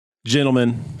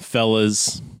Gentlemen,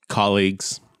 fellas,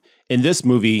 colleagues, in this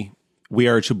movie, we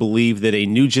are to believe that a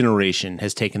new generation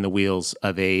has taken the wheels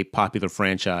of a popular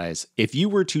franchise. If you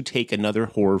were to take another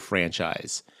horror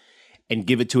franchise and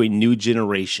give it to a new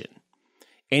generation,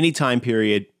 any time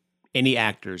period, any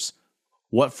actors,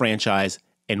 what franchise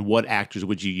and what actors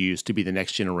would you use to be the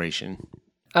next generation?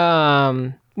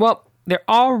 Well, they're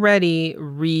already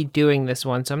redoing this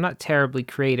one, so I'm not terribly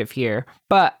creative here.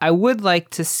 But I would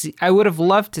have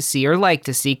loved to see,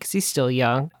 because he's still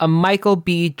young, a Michael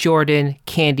B. Jordan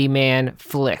Candyman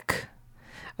flick.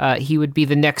 He would be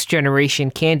the next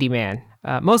generation Candyman.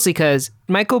 Mostly because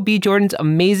Michael B. Jordan's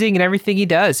amazing in everything he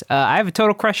does. I have a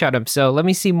total crush on him, so let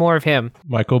me see more of him.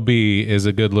 Michael B. is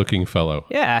a good-looking fellow.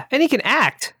 Yeah, and he can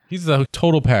act. He's the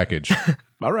total package.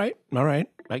 All right.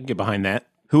 I can get behind that.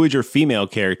 Who would your female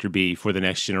character be for the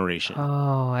next generation?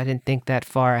 Oh, I didn't think that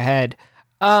far ahead.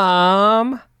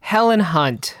 Helen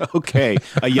Hunt. Okay,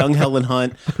 a young Helen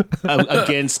Hunt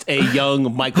against a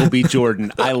young Michael B.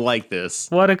 Jordan. I like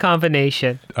this. What a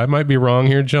combination. I might be wrong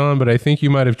here, John, but I think you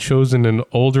might have chosen an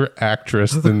older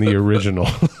actress than the original.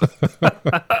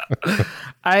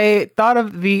 I thought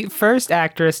of the first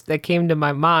actress that came to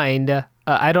my mind.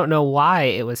 I don't know why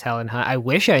it was Helen Hunt. I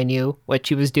wish I knew what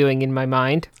she was doing in my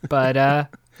mind, but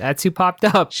that's who popped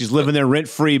up. She's living there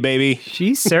rent-free, baby.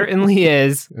 She certainly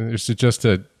is. There's just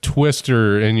a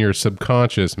twister in your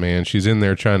subconscious, man. She's in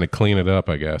there trying to clean it up,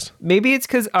 I guess. Maybe it's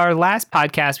because our last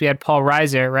podcast we had Paul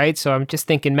Reiser, right? So I'm just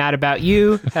thinking mad about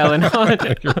you, Helen Hunt.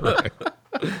 You're right.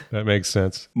 That makes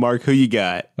sense. Mark, who you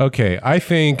got? Okay, I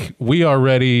think we are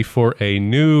ready for a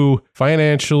new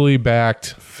financially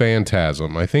backed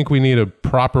Phantasm. I think we need a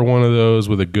proper one of those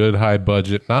with a good high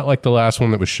budget, not like the last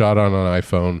one that was shot on an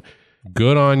iPhone.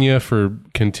 Good on you for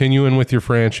continuing with your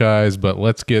franchise, but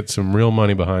let's get some real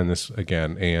money behind this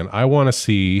again. And I want to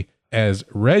see, as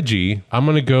Reggie, I'm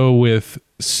going to go with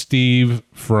Steve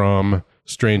from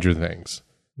Stranger Things.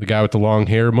 The guy with the long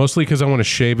hair, mostly because I want to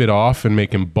shave it off and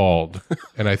make him bald.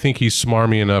 And I think he's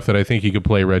smarmy enough that I think he could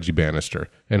play Reggie Bannister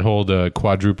and hold a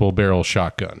quadruple barrel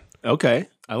shotgun. Okay,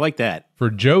 I like that. For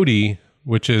Jody,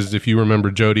 which is, if you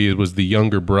remember Jody, it was the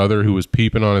younger brother who was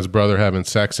peeping on his brother having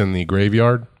sex in the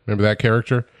graveyard. Remember that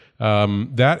character?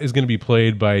 That is going to be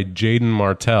played by Jaden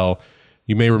Martell.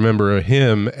 You may remember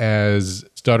him as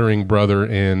stuttering brother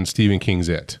in Stephen King's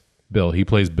It. Bill. He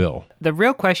plays Bill. The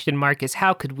real question mark is,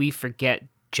 how could we forget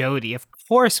Jody? Of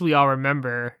course we all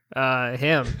remember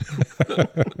him.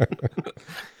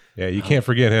 Yeah, you can't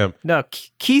forget him. No,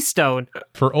 Keystone.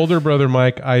 For older brother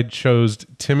Mike, I chose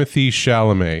Timothy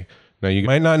Chalamet. Now, you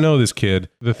might not know this kid.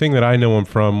 The thing that I know him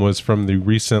from was from the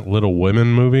recent Little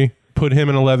Women movie. Put him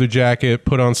in a leather jacket,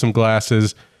 put on some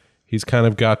glasses. He's kind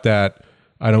of got that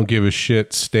I don't give a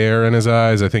shit stare in his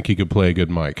eyes. I think he could play a good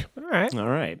Mike. All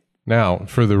right. Now,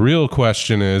 for the real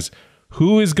question is,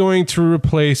 who is going to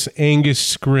replace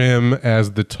Angus Scrimm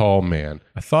as the tall man?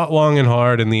 I thought long and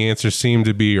hard, and the answer seemed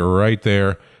to be right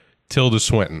there. Tilda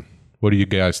Swinton. What do you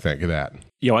guys think of that?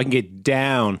 Yo, I can get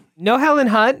down. No Helen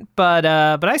Hunt, but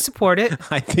I support it.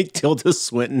 I think Tilda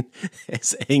Swinton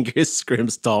as Angus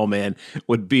Scrimm's tall man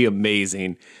would be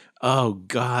amazing. Oh,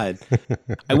 God.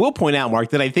 I will point out,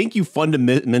 Mark, that I think you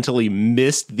fundamentally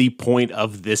missed the point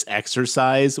of this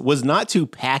exercise was not to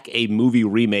pack a movie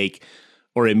remake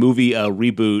or a movie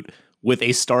reboot with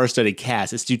a star-studded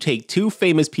cast. It's to take two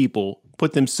famous people,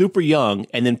 put them super young,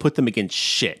 and then put them against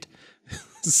shit.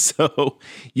 So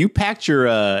you packed your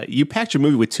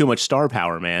movie with too much star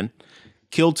power, man.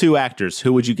 Kill two actors.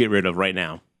 Who would you get rid of right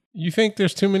now? You think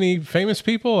there's too many famous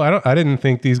people? I didn't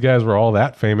think these guys were all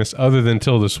that famous, other than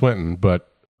Tilda Swinton.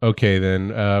 But okay,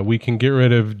 then we can get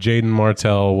rid of Jaden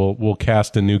Martell. We'll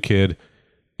cast a new kid,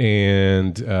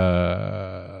 and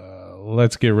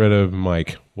let's get rid of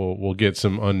Mike. We'll get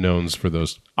some unknowns for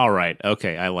those. All right.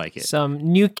 Okay, I like it. Some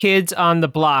new kids on the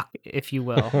block, if you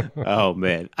will. Oh,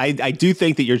 man. I do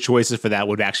think that your choices for that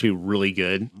would actually be really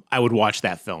good. I would watch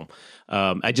that film.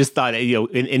 I just thought,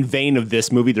 in vein of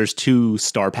this movie, there's two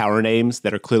star power names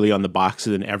that are clearly on the box,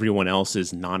 and everyone else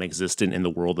is non-existent in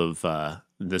the world of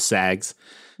the SAGs.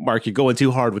 Mark, you're going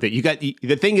too hard with it.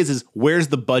 The thing is where's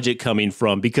the budget coming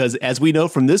from? Because as we know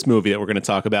from this movie that we're going to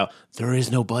talk about, there is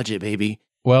no budget, baby.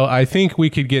 Well, I think we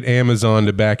could get Amazon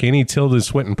to back any Tilda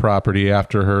Swinton property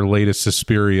after her latest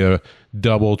Suspiria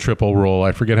double, triple roll.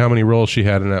 I forget how many roles she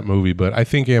had in that movie, but I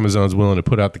think Amazon's willing to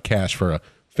put out the cash for a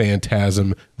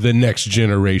Phantasm, the next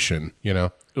generation,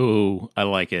 Ooh, I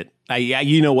like it.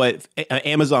 You know what?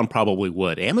 Amazon probably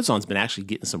would. Amazon's been actually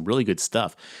getting some really good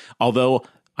stuff. Although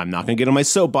I'm not going to get on my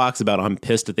soapbox about I'm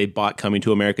pissed that they bought Coming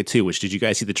to America 2, which did you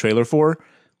guys see the trailer for?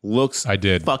 Looks I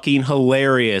did. Fucking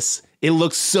hilarious. It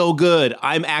looks so good.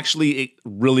 I'm actually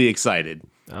really excited.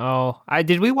 Oh,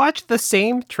 did we watch the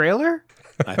same trailer?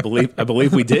 I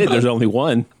believe we did. There's only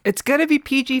one. It's gonna be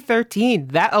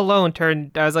PG-13. That alone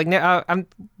I was like, no,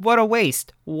 what a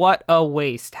waste. What a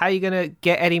waste. How are you gonna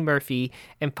get Eddie Murphy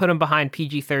and put him behind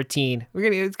PG-13?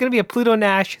 It's gonna be a Pluto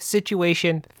Nash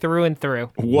situation through and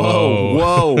through.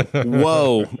 Whoa.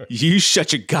 You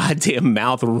shut your goddamn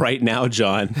mouth right now,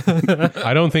 John.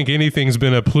 I don't think anything's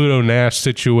been a Pluto Nash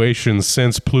situation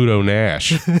since Pluto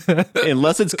Nash.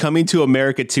 Unless it's Coming to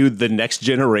America 2, The Next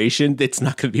Generation, it's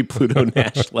not going to be Pluto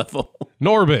Nash level.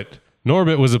 Norbit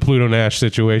was a Pluto Nash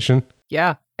situation.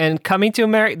 Yeah, and Coming to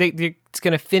America, it's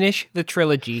going to finish the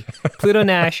trilogy. Pluto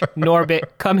Nash, Norbit,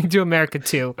 Coming to America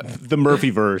 2. The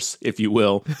Murphyverse, if you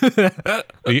will. The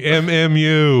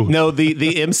MMU. No, the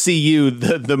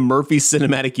MCU, the Murphy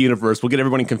Cinematic Universe. We'll get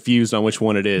everybody confused on which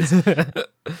one it is.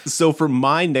 So for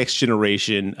my Next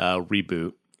Generation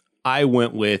reboot, I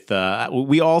went with,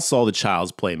 we all saw the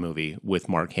Child's Play movie with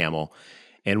Mark Hamill.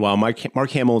 And while Mark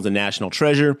Hamill is a national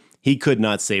treasure, he could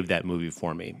not save that movie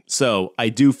for me. So I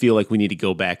do feel like we need to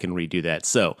go back and redo that.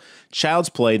 So Child's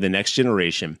Play, The Next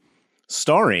Generation,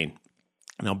 starring,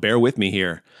 now bear with me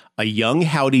here, a young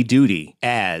Howdy Doody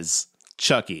as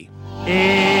Chucky.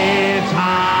 It's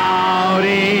Howdy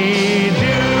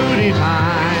Doody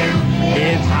time.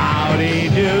 It's Howdy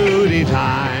Doody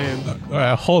time.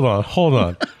 Hold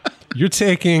on. You're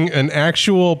taking an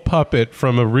actual puppet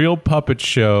from a real puppet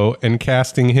show and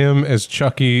casting him as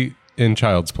Chucky in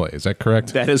Child's Play. Is that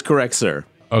correct? That is correct, sir.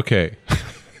 Okay.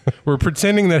 We're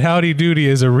pretending that Howdy Doody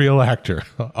is a real actor.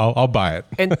 I'll buy it.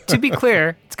 And to be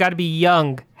clear, it's got to be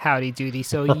young Howdy Doody,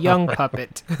 so a young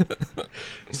puppet.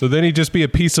 So then he'd just be a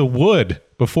piece of wood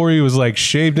before he was like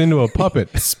shaved into a puppet.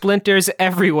 Splinters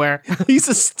everywhere. He's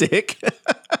a stick.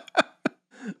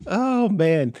 Oh,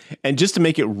 man. And just to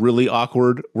make it really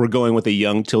awkward, we're going with a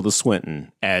young Tilda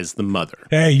Swinton as the mother.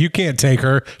 Hey, you can't take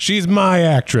her. She's my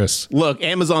actress. Look,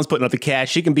 Amazon's putting up the cash.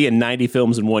 She can be in 90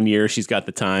 films in 1 year. She's got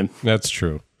the time. That's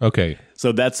true. Okay.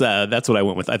 So that's what I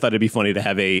went with. I thought it'd be funny to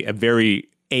have a very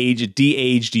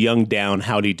de-aged, young down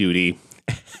Howdy Doody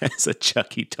as a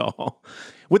Chucky doll.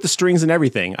 With the strings and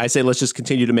everything. I say let's just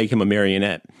continue to make him a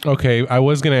marionette. Okay, I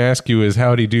was going to ask you, is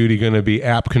Howdy Doody going to be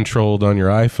app controlled on your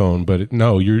iPhone? But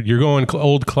no, you're going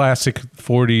old classic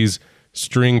 40s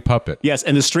string puppet. Yes,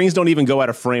 and the strings don't even go out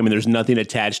of frame and there's nothing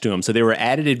attached to them. So they were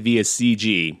edited via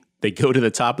CG. They go to the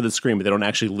top of the screen, but they don't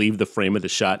actually leave the frame of the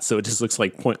shot. So it just looks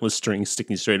like pointless strings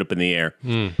sticking straight up in the air.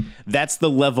 That's the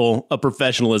level of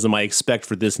professionalism I expect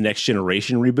for this Next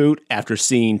Generation reboot after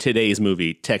seeing today's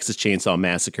movie, Texas Chainsaw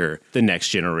Massacre, The Next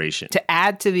Generation. To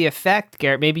add to the effect,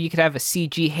 Garrett, maybe you could have a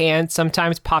CG hand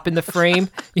sometimes pop in the frame,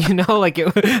 like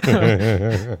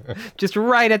it just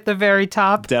right at the very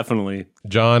top. Definitely.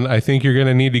 John, I think you're going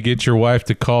to need to get your wife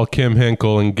to call Kim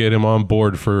Hinkle and get him on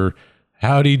board for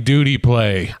Howdy Doody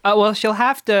Play. Well, she'll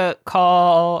have to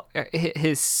call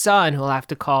his son, who'll have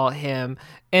to call him,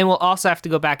 and we'll also have to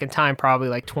go back in time probably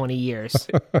like 20 years.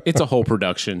 It's a whole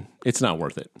production. It's not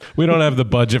worth it. We don't have the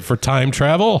budget for time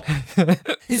travel.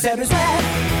 His hair is red,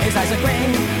 his eyes are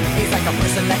green. He's like a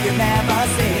person that you've never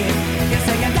seen. He'll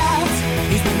sing and dance,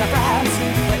 he's been a friends,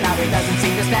 but now he doesn't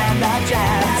seem to stand a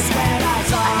chance. That's when I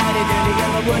saw Howdy Doody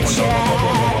in the woodshed.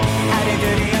 Howdy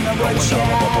Doody in the woodshed.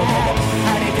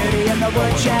 Howdy Doody in the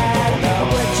woodshed. The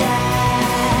woodshed.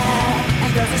 He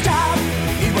does his job,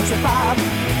 he works with Bob,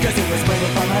 cause he was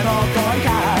waiting from an old corn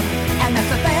cob. And that's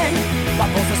the thing, Bob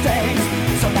pulls the strings.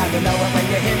 So now you know it when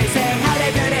you hear me sing Howdy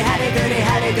Doody, Howdy Doody,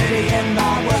 Howdy Doody in the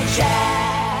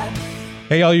woodshed.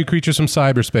 Hey, all you creatures from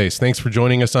cyberspace. Thanks for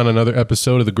joining us on another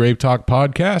episode of the GraveTalk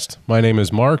podcast. My name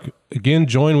is Mark. Again,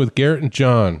 joined with Garrett and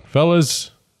John.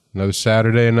 Fellas, another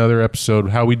Saturday, another episode.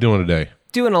 How we doing today?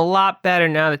 Doing a lot better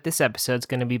now that this episode's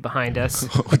going to be behind us.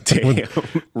 Oh, damn.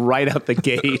 Right out the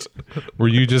gate. Were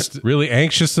you just really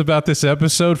anxious about this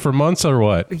episode for months or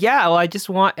what? Yeah, well, I just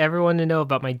want everyone to know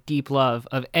about my deep love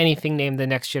of anything named The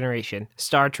Next Generation.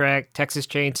 Star Trek, Texas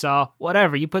Chainsaw,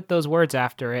 whatever. You put those words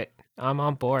after it, I'm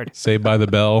on board. Saved by the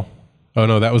Bell. Oh,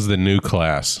 no, that was the new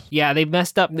class. Yeah, they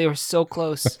messed up. They were so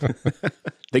close.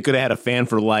 They could have had a fan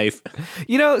for life.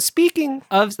 Speaking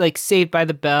of like Saved by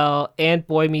the Bell and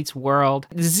Boy Meets World,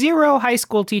 0 high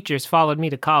school teachers followed me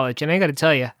to college. And I got to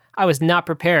tell you, I was not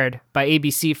prepared by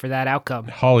ABC for that outcome.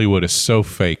 Hollywood is so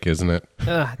fake, isn't it?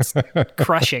 It's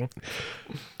crushing.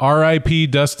 R.I.P.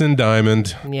 Dustin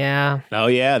Diamond. Yeah. Oh,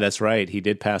 yeah, that's right. He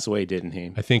did pass away, didn't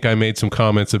he? I think I made some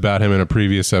comments about him in a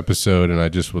previous episode, and I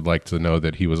just would like to know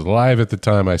that he was alive at the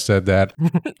time I said that.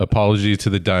 Apology to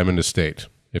the Diamond estate.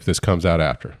 if this comes out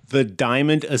after. The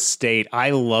Diamond Estate. I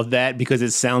love that because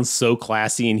it sounds so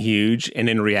classy and huge. And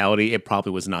in reality, it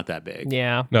probably was not that big.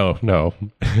 Yeah. No,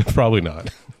 probably not.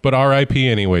 But RIP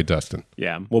anyway, Dustin.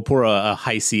 Yeah. We'll pour a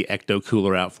Hi-C Ecto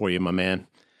Cooler out for you, my man.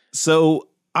 So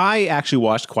I actually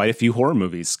watched quite a few horror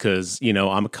movies because,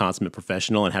 I'm a consummate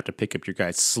professional and have to pick up your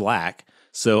guys' slack.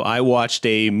 So I watched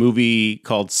a movie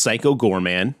called Psycho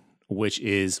Goreman, which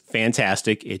is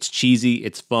fantastic. It's cheesy.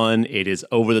 It's fun. It is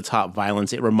over-the-top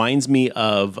violence. It reminds me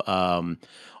of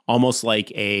almost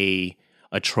like a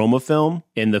trauma film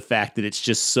in the fact that it's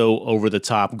just so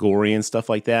over-the-top, gory and stuff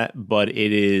like that. But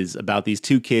it is about these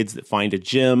two kids that find a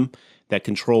gym that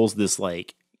controls this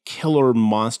like killer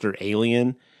monster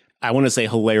alien. I want to say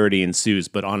hilarity ensues,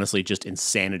 but honestly just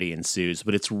insanity ensues.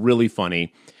 But it's really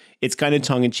funny. It's kind of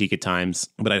tongue-in-cheek at times,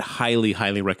 but I'd highly,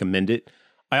 highly recommend it.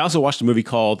 I also watched a movie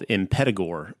called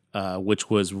Impetigore, which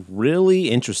was really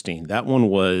interesting. That one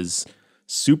was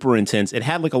super intense. It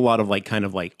had like a lot of like kind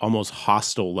of like almost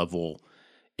hostile level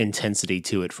intensity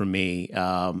to it for me.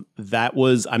 I'm not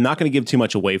going to give too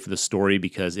much away for the story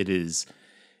because it's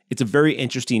a very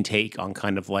interesting take on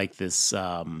kind of like this.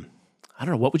 I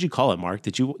don't know, what would you call it, Mark?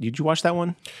 Did you watch that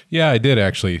one? Yeah, I did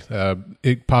actually.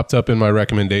 It popped up in my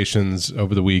recommendations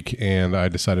over the week, and I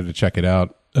decided to check it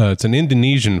out. It's an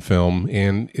Indonesian film,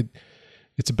 and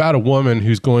it's about a woman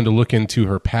who's going to look into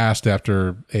her past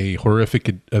after a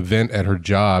horrific event at her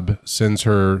job sends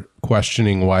her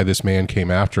questioning why this man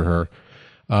came after her.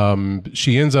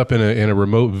 She ends up in a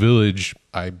remote village,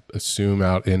 I assume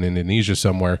out in Indonesia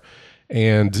somewhere,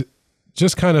 and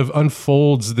just kind of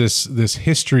unfolds this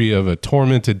history of a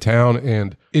tormented town.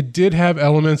 And it did have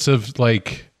elements of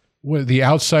like the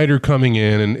outsider coming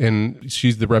in, and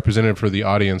she's the representative for the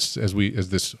audience as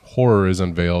this horror is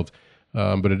unveiled.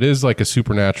 But it is like a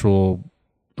supernatural,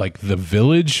 like The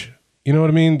Village. You know what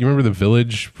I mean? You remember The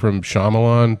Village from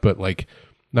Shyamalan, but like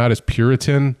not as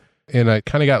Puritan. And I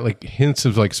kind of got like hints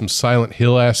of like some Silent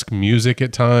Hill-esque music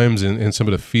at times and some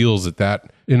of the feels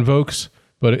that invokes.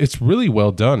 But it's really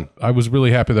well done. I was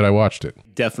really happy that I watched it.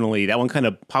 Definitely. That one kind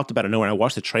of popped up out of nowhere. I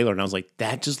watched the trailer and I was like,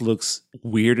 that just looks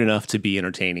weird enough to be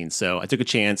entertaining. So I took a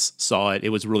chance, saw it. It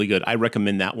was really good. I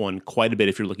recommend that one quite a bit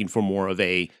if you're looking for more of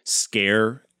a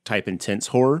scare type intense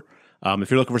horror.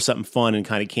 If you're looking for something fun and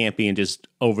kind of campy and just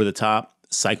over the top,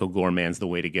 Psycho Goreman's the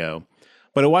way to go.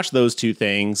 But I watched those two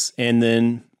things, and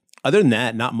then other than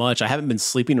that, not much. I haven't been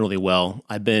sleeping really well.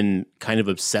 I've been kind of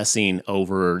obsessing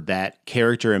over that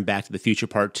character in Back to the Future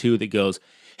Part 2 that goes,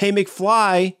 "Hey,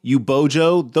 McFly, you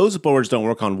bojo, those boards don't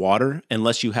work on water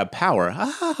unless you have power." Ha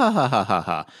ha ha ha ha ha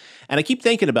ha. And I keep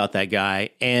thinking about that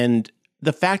guy and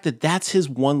the fact that that's his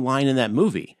one line in that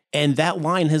movie. And that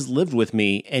line has lived with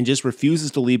me and just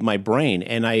refuses to leave my brain.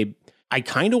 And I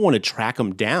kind of want to track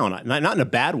him down, not in a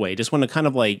bad way. Just want to kind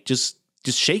of like just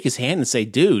shake his hand and say,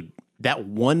 dude, that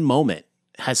one moment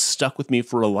has stuck with me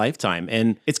for a lifetime.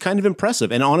 And it's kind of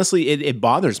impressive. And honestly, it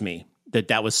bothers me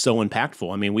that was so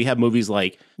impactful. I mean, we have movies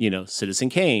like, Citizen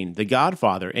Kane, The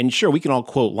Godfather, and sure, we can all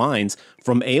quote lines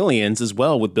from Aliens as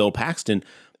well with Bill Paxton.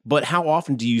 But how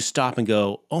often do you stop and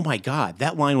go, oh my God,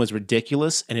 that line was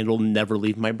ridiculous and it'll never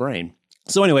leave my brain?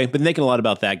 So anyway, been thinking a lot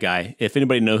about that guy. If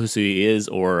anybody knows who he is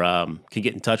or can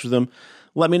get in touch with him,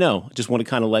 let me know. Just want to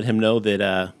kind of let him know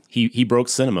that he broke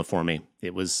cinema for me.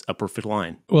 It was a perfect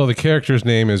line. Well, the character's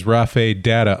name is Rafe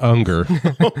Data Unger.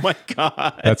 Oh my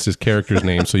God. That's his character's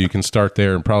name, so you can start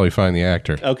there and probably find the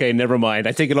actor. Okay, never mind.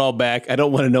 I take it all back. I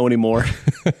don't want to know anymore.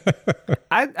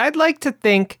 I'd like to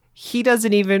think he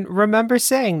doesn't even remember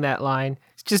saying that line.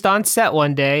 It's just on set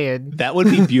one day. And that would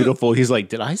be beautiful. He's like,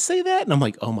 did I say that? And I'm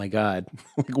like, oh my God,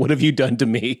 what have you done to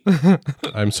me?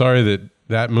 I'm sorry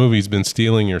that movie's been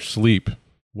stealing your sleep.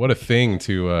 What a thing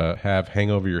to have hang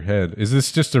over your head. Is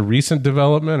this just a recent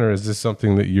development, or is this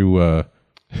something that you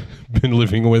been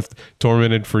living with,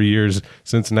 tormented for years,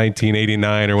 since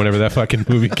 1989 or whenever that fucking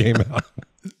movie came out?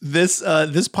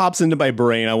 This pops into my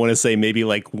brain, I want to say maybe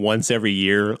like once every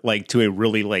year, like to a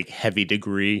really like heavy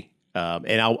degree.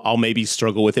 And I'll maybe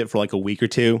struggle with it for like a week or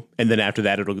two. And then after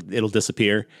that, it'll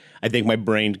disappear. I think my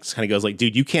brain just kind of goes like,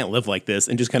 dude, you can't live like this,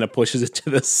 and just kind of pushes it to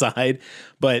the side.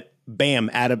 But bam,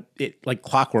 it like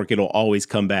clockwork, it'll always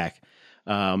come back.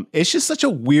 It's just such a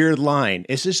weird line.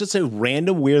 It's just a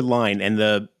random weird line. And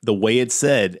the way it's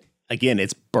said, again,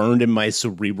 it's burned in my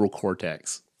cerebral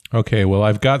cortex. Okay, well,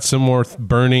 I've got some more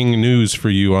burning news for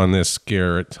you on this,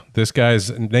 Garrett. This guy's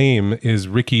name is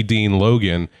Ricky Dean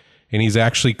Logan, and he's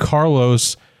actually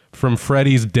Carlos from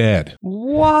Freddy's Dead.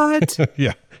 What?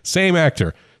 Yeah, same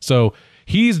actor. So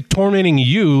He's tormenting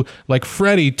you like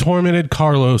Freddy tormented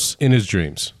Carlos in his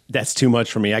dreams. That's too much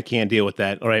for me. I can't deal with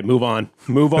that. All right, move on.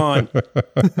 Move on.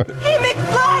 Hey,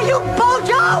 McFly, you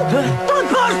bojo! The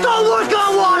bus don't work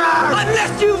on water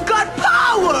unless you've got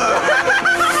power!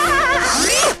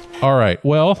 All right.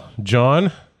 Well,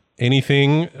 John,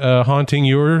 anything haunting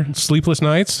your sleepless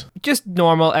nights? Just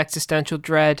normal existential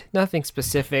dread, nothing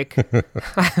specific.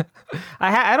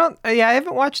 I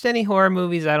haven't watched any horror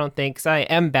movies, I don't think, because I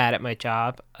am bad at my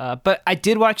job. But I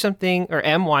did watch something, or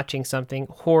am watching something,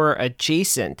 horror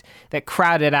adjacent that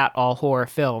crowded out all horror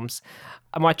films.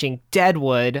 I'm watching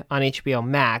Deadwood on HBO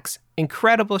Max.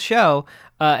 Incredible show.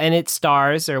 And its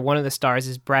stars, or one of the stars,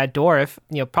 is Brad Dourif,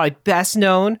 probably best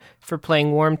known for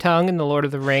playing Wormtongue in The Lord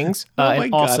of the Rings,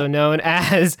 and also known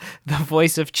as the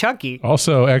voice of Chucky.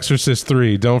 Also, Exorcist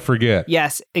 3, don't forget.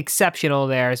 Yes, exceptional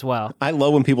there as well. I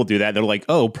love when people do that. They're like,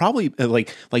 oh, probably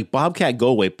like Bobcat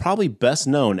Goldthwait, probably best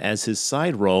known as his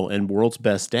side role in World's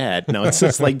Best Dad. No, it's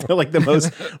just like they're like the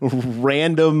most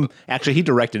random. Actually, he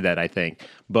directed that, I think.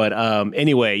 But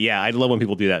anyway, yeah, I love when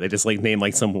people do that. They just like name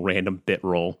like some random bit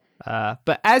role.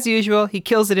 But as usual, he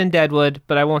kills it in Deadwood,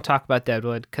 but I won't talk about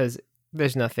Deadwood because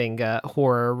there's nothing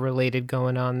horror related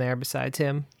going on there besides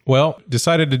him. Well,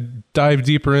 decided to dive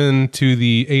deeper into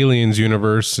the Aliens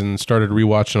universe and started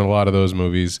rewatching a lot of those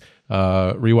movies.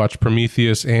 Rewatched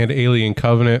Prometheus and Alien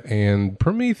Covenant, and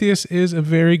Prometheus is a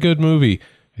very good movie.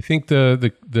 I think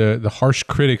the harsh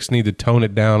critics need to tone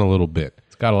it down a little bit.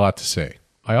 It's got a lot to say.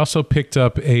 I also picked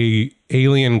up a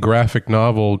alien graphic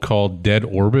novel called Dead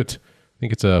Orbit. I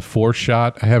think it's a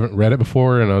 4-shot. I haven't read it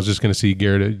before, and I was just going to see,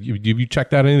 Garrett, you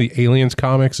checked out any of the Aliens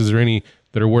comics? Is there any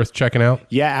that are worth checking out?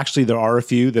 Yeah, actually, there are a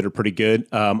few that are pretty good.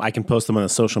 I can post them on the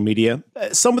social media.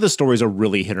 Some of the stories are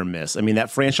really hit or miss. I mean,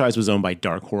 that franchise was owned by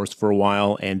Dark Horse for a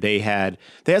while, and they had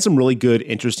some really good,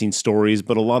 interesting stories,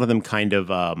 but a lot of them kind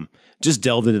of just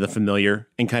delved into the familiar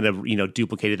and kind of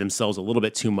duplicated themselves a little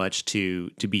bit too much to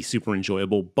be super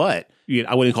enjoyable. But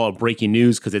I wouldn't call it breaking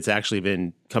news because it's actually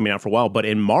been coming out for a while. But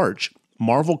in March,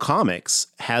 Marvel Comics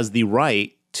has the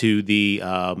right to the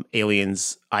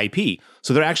Aliens IP.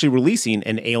 So they're actually releasing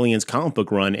an Aliens comic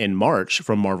book run in March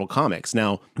from Marvel Comics.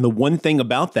 Now, the one thing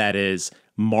about that is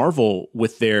Marvel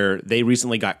they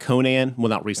recently got Conan. Well,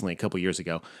 not recently, a couple years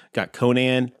ago, got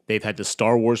Conan. They've had the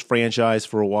Star Wars franchise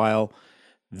for a while.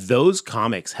 Those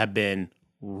comics have been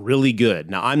really good.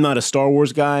 Now, I'm not a Star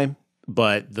Wars guy,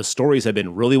 but the stories have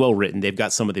been really well written. They've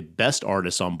got some of the best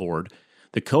artists on board.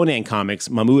 The Conan comics,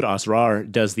 Mahmoud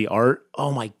Asrar does the art.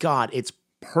 Oh my God, it's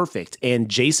perfect. And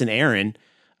Jason Aaron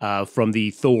from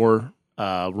the Thor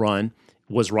run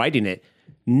was writing it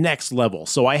next level.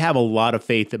 So I have a lot of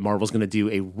faith that Marvel's going to do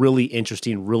a really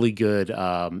interesting, really good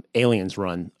Alien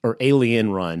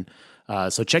run.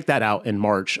 So check that out in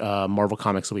March. Marvel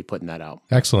Comics will be putting that out.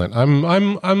 Excellent.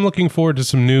 I'm looking forward to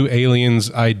some new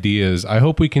Aliens ideas. I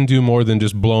hope we can do more than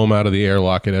just blow them out of the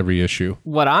airlock at every issue.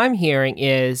 What I'm hearing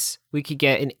is we could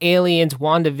get an Aliens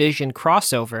WandaVision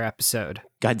crossover episode.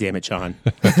 God damn it, John.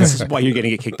 This is why you're going to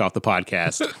get kicked off the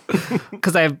podcast.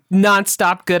 Because I have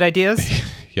nonstop good ideas?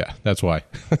 Yeah, that's why.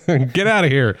 Get out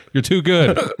of here. You're too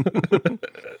good.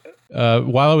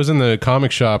 While I was in the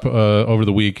comic shop over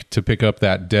the week to pick up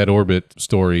that Dead Orbit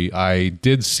story, I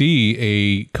did see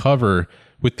a cover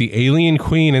with the Alien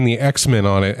Queen and the X-Men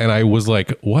on it, and I was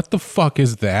like, what the fuck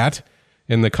is that?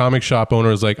 And the comic shop owner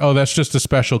was like, oh, that's just a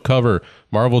special cover.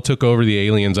 Marvel took over the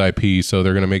Aliens IP, so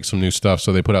they're going to make some new stuff,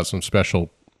 so they put out some special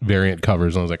variant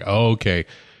covers. And I was like, oh, okay.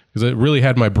 Because it really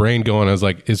had my brain going. I was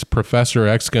like, is Professor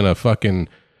X going to fucking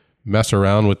mess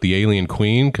around with the Alien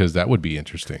Queen? Because that would be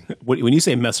interesting. When you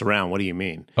say mess around, what do you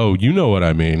mean? Oh, you know what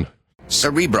I mean.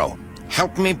 Cerebro,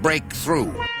 help me break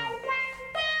through.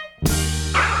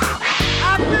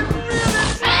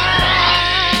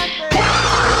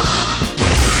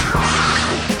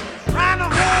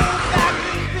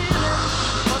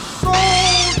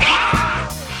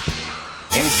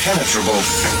 Impenetrable.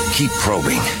 Keep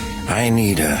probing. I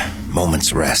need a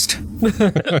moment's rest.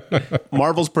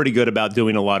 Marvel's pretty good about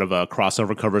doing a lot of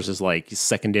crossover covers as like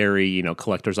secondary,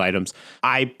 collector's items.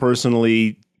 I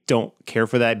personally don't care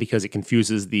for that because it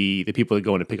confuses the people that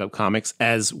go in to pick up comics,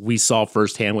 as we saw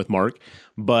firsthand with Mark.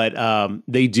 But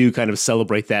they do kind of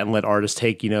celebrate that and let artists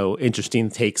take, interesting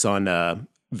takes on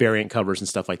variant covers and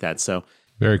stuff like that. So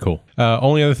very cool.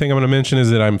 Only other thing I'm going to mention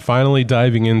is that I'm finally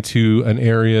diving into an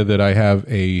area that I have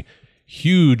a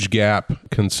huge gap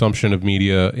consumption of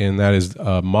media, and that is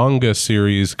a manga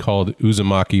series called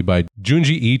Uzumaki by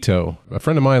Junji Ito. A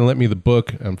friend of mine lent me the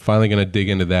book. I'm finally going to dig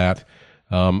into that.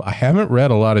 I haven't read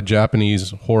a lot of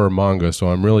Japanese horror manga, so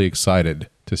I'm really excited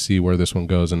to see where this one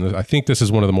goes. And I think this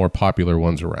is one of the more popular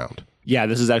ones around. Yeah,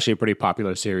 this is actually a pretty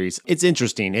popular series. It's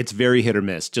interesting. It's very hit or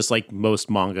miss, just like most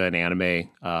manga and anime.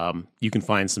 You can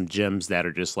find some gems that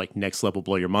are just like next level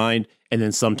blow your mind, and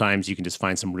then sometimes you can just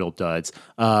find some real duds.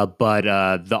 But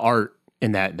the art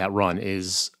in that run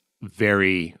is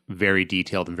very, very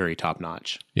detailed and very top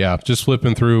notch. Yeah, just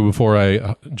flipping through before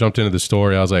I jumped into the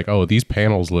story, I was like, oh, these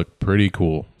panels look pretty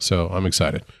cool. So I'm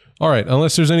excited. All right,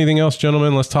 unless there's anything else,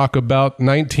 gentlemen, let's talk about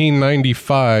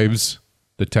 1995's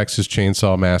The Texas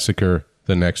Chainsaw Massacre,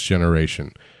 The Next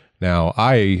Generation. Now,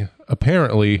 I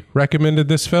apparently recommended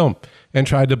this film and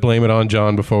tried to blame it on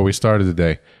John before we started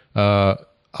today.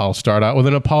 I'll start out with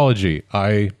an apology.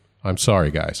 I'm sorry,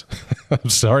 guys. I'm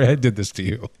sorry I did this to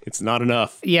you. It's not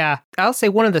enough. Yeah, I'll say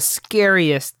one of the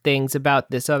scariest things about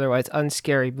this otherwise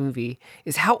unscary movie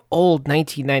is how old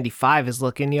 1995 is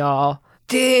looking, y'all.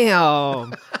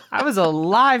 Damn, I was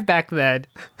alive back then.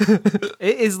 It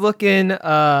is looking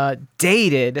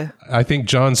dated. I think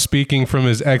John's speaking from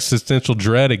his existential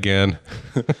dread again.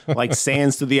 Like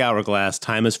sands through the hourglass,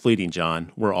 time is fleeting,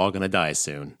 John. We're all going to die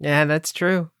soon. Yeah, that's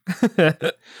true.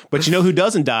 But you know who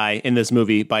doesn't die in this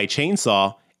movie by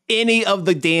chainsaw? Any of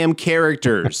the damn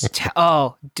characters.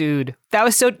 Oh, dude. That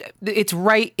was so... It's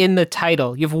right in the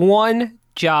title. You have one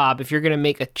job if you're going to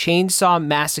make a Chainsaw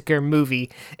Massacre movie,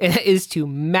 and it is to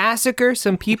massacre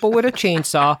some people with a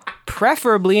chainsaw,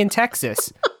 preferably in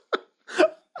Texas.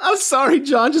 I'm sorry,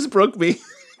 John just broke me.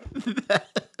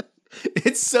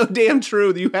 It's so damn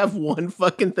true that you have one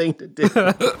fucking thing to do.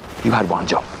 You had one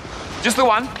job. Just the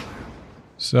one.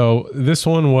 So this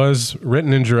one was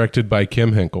written and directed by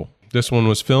Kim Henkel. This one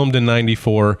was filmed in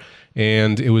 94,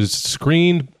 and it was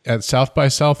screened at South by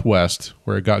Southwest,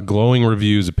 where it got glowing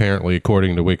reviews, apparently,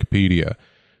 according to Wikipedia.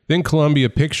 Then Columbia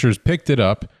Pictures picked it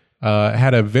up,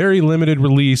 had a very limited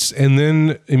release, and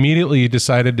then immediately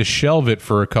decided to shelve it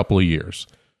for a couple of years.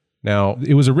 Now,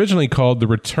 it was originally called The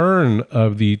Return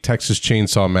of the Texas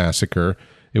Chainsaw Massacre.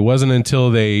 It wasn't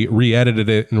until they re-edited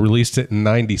it and released it in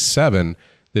 97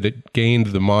 that it gained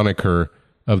the moniker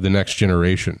of The Next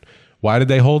Generation. Why did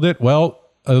they hold it? Well,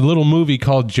 a little movie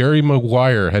called Jerry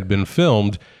Maguire had been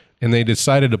filmed, and they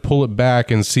decided to pull it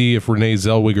back and see if Renee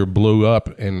Zellweger blew up,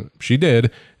 and she did,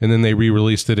 and then they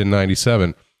re-released it in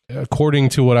 97. According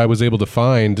to what I was able to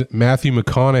find, Matthew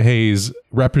McConaughey's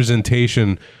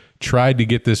representation tried to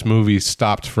get this movie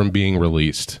stopped from being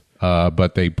released,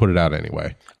 but they put it out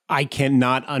anyway. I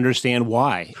cannot understand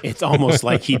why. It's almost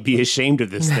like he'd be ashamed of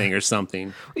this thing or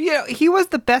something. You know, he was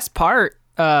the best part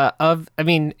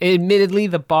admittedly,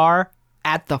 the bar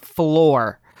at the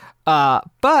floor.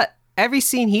 But every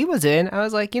scene he was in, I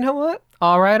was like, you know what?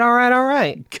 All right.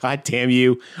 God damn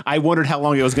you. I wondered how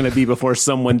long it was going to be before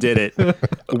someone did it.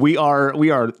 We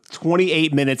are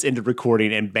 28 minutes into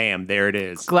recording, and bam, there it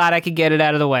is. Glad I could get it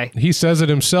out of the way. He says it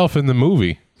himself in the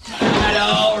movie.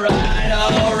 All right.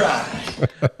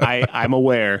 I'm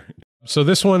aware. So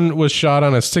this one was shot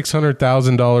on a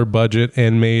 $600,000 budget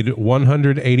and made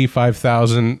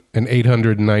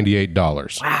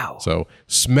 $185,898. Wow. So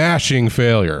smashing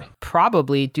failure.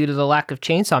 Probably due to the lack of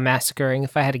chainsaw massacring,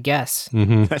 if I had to guess.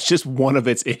 That's just one of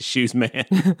its issues,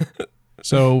 man.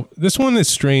 So this one is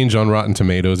strange on Rotten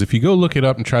Tomatoes. If you go look it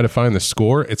up and try to find the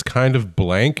score, it's kind of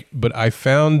blank, but I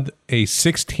found a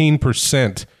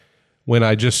 16% when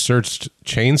I just searched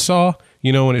chainsaw.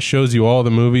 You know, when it shows you all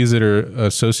the movies that are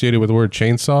associated with the word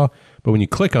chainsaw, but when you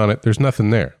click on it, there's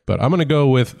nothing there. But I'm going to go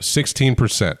with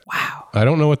 16%. Wow. I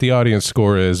don't know what the audience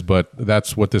score is, but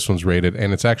that's what this one's rated,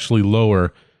 and it's actually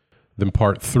lower than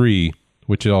Part 3,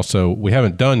 which also we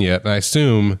haven't done yet. And I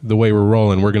assume the way we're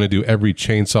rolling, we're going to do every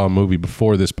chainsaw movie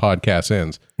before this podcast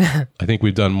ends. I think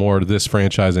we've done more to this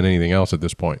franchise than anything else at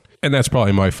this point. And that's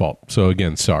probably my fault. So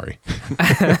again, sorry.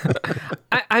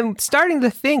 I'm starting to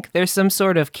think there's some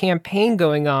sort of campaign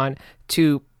going on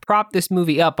to prop this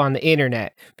movie up on the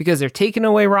internet because they're taking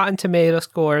away Rotten Tomato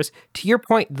scores. To your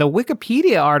point, the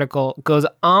Wikipedia article goes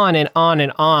on and on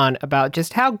and on about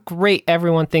just how great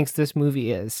everyone thinks this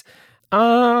movie is.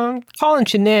 Calling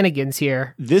shenanigans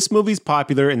here. This movie's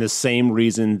popular in the same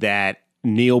reason that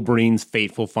Neil Breen's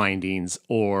Fateful Findings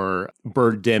or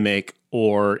Birdemic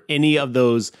or any of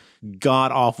those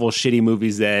god-awful shitty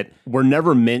movies that were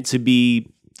never meant to be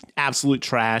absolute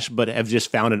trash but have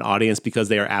just found an audience because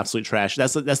they are absolute trash.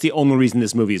 That's the only reason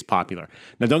this movie is popular.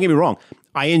 Now, don't get me wrong.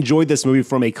 I enjoyed this movie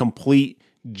from a complete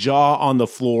jaw on the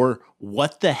floor.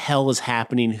 What the hell is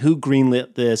happening? Who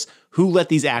greenlit this? Who let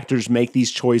these actors make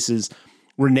these choices?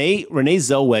 Renee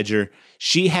Zellweger,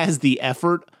 she has the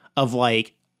effort of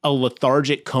like a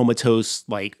lethargic, comatose,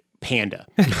 like panda.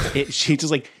 She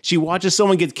just like, she watches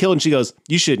someone get killed and she goes,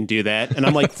 you shouldn't do that. And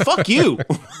I'm like, fuck you.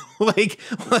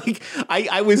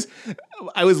 I was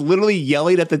literally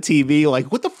yelling at the TV,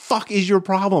 like, what the fuck is your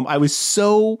problem? I was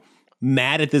so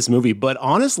mad at this movie. But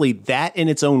honestly, that in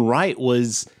its own right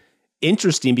was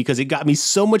interesting because it got me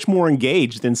so much more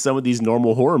engaged than some of these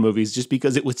normal horror movies just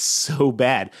because it was so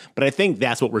bad. But I think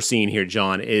that's what we're seeing here,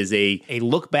 John, is a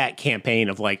look back campaign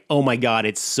of like, oh my God,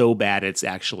 it's so bad, it's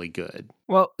actually good.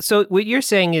 Well, so what you're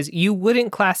saying is you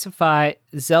wouldn't classify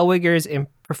Zellweger's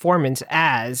performance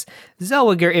as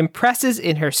Zellweger impresses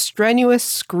in her strenuous,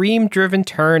 scream-driven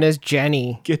turn as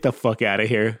Jenny. Get the fuck out of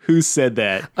here. Who said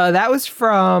that? That was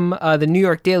from the New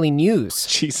York Daily News.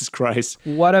 Jesus Christ.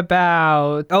 What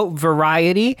about...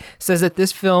 Variety says that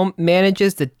this film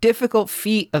manages the difficult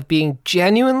feat of being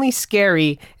genuinely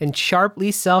scary and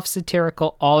sharply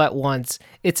self-satirical all at once.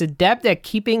 It's adept at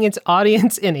keeping its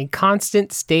audience in a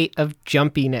constant state of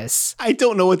jumpiness. I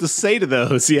don't know what to say to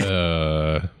those.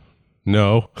 Yeah.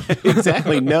 No.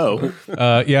 Exactly, no.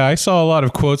 Yeah, I saw a lot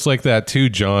of quotes like that too,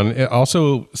 John.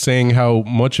 Also saying how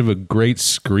much of a great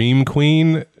scream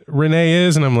queen Renee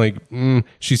is, and I'm like,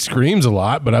 she screams a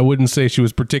lot, but I wouldn't say she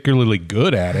was particularly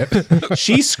good at it.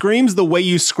 She screams the way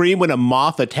you scream when a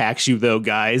moth attacks you, though,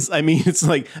 guys. I mean, it's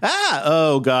like,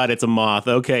 oh God, it's a moth.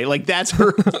 Okay, like that's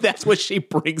her. That's what she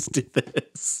brings to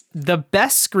this. The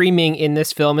best screaming in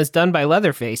this film is done by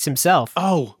Leatherface himself.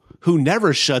 Oh, who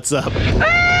never shuts up.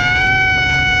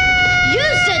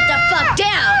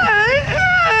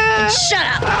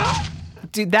 Shut up.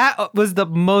 Dude, that was the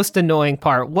most annoying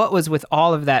part. What was with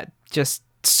all of that just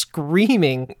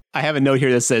screaming? I have a note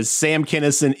here that says Sam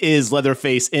Kinison is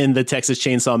Leatherface in the Texas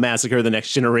Chainsaw Massacre: The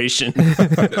Next Generation.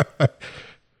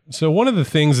 So one of the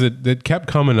things that kept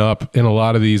coming up in a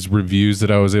lot of these reviews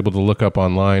that I was able to look up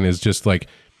online is just like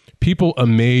people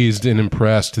amazed and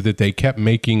impressed that they kept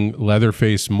making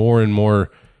Leatherface more and more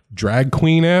drag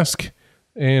queen-esque.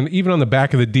 And even on the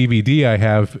back of the DVD I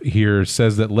have here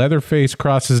says that Leatherface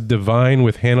crosses divine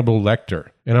with Hannibal Lecter.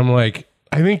 And I'm like,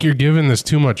 I think you're giving this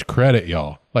too much credit,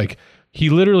 y'all. Like, he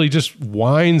literally just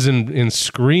whines and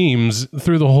screams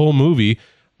through the whole movie.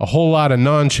 A whole lot of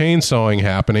non-chainsawing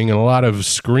happening and a lot of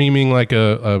screaming like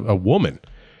a woman.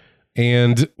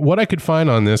 And what I could find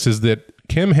on this is that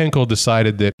Kim Henkel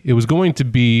decided that it was going to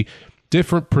be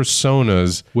different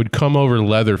personas would come over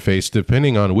Leatherface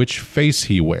depending on which face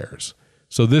he wears.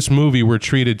 So this movie, we're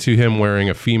treated to him wearing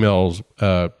a female's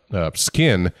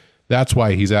skin. That's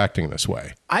why he's acting this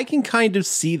way. I can kind of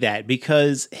see that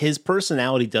because his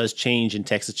personality does change in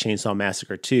Texas Chainsaw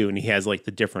Massacre too, and he has like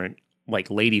the different like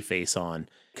lady face on.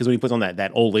 Because when he puts on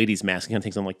that old lady's mask, he kind of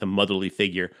takes on like the motherly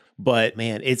figure. But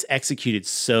man, it's executed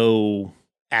so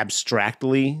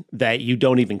abstractly that you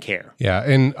don't even care. Yeah,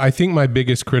 and I think my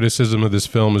biggest criticism of this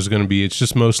film is going to be it's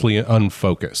just mostly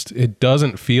unfocused. It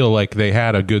doesn't feel like they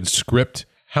had a good script.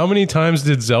 How many times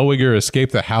did Zellweger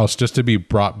escape the house just to be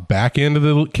brought back into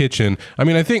the kitchen? I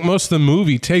mean, I think most of the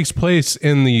movie takes place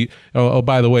in the... Oh,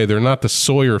 by the way, they're not the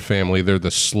Sawyer family. They're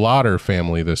the Slaughter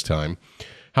family this time.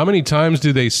 How many times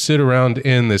do they sit around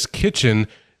in this kitchen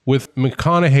with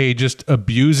McConaughey just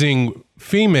abusing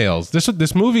females?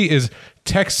 This movie is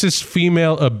Texas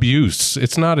female abuse.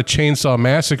 It's not a Chainsaw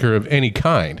Massacre of any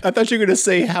kind. I thought you were going to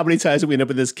say how many times we end up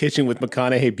in this kitchen with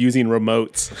McConaughey abusing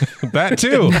remotes. That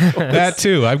too. That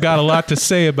too. I've got a lot to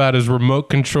say about his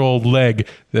remote-controlled leg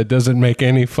that doesn't make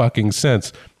any fucking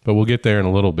sense, but we'll get there in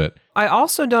a little bit. I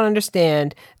also don't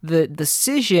understand the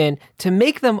decision to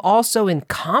make them also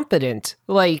incompetent.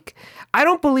 Like, I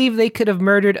don't believe they could have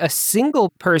murdered a single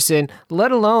person,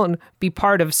 let alone be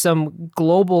part of some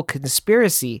global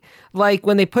conspiracy. Like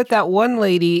when they put that one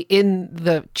lady in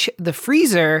the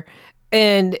freezer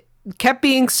and kept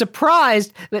being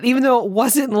surprised that even though it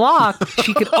wasn't locked,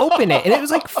 she could open it. And it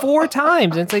was like 4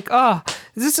 times. And it's like, oh,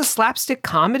 is this a slapstick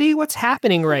comedy? What's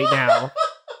happening right now?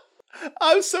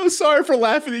 I'm so sorry for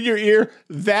laughing in your ear.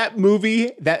 That movie,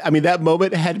 that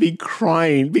moment had me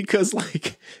crying because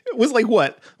like, it was like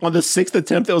what? On the 6th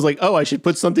attempt, I was like, oh, I should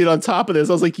put something on top of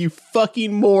this. I was like, you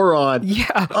fucking moron.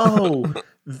 Yeah. Oh,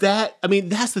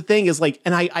 that's the thing is like,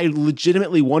 and I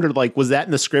legitimately wondered, like, was that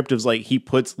in the script? It was like,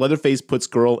 Leatherface puts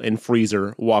girl in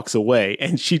freezer, walks away,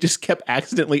 and she just kept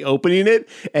accidentally opening it.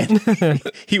 And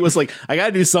he was like, I got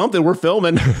to do something. We're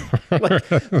filming. Like,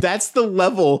 that's the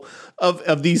level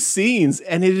of these scenes.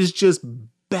 And it is just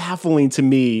baffling to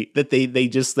me that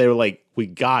they're like, we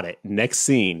got it. Next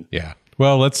scene. Yeah.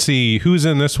 Well, let's see who's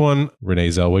in this one. Renee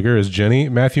Zellweger as Jenny,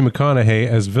 Matthew McConaughey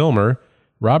as Vilmer,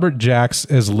 Robert Jacks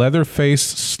as Leatherface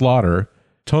Slaughter,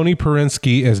 Tony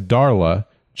Perinsky as Darla,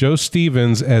 Joe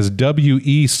Stevens as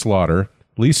W.E. Slaughter,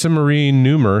 Lisa Marie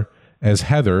Newmer as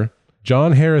Heather,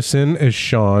 John Harrison as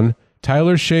Sean,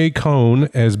 Tyler Shea Cohn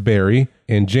as Barry,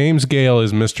 and James Gale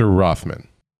as Mr. Rothman.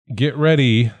 Get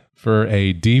ready for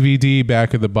a DVD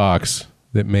back of the box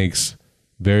that makes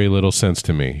very little sense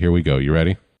to me. Here we go. You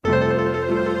ready?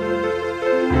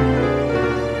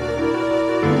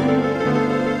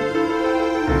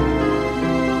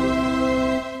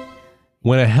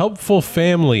 When a helpful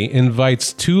family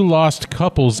invites two lost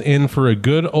couples in for a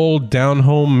good old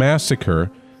down-home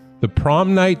massacre, the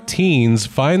prom night teens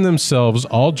find themselves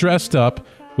all dressed up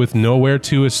with nowhere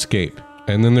to escape.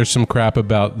 And then there's some crap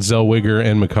about Zellweger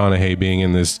and McConaughey being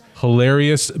in this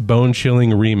hilarious,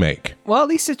 bone-chilling remake. Well, at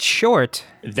least it's short.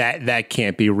 That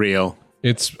can't be real.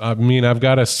 I've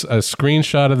got a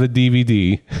screenshot of the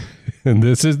DVD, and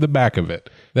this is the back of it.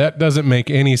 That doesn't make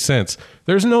any sense.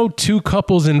 There's no two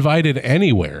couples invited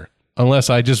anywhere, unless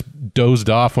I just dozed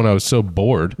off when I was so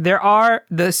bored.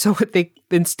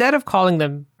 Instead of calling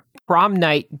them prom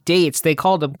night dates, they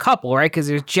called them couple, right? Because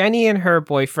there's Jenny and her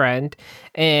boyfriend,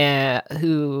 and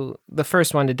who the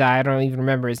first one to die, I don't even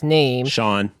remember his name.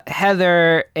 Sean.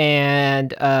 Heather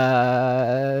and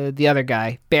the other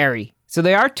guy, Barry. So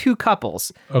they are two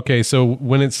couples. Okay, so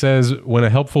when it says when a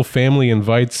helpful family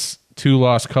invites two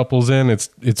lost couples in,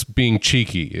 it's being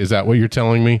cheeky. Is that what you're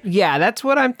telling me? Yeah, that's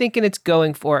what I'm thinking it's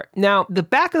going for. Now, the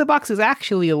back of the box is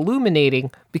actually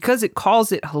illuminating because it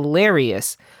calls it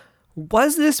hilarious.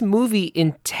 Was this movie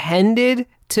intended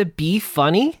to be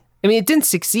funny? I mean, it didn't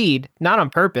succeed, not on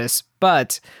purpose,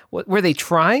 but were they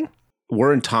trying?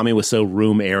 We're in Tommy Wiseau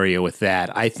room area with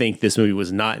that. I think this movie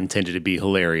was not intended to be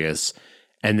hilarious.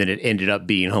 And then it ended up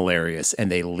being hilarious,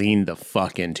 and they leaned the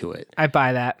fuck into it. I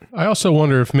buy that. I also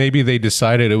wonder if maybe they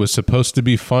decided it was supposed to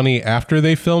be funny after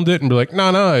they filmed it and be like,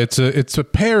 no, it's a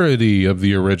parody of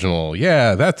the original.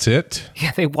 Yeah, that's it.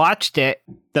 Yeah, they watched it.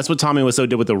 That's what Tommy Wiseau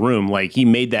did with The Room. Like, he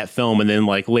made that film, and then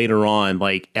like later on,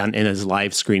 like in his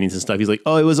live screenings and stuff, he's like,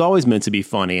 oh, it was always meant to be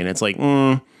funny. And it's like,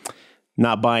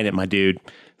 not buying it, my dude.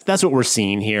 That's what we're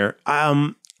seeing here.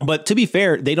 But to be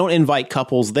fair, they don't invite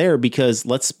couples there because,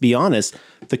 let's be honest,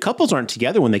 the couples aren't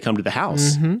together when they come to the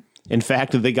house. Mm-hmm. In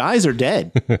fact, the guys are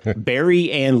dead.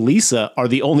 Barry and Lisa are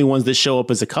the only ones that show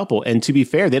up as a couple. And to be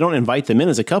fair, they don't invite them in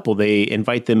as a couple. They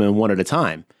invite them in one at a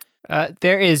time.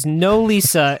 There is no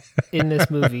Lisa in this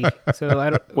movie. So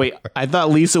I don't... Wait, I thought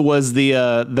Lisa was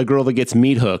the girl that gets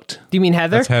meat hooked. Do you mean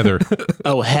Heather? That's Heather.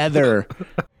 Oh, Heather.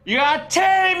 You are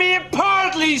tearing me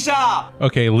apart, Lisa!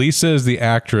 Okay, Lisa is the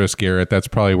actress, Garrett. That's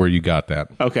probably where you got that.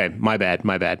 Okay, my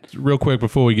bad. Real quick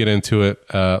before we get into it,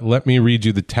 let me read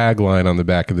you the tagline on the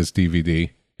back of this DVD.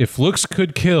 If looks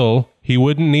could kill, he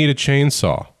wouldn't need a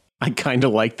chainsaw. I kind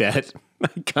of like that.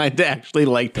 I kind of actually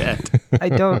like that. I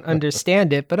don't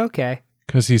understand it, but okay.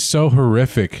 Because he's so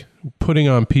horrific, putting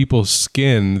on people's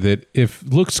skin that if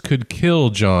looks could kill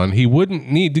John, he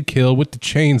wouldn't need to kill with the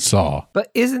chainsaw.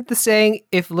 But isn't the saying,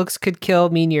 if looks could kill,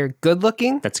 mean you're good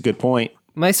looking? That's a good point.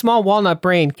 My small walnut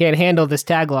brain can't handle this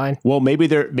tagline. Well, maybe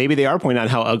they are pointing out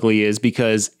how ugly he is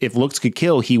because if looks could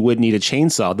kill, he would need a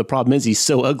chainsaw. The problem is he's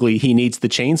so ugly, he needs the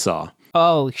chainsaw.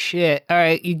 Oh, shit. All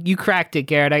right, you cracked it,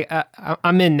 Garrett.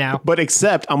 I'm in now. But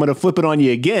except, I'm going to flip it on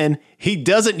you again. He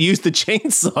doesn't use the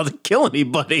chainsaw to kill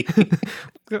anybody.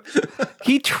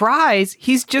 He tries.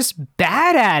 He's just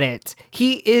bad at it.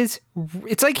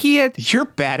 It's like he had... You're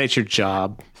bad at your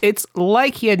job. It's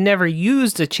like he had never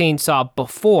used a chainsaw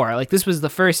before. Like, this was the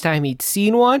first time he'd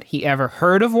seen one, he ever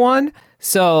heard of one.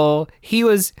 So he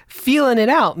was feeling it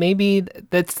out. Maybe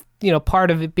that's...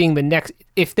 part of it being the next,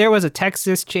 if there was a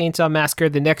Texas Chainsaw Massacre,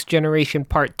 the Next Generation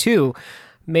Part 2,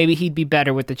 maybe he'd be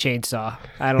better with the chainsaw.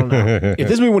 I don't know. If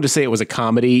this movie wanted to say it was a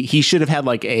comedy, he should have had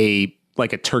like a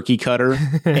turkey cutter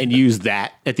and used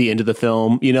that at the end of the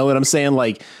film. You know what I'm saying?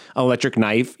 Like electric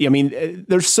knife. I mean,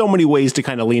 there's so many ways to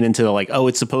kind of lean into like, oh,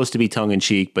 it's supposed to be tongue in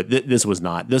cheek, but this was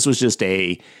not. This was just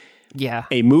a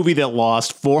movie that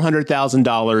lost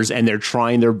 $400,000 and they're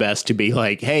trying their best to be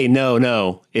like, hey,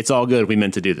 no, it's all good. We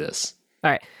meant to do this.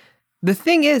 All right. The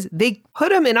thing is, they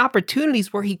put him in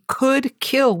opportunities where he could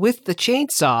kill with the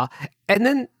chainsaw, and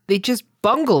then they just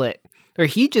bungle it, or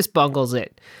he just bungles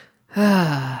it.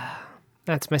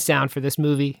 That's my sound for this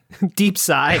movie. Deep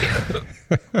sigh.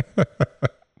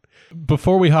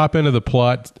 Before we hop into the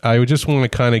plot, I just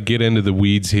want to kind of get into the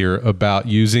weeds here about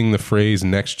using the phrase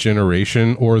next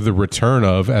generation or the return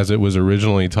of, as it was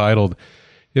originally titled.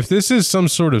 If this is some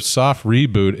sort of soft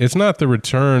reboot, it's not the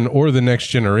return or the next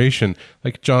generation.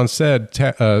 Like John said,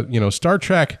 Star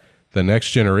Trek, The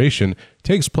Next Generation,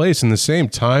 takes place in the same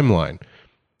timeline.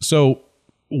 So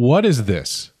what is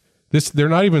this? They're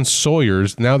not even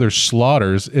Sawyers. Now they're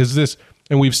Slaughters. Is this,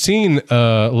 and we've seen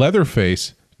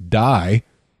Leatherface die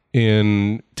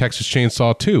in Texas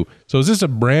Chainsaw 2. So is this a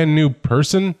brand new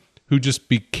person who just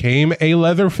became a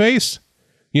Leatherface?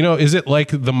 You know, is it like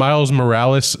the Miles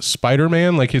Morales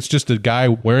Spider-Man? Like it's just a guy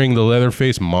wearing the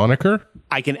Leatherface moniker?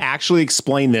 I can actually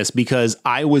explain this because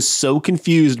I was so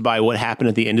confused by what happened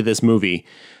at the end of this movie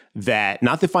that,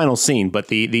 not the final scene, but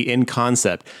the end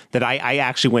concept, that I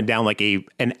actually went down like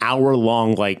an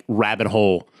hour-long like rabbit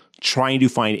hole trying to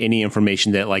find any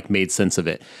information that like made sense of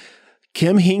it.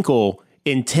 Kim Hinkle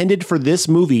intended for this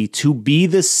movie to be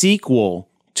the sequel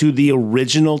to the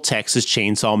original Texas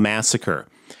Chainsaw Massacre,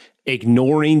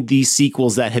 ignoring the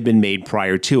sequels that had been made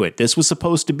prior to it. This was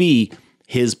supposed to be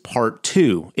his part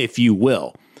 2, if you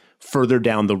will, further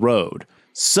down the road.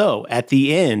 So at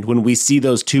the end, when we see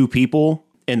those two people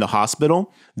in the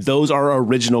hospital, those are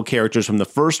original characters from the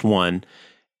first one,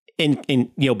 and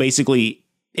basically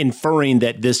inferring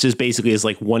that this just basically is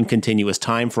like one continuous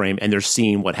time frame and they're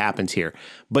seeing what happens here.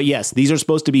 But yes, these are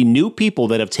supposed to be new people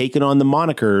that have taken on the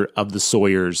moniker of the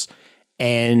Sawyers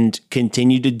and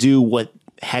continue to do what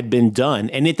had been done.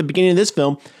 And at the beginning of this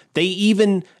film, and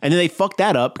then they fucked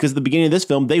that up because at the beginning of this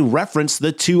film, they referenced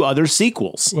the 2 other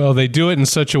sequels. Well, they do it in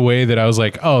such a way that I was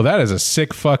like, oh, that is a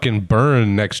sick fucking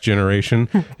burn, Next Generation.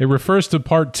 It refers to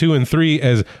part 2 and 3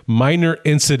 as minor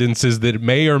incidences that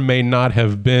may or may not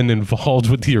have been involved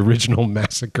with the original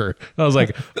massacre. I was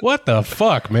like, what the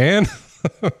fuck, man?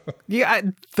 Yeah,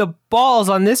 the balls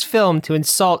on this film to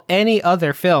insult any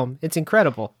other film. It's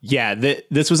incredible. Yeah,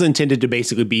 this was intended to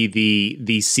basically be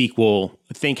the sequel.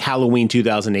 Think Halloween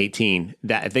 2018.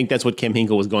 I think that's what Kim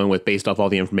Hinkle was going with based off all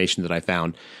the information that I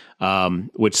found,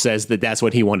 which says that that's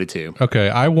what he wanted to. Okay,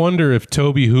 I wonder if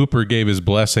Toby Hooper gave his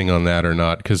blessing on that or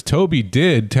not, because Toby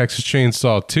did Texas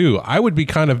Chainsaw 2. I would be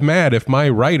kind of mad if my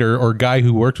writer or guy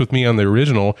who worked with me on the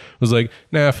original was like,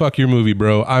 nah, fuck your movie,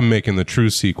 bro. I'm making the true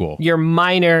sequel. Your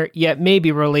minor yet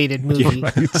maybe related movie.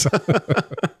 Yeah,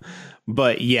 right.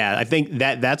 But yeah, I think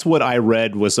that's what I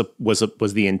read was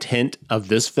the intent of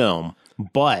this film.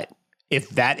 But if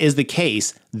that is the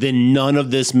case, then none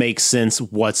of this makes sense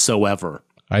whatsoever.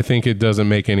 I think it doesn't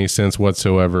make any sense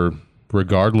whatsoever,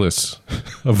 regardless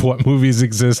of what movies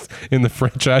exist in the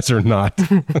franchise or not.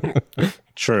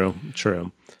 True.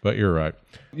 But you're right.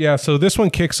 Yeah, so this one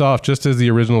kicks off just as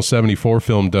the original 74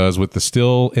 film does, with the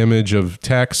still image of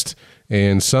text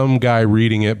and some guy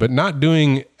reading it, but not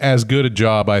doing as good a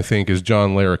job, I think, as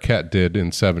John Larroquette did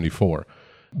in 74.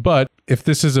 But if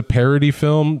this is a parody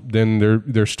film, then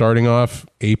they're starting off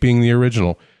aping the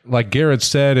original. Like Garrett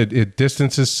said, it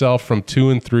distances itself from 2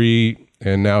 and 3,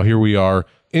 and now here we are,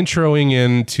 introing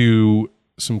into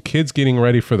some kids getting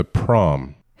ready for the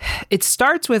prom. It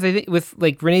starts with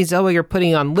like Renee Zellweger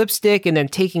putting on lipstick and then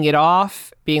taking it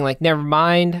off, being like, never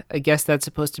mind. I guess that's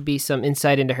supposed to be some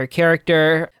insight into her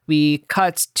character. We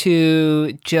cut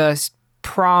to just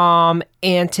prom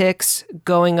antics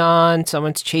going on.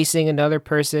 Someone's chasing another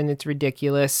person. It's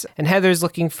ridiculous. And Heather's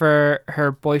looking for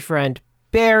her boyfriend,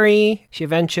 Barry. She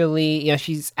eventually,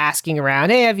 she's asking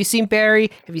around, hey, have you seen Barry?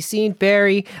 Have you seen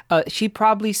Barry? She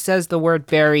probably says the word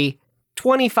Barry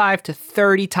 25 to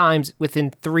 30 times within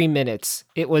 3 minutes.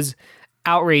 It was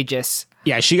outrageous.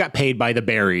 Yeah, she got paid by the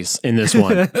berries in this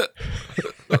one.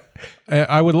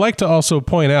 I would like to also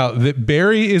point out that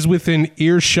Barry is within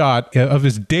earshot of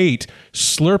his date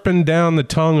slurping down the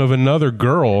tongue of another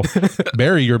girl.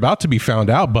 Barry, you're about to be found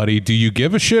out, buddy. Do you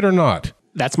give a shit or not?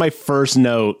 That's my first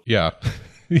note. Yeah.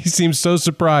 He seems so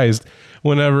surprised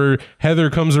whenever Heather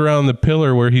comes around the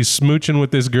pillar where he's smooching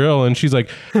with this girl and she's like,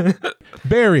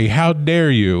 Barry, how dare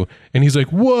you? And he's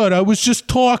like, what? I was just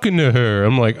talking to her.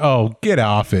 I'm like, oh, get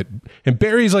off it. And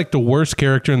Barry's like the worst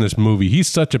character in this movie. He's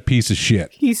such a piece of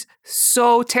shit. He's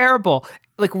so terrible.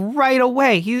 Like right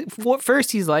away.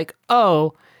 First he's like,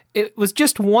 oh, it was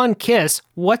just one kiss.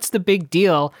 What's the big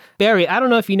deal? Barry, I don't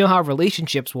know if you know how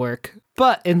relationships work,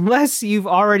 but unless you've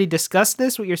already discussed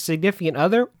this with your significant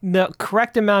other, the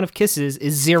correct amount of kisses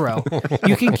is 0.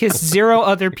 You can kiss 0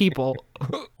 other people.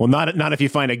 Well, not if you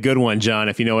find a good one, John,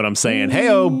 if you know what I'm saying.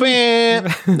 Hey-oh,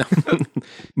 bam!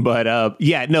 But,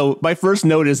 my first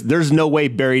note is there's no way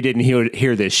Barry didn't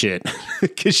hear this shit.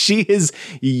 Because she is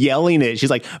yelling it. She's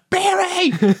like,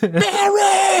 Barry!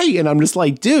 Barry! And I'm just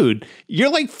like, dude, you're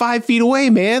like 5 feet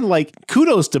away, man. Like,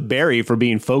 kudos to Barry for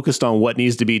being focused on what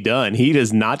needs to be done. He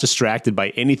is not distracted by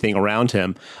anything around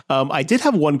him. I did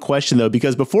have one question, though,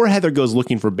 because before Heather goes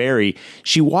looking for Barry,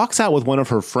 she walks out with one of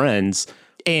her friends,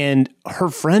 and her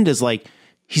friend is like,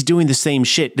 he's doing the same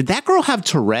shit. Did that girl have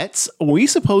Tourette's? Were we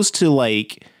supposed to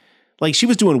like she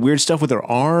was doing weird stuff with her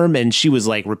arm and she was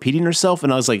like repeating herself?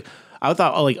 And I was like, I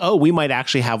thought like, oh, we might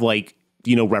actually have like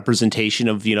representation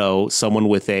of, someone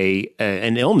with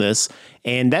an illness.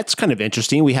 And that's kind of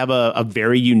interesting. We have a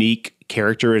very unique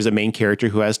character as a main character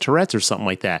who has Tourette's or something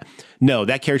like that. No,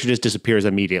 that character just disappears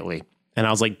immediately. And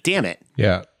I was like, damn it.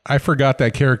 Yeah. I forgot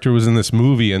that character was in this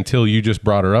movie until you just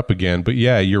brought her up again. But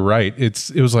yeah, you're right.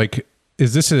 It was like,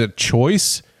 is this a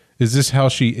choice? Is this how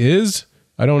she is?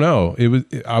 I don't know. It was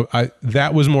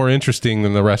that was more interesting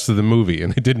than the rest of the movie,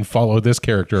 and it didn't follow this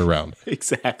character around.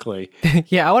 Exactly.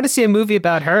 Yeah, I want to see a movie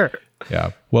about her.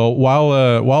 Yeah. Well,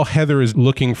 while Heather is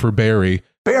looking for Barry,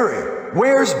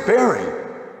 Where's Barry?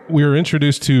 we were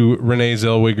introduced to Renee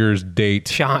Zellweger's date,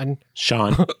 Sean.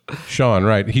 Sean.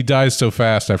 Right? He dies so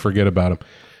fast, I forget about him.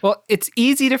 Well, it's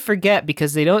easy to forget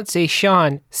because they don't say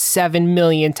Sean 7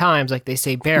 million times like they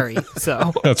say Barry.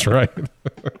 So That's right.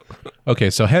 Okay,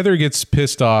 so Heather gets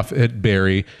pissed off at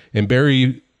Barry, and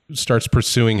Barry starts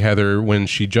pursuing Heather when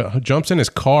she jumps in his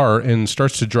car and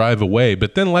starts to drive away,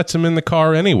 but then lets him in the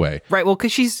car anyway. right, well,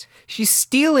 because she's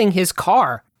stealing his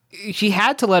car. She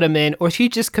had to let him in, or she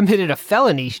just committed a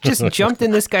felony. She just jumped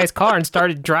in this guy's car and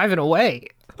started driving away.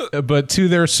 But to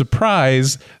their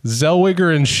surprise,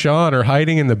 Zellweger and Sean are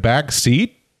hiding in the back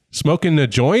seat, smoking a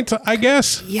joint, I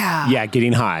guess. Yeah. Yeah,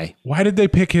 getting high. Why did they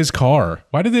pick his car?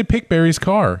 Why did they pick Barry's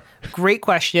car? Great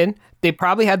question. They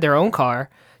probably had their own car.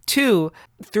 2,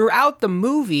 throughout the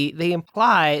movie, they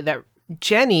imply that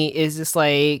Jenny is this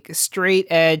like straight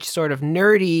edge sort of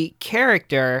nerdy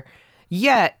character,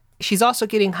 yet she's also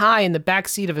getting high in the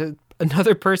backseat of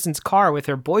another person's car with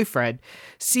her boyfriend.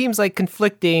 Seems like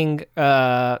conflicting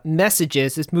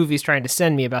messages this movie's trying to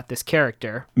send me about this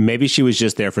character. Maybe she was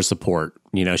just there for support.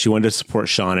 She wanted to support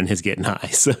Sean in his getting high.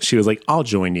 So she was like, I'll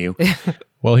join you.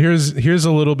 Well, here's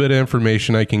a little bit of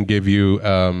information I can give you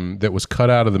that was cut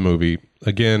out of the movie.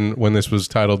 Again, when this was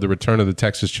titled The Return of the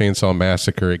Texas Chainsaw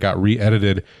Massacre, it got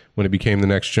re-edited when it became The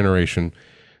Next Generation.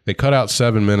 They cut out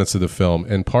 7 minutes of the film,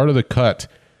 and part of the cut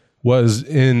was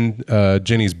in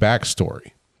Jenny's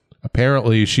backstory.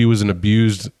 Apparently, she was an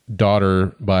abused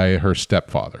daughter by her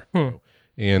stepfather.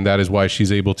 And that is why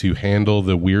she's able to handle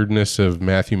the weirdness of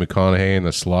Matthew McConaughey and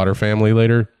the Slaughter family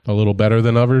later a little better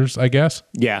than others, I guess.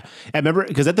 Yeah. I remember,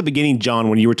 because at the beginning, John,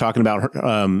 when you were talking about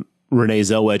Renee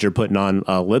Zellweger putting on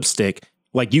lipstick,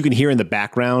 like you can hear in the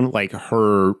background, like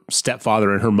her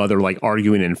stepfather and her mother like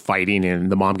arguing and fighting, and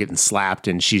the mom getting slapped,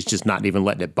 and she's just not even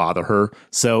letting it bother her.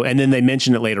 So, and then they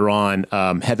mention it later on.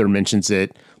 Heather mentions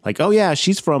it like, oh yeah,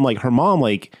 she's from like her mom,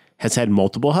 like has had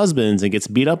multiple husbands and gets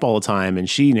beat up all the time, and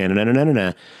she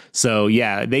na. So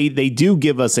yeah, they do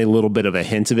give us a little bit of a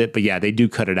hint of it, but yeah, they do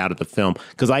cut it out of the film.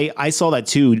 Because I saw that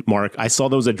too, Mark. I saw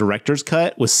there was a director's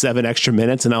cut with 7 extra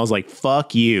minutes, and I was like,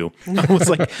 fuck you. I was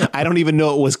like, I don't even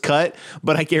know it was cut,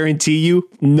 but I guarantee you,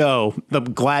 no. I'm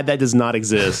glad that does not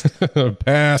exist.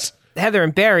 Pass. Heather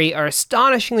and Barry are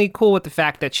astonishingly cool with the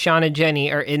fact that Sean and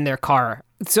Jenny are in their car.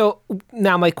 So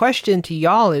now my question to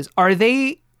y'all is, are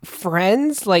they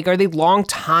friends? Like, are they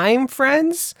long-time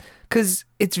friends? Because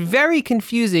it's very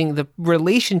confusing, the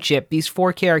relationship these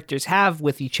 4 characters have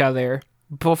with each other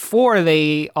before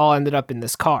they all ended up in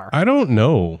this car. I don't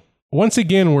know. Once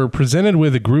again, we're presented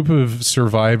with a group of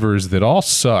survivors that all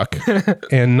suck,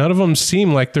 and none of them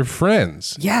seem like they're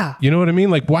friends. Yeah. You know what I mean?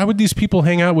 Like, why would these people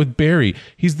hang out with Barry?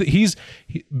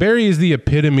 Barry is the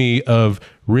epitome of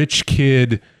rich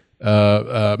kid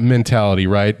mentality,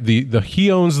 right? He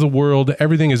owns the world.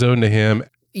 Everything is owed to him.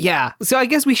 Yeah. So I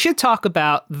guess we should talk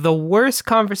about the worst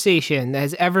conversation that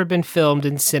has ever been filmed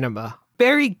in cinema.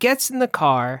 Barry gets in the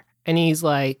car and he's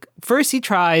like, first he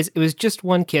tries, it was just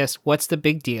one kiss. What's the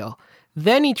big deal?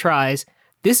 Then he tries,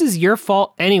 this is your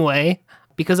fault anyway,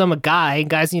 because I'm a guy and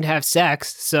guys need to have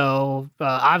sex. So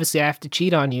obviously I have to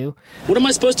cheat on you. What am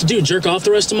I supposed to do? Jerk off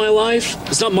the rest of my life?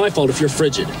 It's not my fault if you're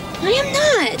frigid. I am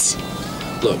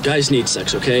not. Look, guys need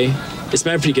sex, okay? It's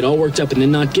bad for you to get all worked up and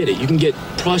then not get it. You can get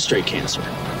prostate cancer.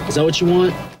 Is that what you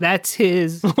want? That's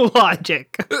his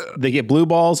logic. They get blue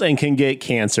balls and can get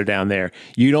cancer down there.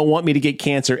 You don't want me to get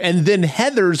cancer. And then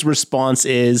Heather's response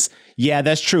is, yeah,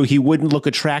 that's true. He wouldn't look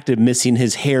attractive missing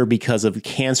his hair because of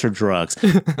cancer drugs.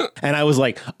 And I was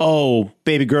like, oh,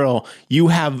 baby girl, you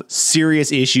have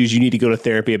serious issues you need to go to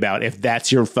therapy about if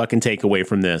that's your fucking takeaway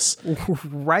from this.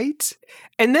 Right?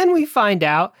 And then we find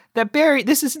out that Barry,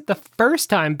 this isn't the first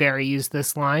time Barry used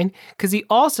this line, because he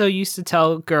also used to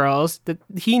tell girls that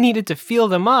he needed to feel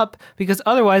them up because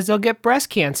otherwise they'll get breast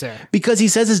cancer. Because he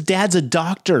says his dad's a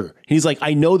doctor. He's like,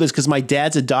 I know this because my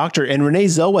dad's a doctor. And Renee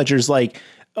Zellweger's like,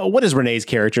 oh, what is Renee's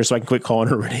character? So I can quit calling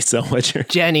her Renee Zellweger.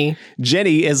 Jenny.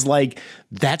 Jenny is like,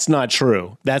 that's not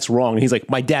true. That's wrong. And he's like,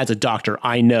 my dad's a doctor.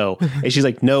 I know. And she's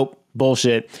like, nope,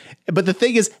 bullshit. But the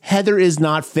thing is, Heather is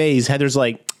not fazed. Heather's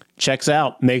like, Checks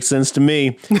out. Makes sense to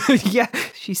me. Yeah,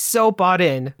 she's so bought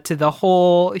in to the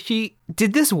whole.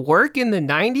 Did this work in the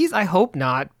 90s? I hope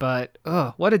not, but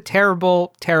what a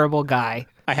terrible, terrible guy.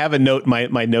 I have a note,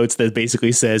 my notes that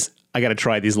basically says, I got to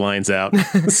try these lines out.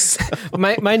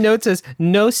 My note says,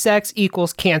 no sex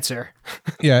equals cancer.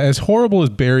 Yeah, as horrible as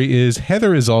Barry is,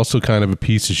 Heather is also kind of a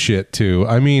piece of shit, too.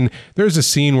 I mean, there's a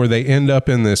scene where they end up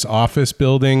in this office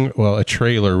building, well, a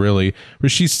trailer, really, where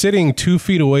she's sitting 2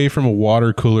 feet away from a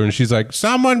water cooler, and she's like,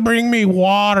 someone bring me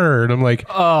water. And I'm like,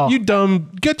 you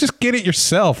dumb, just get it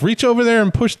yourself. Reach over there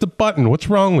and push the button. What's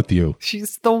wrong with you?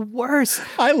 She's the worst.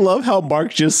 I love how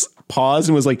Mark just paused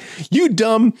and was like, you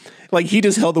dumb. Like, he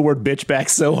just held the word bitch back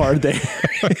so hard there.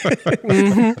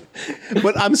 Mm-hmm.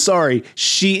 But I'm sorry.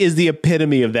 She is the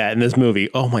epitome of that in this movie.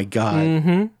 Oh, my God.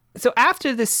 Mm-hmm. So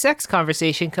after this sex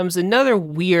conversation comes another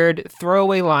weird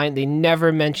throwaway line they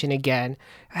never mention again.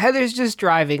 Heather's just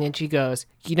driving and she goes,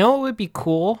 you know what would be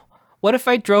cool? What if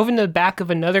I drove in the back of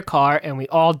another car and we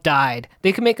all died?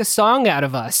 They could make a song out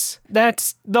of us.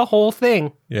 That's the whole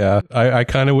thing. Yeah, I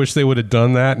kind of wish they would have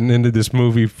done that and ended this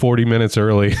movie 40 minutes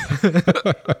early.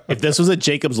 If this was a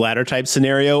Jacob's Ladder type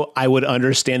scenario, I would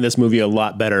understand this movie a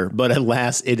lot better. But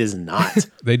alas, it is not.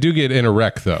 They do get in a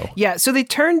wreck, though. Yeah, so they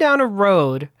turn down a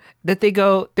road that they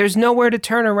go, there's nowhere to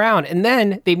turn around. And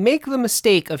then they make the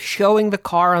mistake of showing the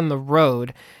car on the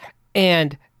road.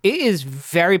 And it is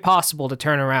very possible to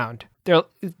turn around.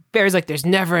 Barry's like, there's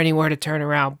never anywhere to turn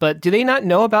around. But do they not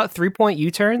know about 3-point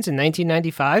U-turns in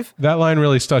 1995? That line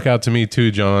really stuck out to me too,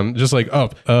 John. Just like,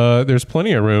 there's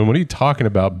plenty of room. What are you talking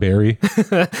about, Barry?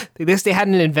 I guess they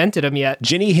hadn't invented them yet.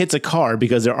 Jenny hits a car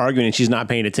because they're arguing and she's not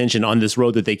paying attention on this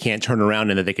road that they can't turn around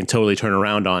and that they can totally turn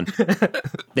around on.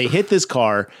 They hit this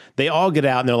car. They all get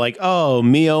out and they're like, oh,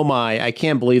 me, oh my, I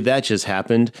can't believe that just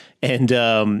happened.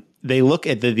 And they look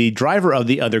at the driver of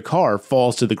the other car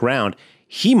falls to the ground.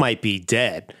 He might be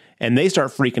dead. And they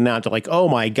start freaking out. They're like, oh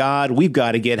my God, we've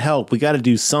got to get help. We got to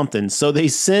do something. So they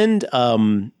send...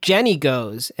 Jenny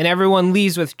goes, and everyone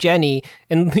leaves with Jenny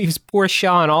and leaves poor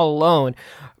Sean all alone.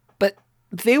 But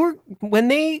when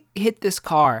they hit this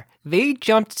car, they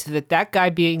jumped to that guy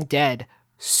being dead.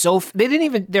 So they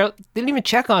didn't even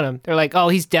check on him. They're like, oh,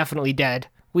 he's definitely dead.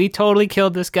 We totally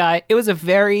killed this guy. It was a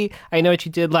very, I know what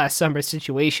you did last summer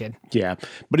situation. Yeah,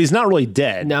 but he's not really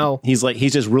dead. No. He's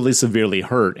just really severely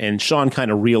hurt. And Sean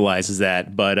kind of realizes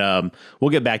that. But we'll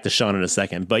get back to Sean in a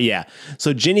second. But yeah,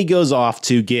 so Jenny goes off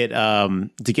to get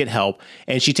help.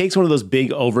 And she takes one of those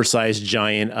big, oversized,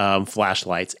 giant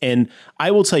flashlights. And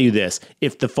I will tell you this.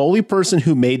 If the Foley person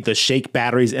who made the shake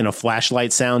batteries in a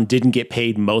flashlight sound didn't get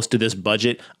paid most of this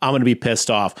budget, I'm going to be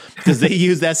pissed off. Because they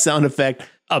use that sound effect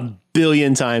a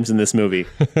billion times in this movie.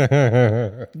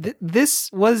 This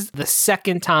was the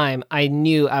second time I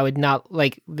knew I would not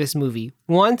like this movie.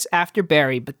 Once after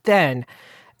Barry, but then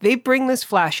they bring this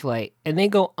flashlight and they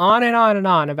go on and on and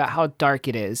on about how dark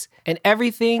it is. And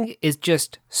everything is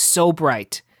just so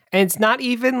bright. And it's not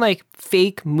even like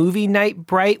fake movie night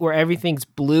bright where everything's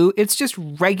blue. It's just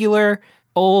regular,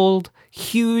 old,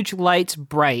 huge lights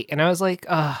bright. And I was like,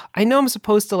 I know I'm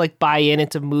supposed to like buy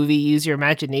into movie, use your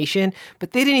imagination,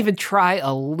 but they didn't even try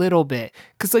a little bit.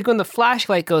 Because like when the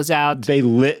flashlight goes out, they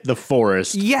lit the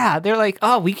forest. Yeah, they're like,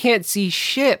 oh, we can't see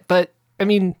shit. But I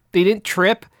mean, they didn't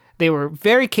trip. They were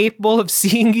very capable of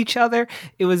seeing each other.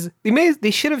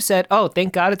 They should have said, oh,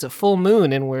 thank God it's a full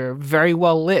moon and we're very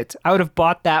well lit. I would have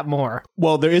bought that more.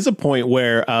 Well, there is a point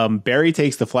where Barry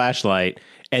takes the flashlight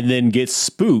and then gets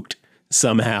spooked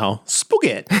somehow, spook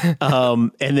it,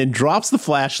 and then drops the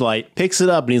flashlight, picks it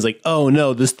up, and he's like, oh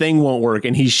no, this thing won't work.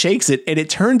 And he shakes it and it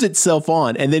turns itself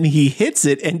on, and then he hits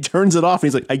it and turns it off. And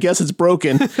he's like, I guess it's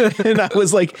broken. And I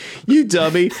was like, you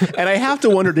dummy. And I have to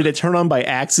wonder, did it turn on by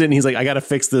accident? And he's like, I got to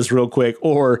fix this real quick.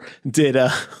 Or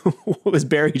was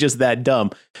Barry just that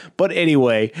dumb? But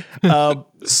anyway,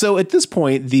 so at this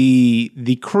point,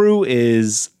 the crew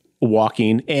is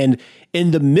walking, and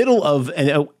in the middle of,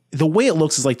 the way it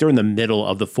looks is like they're in the middle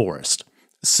of the forest.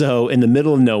 So in the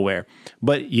middle of nowhere.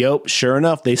 But sure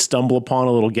enough, they stumble upon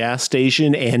a little gas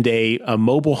station and a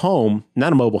mobile home,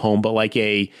 not a mobile home, but like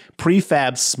a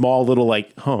prefab small little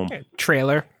like home.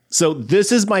 Trailer. So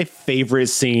this is my favorite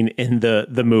scene in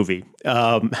the movie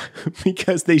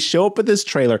because they show up at this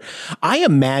trailer. I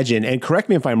imagine, and correct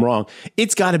me if I'm wrong,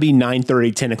 it's got to be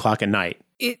 9:30, 10 o'clock at night.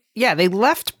 They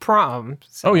left prom.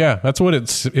 So. Oh yeah, that's what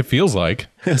it feels like.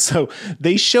 So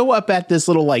they show up at this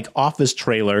little like office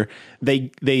trailer.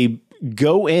 They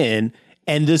go in,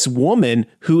 and this woman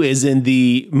who is in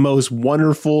the most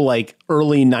wonderful like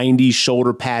early 90s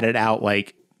shoulder padded out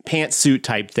like pantsuit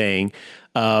type thing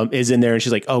is in there, and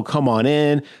she's like, oh, come on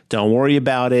in, don't worry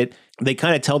about it. they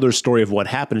kind of tell their story of what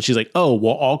happened. And she's like, oh,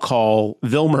 well, I'll call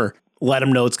Vilmer, let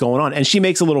him know what's going on. And she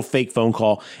makes a little fake phone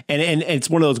call. And it's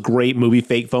one of those great movie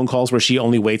fake phone calls where she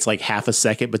only waits like half a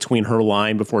second between her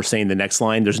line before saying the next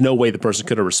line. There's no way the person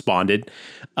could have responded.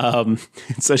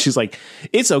 So she's like,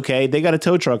 it's okay. They got a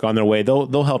tow truck on their way.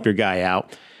 They'll help your guy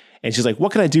out. And she's like,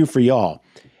 what can I do for y'all?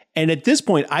 And at this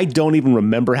point, I don't even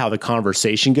remember how the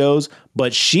conversation goes,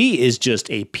 but she is just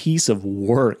a piece of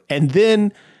work. And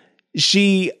then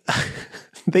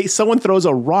someone throws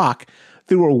a rock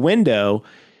through her window.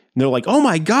 And they're like, oh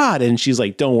my God. And she's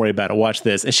like, don't worry about it. Watch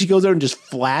this. And she goes there and just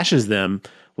flashes them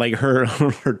like her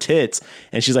tits.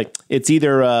 And she's like, it's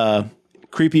either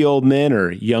creepy old men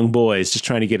or young boys just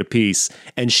trying to get a piece.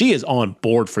 And she is on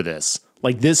board for this.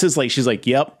 Like, this is like, she's like,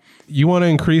 yep. You want to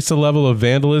increase the level of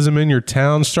vandalism in your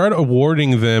town? Start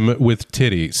awarding them with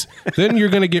titties. Then you're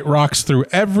going to get rocks through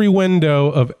every window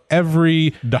of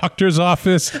every doctor's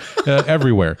office,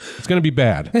 everywhere. It's going to be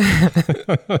bad.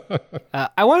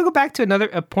 I want to go back to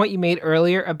a point you made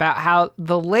earlier about how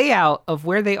the layout of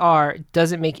where they are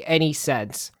doesn't make any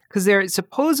sense. Because they're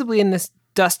supposedly in this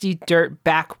dusty dirt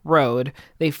back road.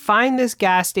 They find this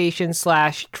gas station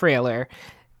 / trailer.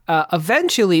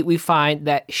 Eventually, we find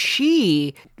that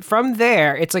from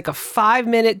there, it's like a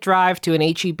 5-minute drive to an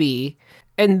HEB,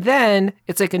 and then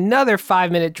it's like another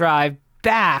 5-minute drive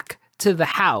back to the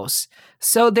house.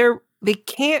 So they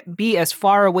can't be as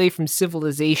far away from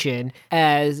civilization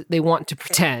as they want to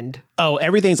pretend. Oh,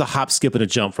 everything's a hop, skip, and a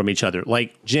jump from each other.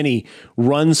 Like Jenny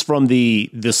runs from the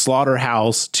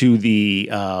slaughterhouse to the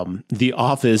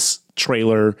office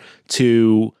trailer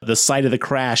to the site of the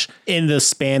crash in the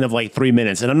span of like 3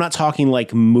 minutes. And I'm not talking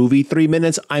like movie 3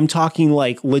 minutes. I'm talking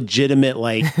like legitimate,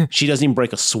 like she doesn't even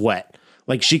break a sweat.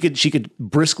 Like she could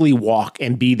briskly walk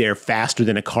and be there faster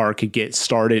than a car could get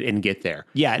started and get there.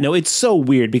 Yeah, no, it's so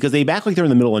weird because they act like they're in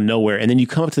the middle of nowhere. And then you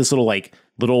come up to this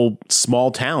little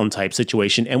small town type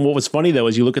situation. And what was funny though,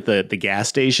 is you look at the gas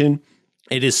station,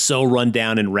 it is so run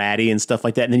down and ratty and stuff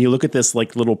like that. And then you look at this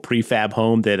like little prefab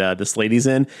home that this lady's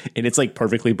in, and it's like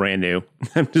perfectly brand new.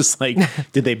 I'm just like,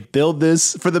 did they build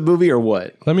this for the movie or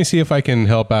what? Let me see if I can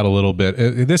help out a little bit.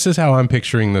 This is how I'm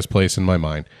picturing this place in my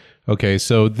mind. Okay,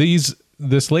 so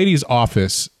this lady's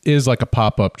office is like a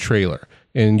pop-up trailer,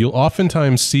 and you'll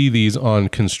oftentimes see these on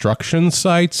construction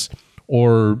sites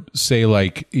or say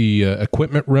like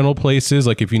equipment rental places.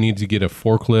 Like if you need to get a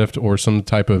forklift or some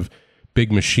type of big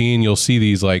machine, you'll see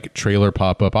these like trailer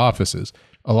pop-up offices.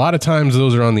 A lot of times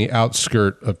those are on the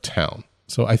outskirt of town.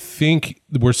 So I think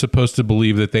we're supposed to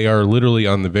believe that they are literally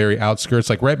on the very outskirts,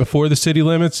 like right before the city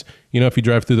limits. You know, if you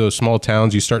drive through those small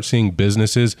towns, you start seeing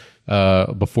businesses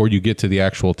before you get to the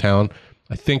actual town.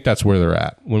 I think that's where they're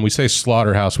at. When we say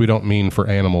slaughterhouse, we don't mean for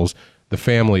animals.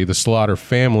 The slaughter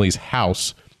family's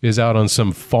house is out on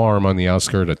some farm on the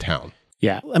outskirts of town.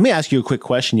 Yeah. Let me ask you a quick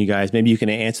question, you guys. Maybe you can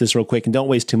answer this real quick and don't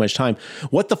waste too much time.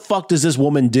 What the fuck does this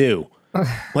woman do?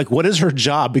 Like, what is her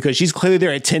job? Because she's clearly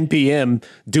there at 10 p.m.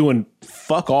 doing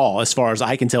fuck all, as far as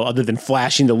I can tell, other than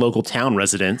flashing to local town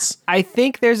residents. I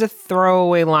think there's a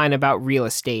throwaway line about real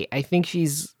estate. I think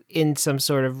she's in some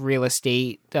sort of real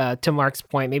estate, to Mark's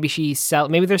point. Maybe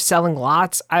maybe they're selling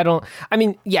lots.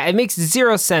 Yeah, it makes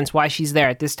zero sense why she's there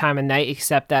at this time of night,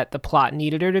 except that the plot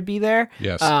needed her to be there.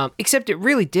 Yes. Except it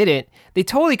really didn't. They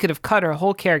totally could have cut her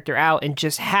whole character out and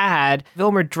just had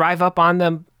Vilmer drive up on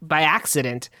them by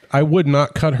accident. I would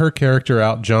not cut her character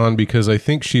out, John, because I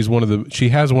think she has one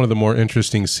of the more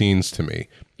interesting scenes to me.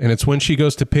 And it's when she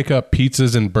goes to pick up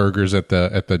pizzas and burgers at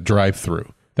the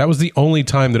drive-thru. That was the only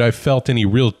time that I felt any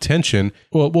real tension.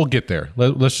 Well, we'll get there.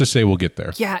 Let's just say we'll get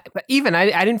there. Yeah, but even I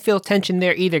didn't feel tension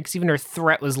there either, because even her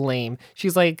threat was lame.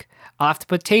 She's like, I'll have to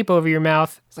put tape over your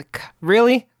mouth. It's like,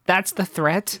 really? That's the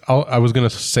threat? I was going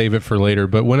to save it for later,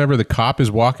 but whenever the cop is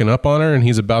walking up on her and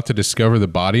he's about to discover the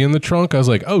body in the trunk, I was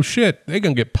like, oh shit, they're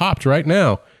going to get popped right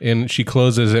now. And she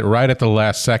closes it right at the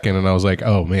last second, and I was like,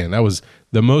 oh man, that was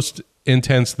the most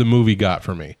intense the movie got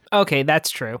for me. Okay, that's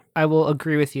true. I will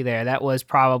agree with you there. That was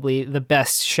probably the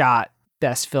best shot,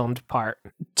 best filmed part.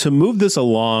 To move this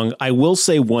along, I will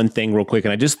say one thing real quick,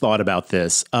 and I just thought about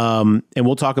this, and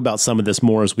we'll talk about some of this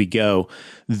more as we go.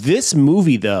 This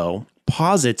movie, though,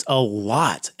 posits a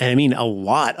lot, and I mean a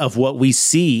lot, of what we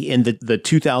see in the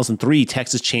 2003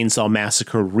 Texas Chainsaw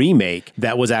Massacre remake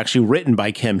that was actually written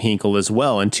by Kim Hinkle as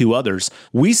well, and 2 others.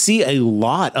 We see a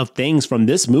lot of things from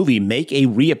this movie make a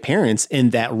reappearance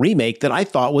in that remake that I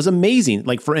thought was amazing.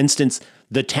 Like, for instance,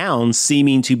 the town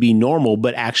seeming to be normal,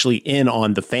 but actually in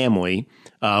on the family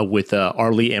with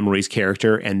Arlie Emery's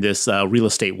character and this real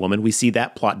estate woman. We see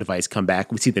that plot device come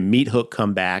back. We see the meat hook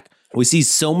come back. We see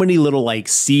so many little like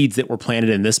seeds that were planted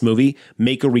in this movie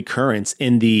make a recurrence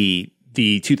in the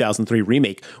the 2003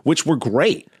 remake, which were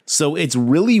great. So it's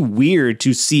really weird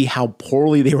to see how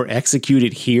poorly they were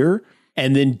executed here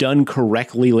and then done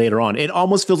correctly later on. It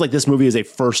almost feels like this movie is a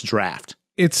first draft.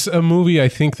 It's a movie I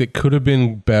think that could have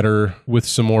been better with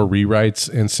some more rewrites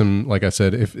and some, like I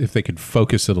said, if they could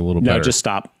focus it a little better. No, just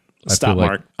stop. Stop,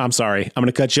 Mark. I'm sorry. I'm going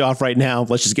to cut you off right now.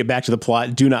 Let's just get back to the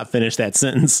plot. Do not finish that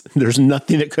sentence. There's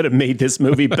nothing that could have made this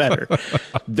movie better.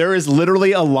 There is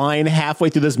literally a line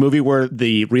halfway through this movie where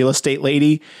the real estate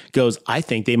lady goes, I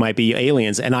think they might be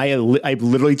aliens. And I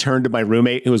literally turned to my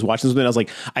roommate who was watching this with me and I was like,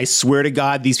 I swear to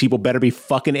God, these people better be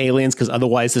fucking aliens because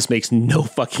otherwise this makes no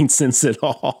fucking sense at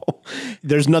all.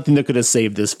 There's nothing that could have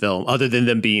saved this film other than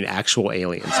them being actual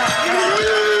aliens.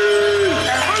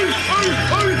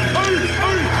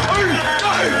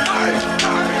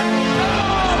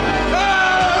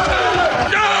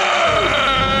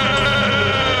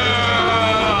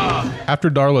 After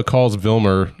Darla calls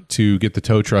Vilmer to get the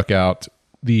tow truck out,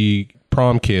 the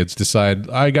prom kids decide,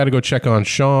 I got to go check on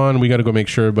Sean. We got to go make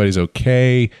sure everybody's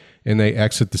okay. And they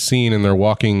exit the scene and they're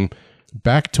walking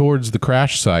back towards the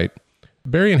crash site.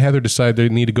 Barry and Heather decide they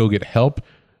need to go get help.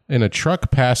 And a truck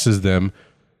passes them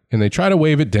and they try to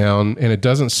wave it down and it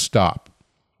doesn't stop.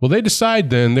 Well, they decide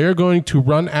then they're going to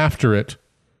run after it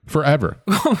forever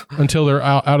until they're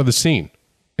out of the scene.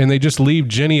 And they just leave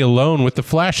Jenny alone with the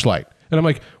flashlight. And I'm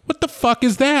like, what the fuck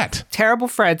is that? Terrible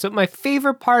friends. But my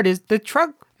favorite part is the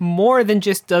truck more than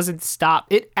just doesn't stop.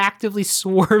 It actively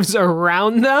swerves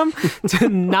around them to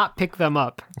not pick them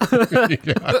up.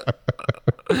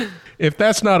 If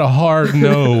that's not a hard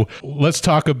no, let's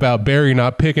talk about Barry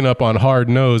not picking up on hard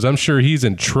no's. I'm sure he's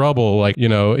in trouble. Like, you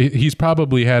know, he's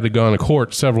probably had to go to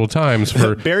court several times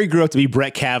for... Barry grew up to be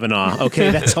Brett Kavanaugh. Okay,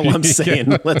 that's all I'm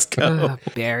saying. Let's go.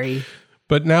 Barry.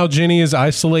 But now Jenny is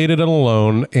isolated and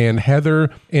alone, and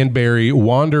Heather and Barry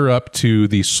wander up to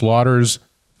the Slaughter's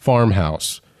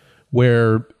farmhouse,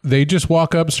 where they just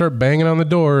walk up, start banging on the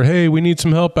door. Hey, we need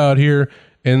some help out here.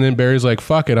 And then Barry's like,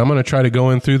 fuck it, I'm going to try to go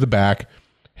in through the back.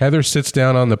 Heather sits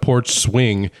down on the porch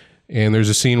swing, and there's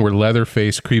a scene where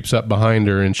Leatherface creeps up behind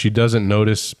her, and she doesn't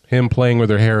notice him playing with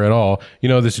her hair at all. You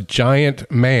know, this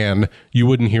giant man, you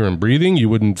wouldn't hear him breathing. You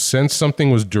wouldn't sense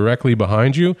something was directly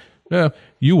behind you.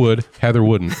 You would. Heather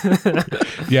wouldn't.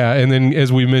 Yeah, and then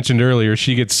as we mentioned earlier,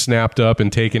 she gets snapped up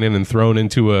and taken in and thrown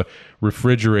into a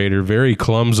refrigerator very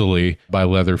clumsily by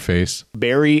Leatherface.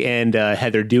 Barry and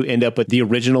Heather do end up at the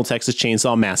original Texas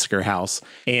Chainsaw Massacre house.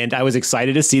 And I was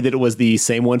excited to see that it was the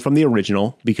same one from the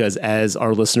original because as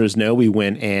our listeners know, we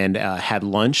went and had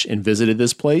lunch and visited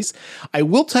this place. I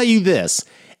will tell you this.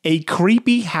 A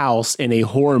creepy house in a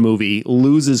horror movie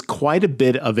loses quite a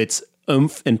bit of its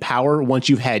oomph and power once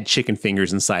you've had chicken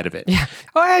fingers inside of it. Yeah.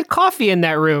 Oh, I had coffee in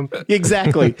that room.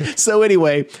 Exactly. So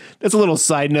anyway, that's a little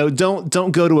side note.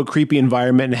 Don't go to a creepy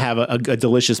environment and have a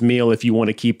delicious meal if you want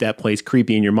to keep that place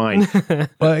creepy in your mind.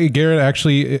 Well, Garrett,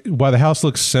 actually, while the house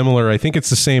looks similar, I think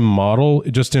it's the same model,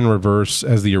 just in reverse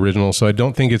as the original. So I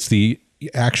don't think it's the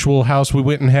actual house we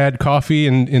went and had coffee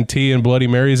and tea and Bloody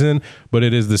Marys in, but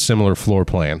it is the similar floor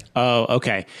plan. Oh,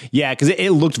 okay. Yeah, because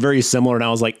it looked very similar, and I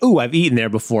was like, ooh, I've eaten there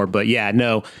before. But yeah,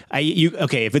 no.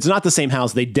 Okay, if it's not the same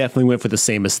house, they definitely went for the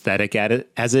same aesthetic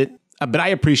as it. But I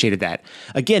appreciated that.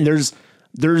 Again,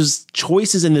 there's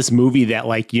choices in this movie that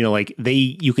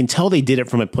you can tell they did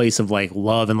it from a place of like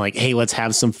love and like, hey, let's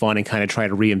have some fun and kind of try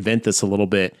to reinvent this a little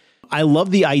bit. I love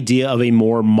the idea of a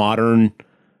more modern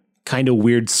kind of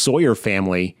weird Sawyer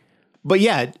family. But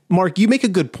yeah, Mark, you make a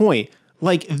good point.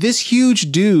 Like this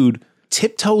huge dude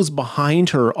tiptoes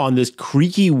behind her on this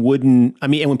creaky wooden,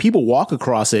 and when people walk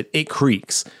across it, it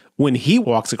creaks. When he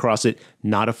walks across it,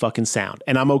 not a fucking sound.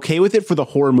 And I'm okay with it for the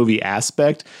horror movie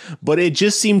aspect, but it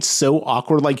just seemed so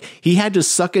awkward. Like he had to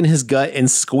suck in his gut and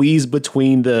squeeze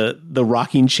between the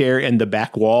rocking chair and the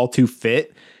back wall to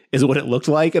fit is what it looked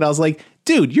like. And I was like,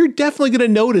 dude, you're definitely going to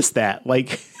notice that.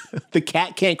 Like the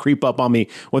cat can't creep up on me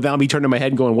without me turning my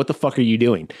head and going, what the fuck are you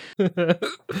doing?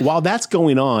 While that's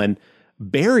going on,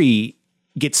 Barry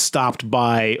gets stopped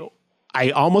by, I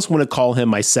almost want to call him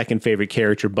my second favorite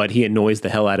character, but he annoys the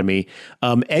hell out of me.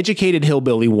 Educated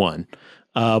Hillbilly 1.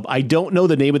 I don't know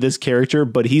the name of this character,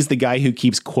 but he's the guy who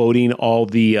keeps quoting all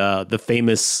the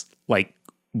famous like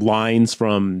lines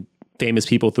from famous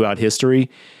people throughout history.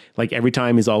 Like every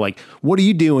time he's all like, what are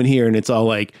you doing here? And it's all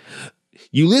like,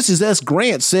 Ulysses S.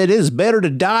 Grant said it is better to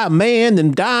die a man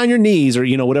than die on your knees, or,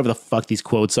 whatever the fuck these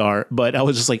quotes are. But I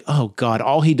was just like, oh God,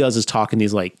 all he does is talk in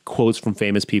these like quotes from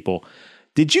famous people.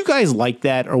 Did you guys like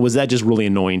that, or was that just really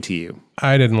annoying to you?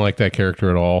 I didn't like that character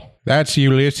at all. That's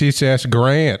Ulysses S.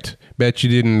 Grant. Bet you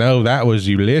didn't know that was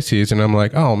Ulysses. And I'm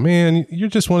like, oh man, you're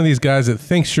just one of these guys that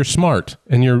thinks you're smart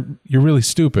and you're really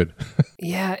stupid.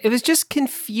 Yeah, it was just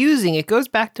confusing. It goes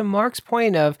back to Mark's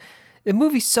point of the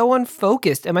movie's so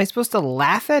unfocused. Am I supposed to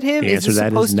laugh at him? The answer to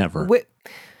that is never.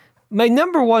 My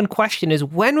number one question is,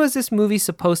 when was this movie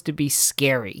supposed to be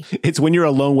scary? It's when you're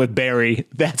alone with Barry.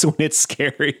 That's when it's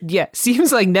scary. Yeah,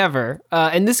 seems like never.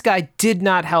 And this guy did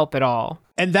not help at all.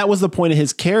 And that was the point of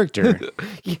his character.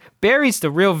 Barry's the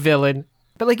real villain.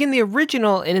 But like in the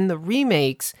original and in the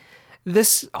remakes,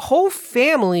 this whole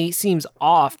family seems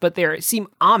off, but they seem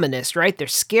ominous, right? They're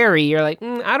scary. You're like,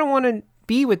 I don't want to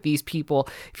be with these people.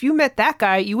 If you met that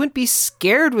guy, you wouldn't be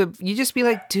scared. You'd just be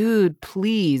like, dude,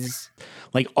 please.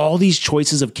 Like all these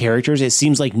choices of characters, it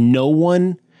seems like no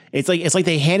one, it's like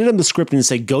they handed him the script and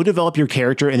said, go develop your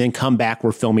character and then come back.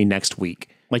 We're filming next week.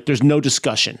 Like there's no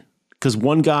discussion. Because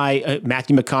one guy,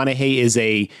 Matthew McConaughey, is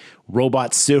a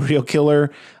robot serial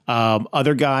killer.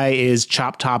 Other guy is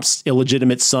Chop Top's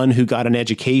illegitimate son who got an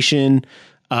education.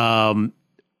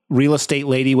 Real estate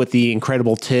lady with the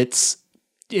incredible tits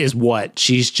is what?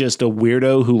 She's just a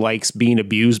weirdo who likes being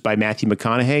abused by Matthew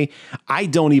McConaughey? I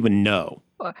don't even know.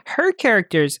 Her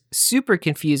character's super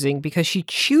confusing because she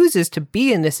chooses to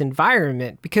be in this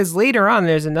environment, because later on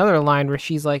there's another line where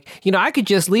she's like, I could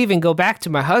just leave and go back to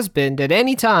my husband at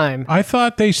any time. I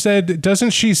thought they said,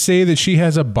 doesn't she say that she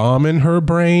has a bomb in her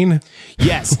brain?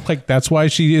 Yes. Like that's why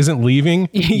she isn't leaving?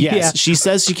 Yes. Yeah. She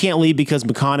says she can't leave because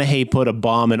McConaughey put a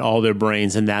bomb in all their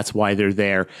brains and that's why they're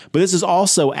there. But this is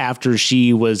also after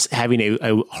she was having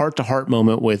a heart-to-heart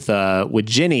moment with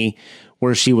Jenny,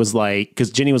 where she was like,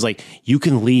 because Jenny was like, you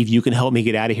can leave, you can help me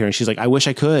get out of here. And she's like, I wish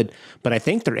I could, but I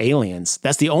think they're aliens.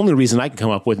 That's the only reason I can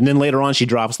come up with. And then later on, she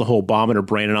drops the whole bomb in her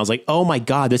brain. And I was like, oh my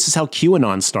God, this is how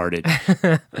QAnon started.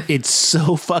 It's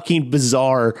so fucking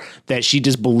bizarre that she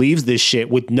just believes this shit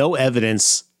with no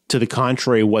evidence to the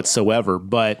contrary whatsoever.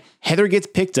 But Heather gets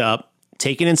picked up,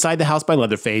 taken inside the house by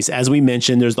Leatherface. As we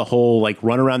mentioned, there's the whole like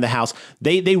run around the house.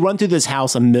 They run through this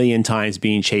house a million times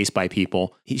being chased by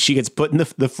people. She gets put in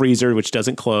the freezer, which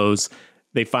doesn't close.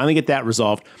 They finally get that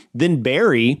resolved. Then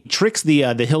Barry tricks the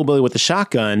hillbilly with the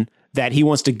shotgun that he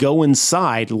wants to go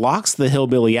inside, locks the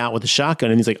hillbilly out with the shotgun,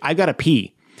 and he's like, I gotta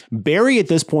pee. Barry at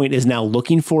this point is now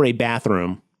looking for a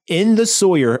bathroom in the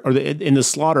Sawyer, or in the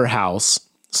slaughterhouse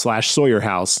 / Sawyer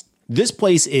house. This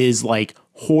place is like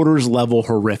Hoarders level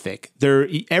horrific.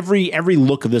 Every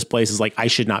look of this place is like, I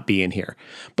should not be in here.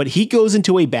 But he goes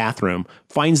into a bathroom,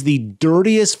 finds the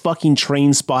dirtiest fucking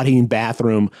train spotting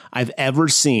bathroom I've ever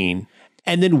seen,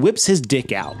 and then whips his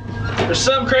dick out. There's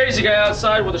some crazy guy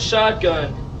outside with a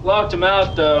shotgun. Locked him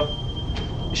out, though.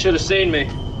 You should have seen me.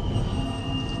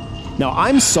 Now,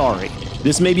 I'm sorry.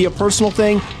 This may be a personal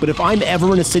thing, but if I'm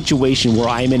ever in a situation where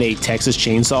I'm in a Texas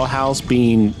Chainsaw house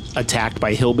being attacked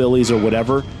by hillbillies or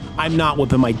whatever, I'm not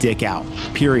whipping my dick out,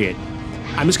 period.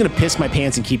 I'm just going to piss my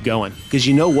pants and keep going. Because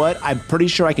you know what? I'm pretty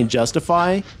sure I can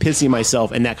justify pissing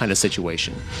myself in that kind of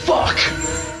situation. Fuck!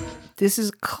 This is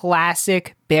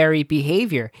classic Barry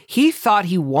behavior. He thought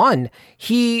he won.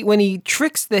 When he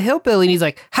tricks the hillbilly and he's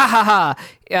like, ha ha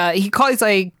ha. He calls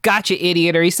like, gotcha,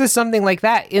 idiot, or he says something like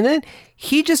that. And then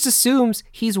he just assumes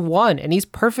he's won and he's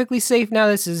perfectly safe now.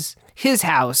 This is his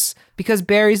house because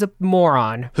Barry's a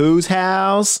moron. Whose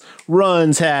house?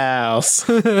 Run's house.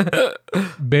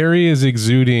 Barry is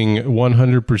exuding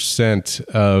 100%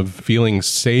 of feeling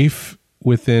safe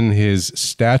within his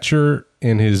stature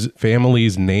and his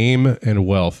family's name and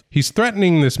wealth. He's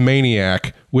threatening this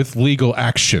maniac with legal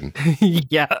action.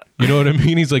 Yeah. You know what I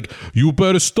mean? He's like, you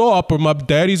better stop or my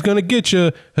daddy's going to get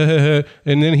you.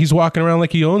 And then he's walking around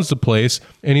like he owns the place.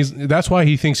 And that's why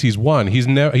he thinks he's won.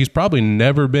 He's probably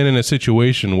never been in a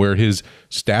situation where his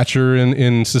stature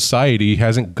in society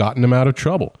hasn't gotten him out of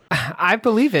trouble. I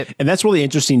believe it. And that's really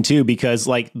interesting too, because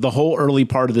like the whole early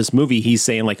part of this movie, he's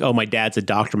saying like, oh, my dad's a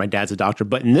doctor.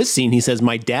 But in this scene, he says,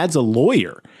 my dad's a lawyer.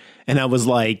 And I was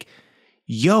like,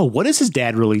 yo, what does his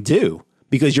dad really do?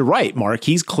 Because you're right, Mark,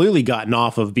 he's clearly gotten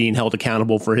off of being held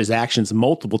accountable for his actions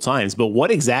multiple times. But what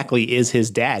exactly is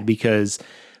his dad? Because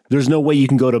there's no way you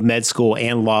can go to med school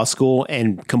and law school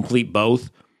and complete both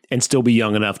and still be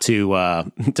young enough to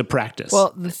practice.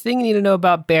 Well, the thing you need to know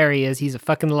about Barry is he's a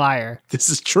fucking liar. This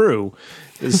is true.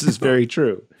 This is very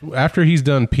true. After he's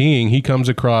done peeing, he comes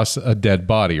across a dead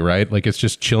body, right? Like it's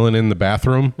just chilling in the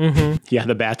bathroom. Mm-hmm. Yeah,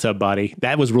 the bathtub body.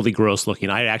 That was really gross looking.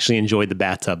 I actually enjoyed the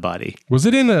bathtub body. Was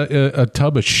it in a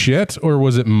tub of shit or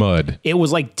was it mud? It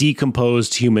was like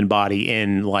decomposed human body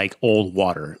in like old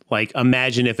water. Like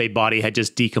imagine if a body had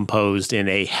just decomposed in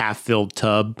a half-filled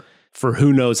tub for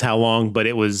who knows how long, but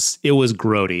it was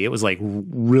grody. It was like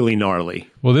really gnarly.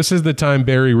 Well, this is the time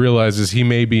Barry realizes he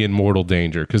may be in mortal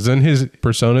danger, because then his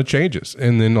persona changes.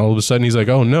 And then all of a sudden he's like,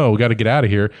 oh no, we got to get out of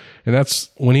here. And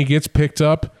that's when he gets picked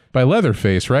up by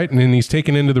Leatherface, right? And then he's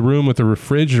taken into the room with the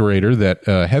refrigerator that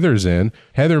Heather's in.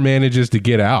 Heather manages to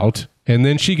get out, and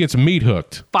then she gets meat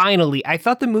hooked. Finally, I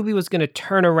thought the movie was going to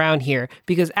turn around here,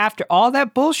 because after all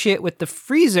that bullshit with the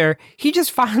freezer, he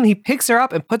just finally picks her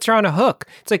up and puts her on a hook.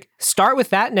 It's like, start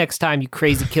with that next time, you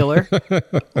crazy killer.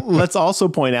 Let's also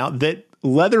point out that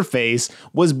Leatherface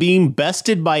was being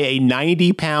bested by a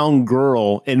 90-pound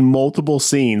girl in multiple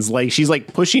scenes. Like, she's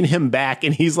like pushing him back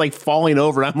and he's like falling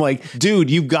over. I'm like,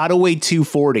 dude, you've got to weigh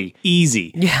 240.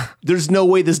 Easy. Yeah. There's no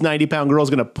way this 90-pound girl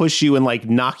is going to push you and like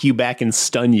knock you back and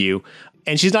stun you.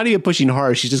 And she's not even pushing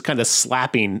hard. She's just kind of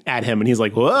slapping at him. And he's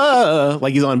like, whoa,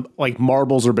 like he's on like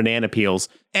marbles or banana peels.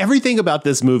 Everything about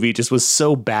this movie just was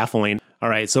so baffling. All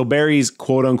right, so Barry's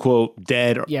quote unquote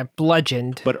dead. Yeah,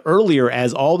 bludgeoned. But earlier,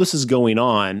 as all this is going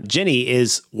on, Jenny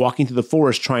is walking through the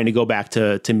forest trying to go back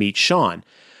to meet Sean.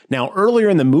 Now, earlier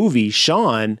in the movie,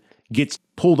 Sean gets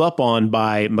pulled up on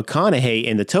by McConaughey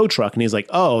in the tow truck. And he's like,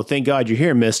 oh, thank God you're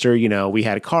here, mister. You know, we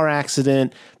had a car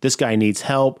accident. This guy needs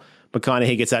help.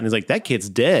 McConaughey gets out and he's like, that kid's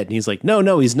dead. And he's like,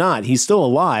 no, he's not. He's still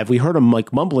alive. We heard him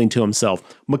like mumbling to himself.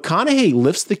 McConaughey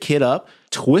lifts the kid up,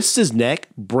 twists his neck,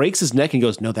 breaks his neck, and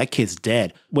goes, no, that kid's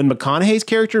dead. When McConaughey's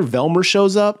character, Velmer,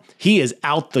 shows up, he is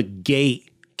out the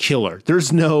gate killer.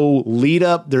 There's no lead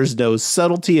up. There's no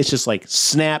subtlety. It's just like,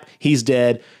 snap, he's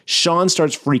dead. Sean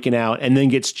starts freaking out and then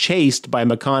gets chased by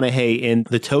McConaughey in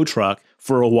the tow truck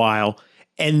for a while.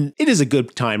 And it is a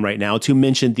good time right now to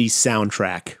mention the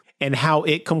soundtrack and how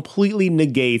it completely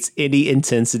negates any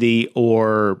intensity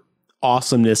or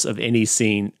awesomeness of any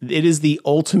scene. It is the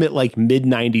ultimate like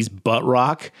mid-90s butt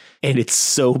rock, and it's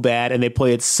so bad, and they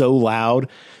play it so loud.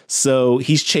 So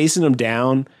he's chasing him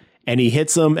down, and he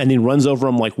hits him, and then runs over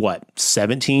him like, what,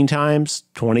 17 times?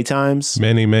 20 times?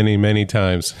 Many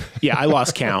times. Yeah, I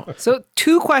lost count. So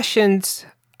 2 questions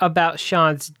about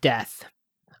Sean's death.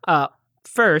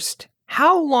 First,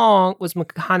 how long was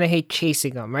McConaughey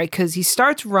chasing him, right? Because he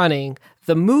starts running,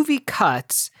 the movie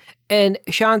cuts, and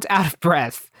Sean's out of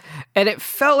breath. And it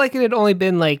felt like it had only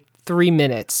been like 3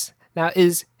 minutes. Now,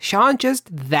 is Sean just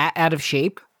that out of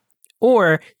shape?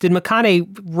 Or did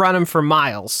McConaughey run him for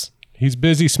miles? He's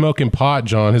busy smoking pot,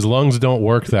 John. His lungs don't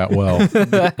work that well.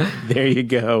 There you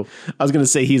go. I was going to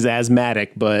say he's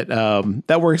asthmatic, but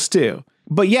that works too.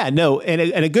 But yeah, no, and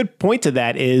a good point to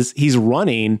that is he's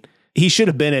running. He should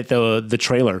have been at the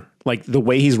trailer. Like the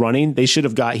way he's running, he should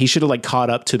have like caught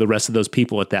up to the rest of those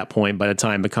people at that point by the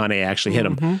time McConaughey actually hit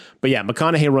him. But yeah,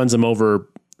 McConaughey runs him over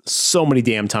so many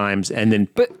damn times. And then,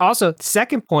 but also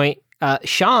second point,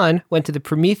 Sean went to the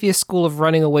Prometheus School of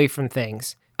Running Away from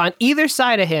Things. On either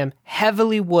side of him,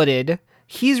 heavily wooded,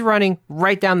 he's running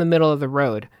right down the middle of the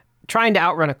road, trying to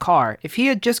outrun a car. If he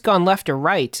had just gone left or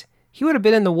right, he would have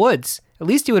been in the woods. At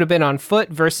least he would have been on foot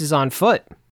versus on foot.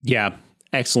 Yeah.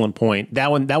 Excellent point. That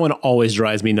one always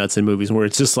drives me nuts in movies where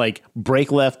it's just like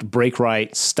brake left, brake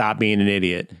right, stop being an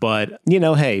idiot. But, you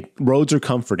know, hey, roads are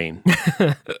comforting.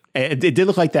 It did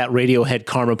look like that Radiohead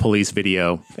Karma Police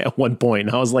video at one point.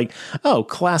 And I was like, oh,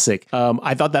 classic.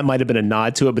 I thought that might have been a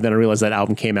nod to it, but then I realized that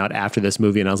album came out after this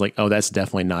movie and I was like, oh, that's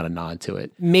definitely not a nod to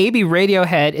it. Maybe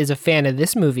Radiohead is a fan of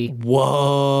this movie.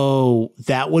 Whoa,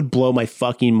 that would blow my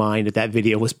fucking mind if that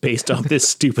video was based off this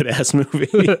stupid ass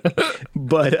movie.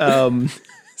 But,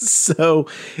 so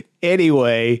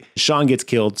anyway, Sean gets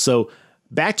killed. So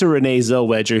back to Renee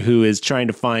Zellweger, who is trying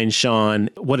to find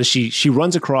Sean. What is she? She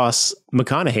runs across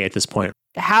McConaughey at this point.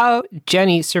 How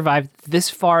Jenny survived this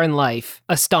far in life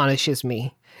astonishes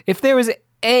me. If there was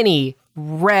any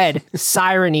red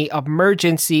siren-y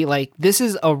emergency, like this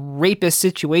is a rapist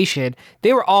situation,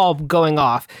 they were all going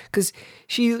off because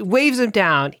she waves him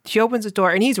down. She opens the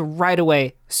door and he's right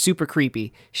away super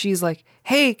creepy. She's like,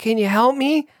 hey, can you help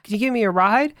me? Can you give me a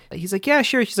ride? He's like, yeah,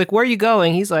 sure. She's like, where are you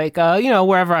going? He's like,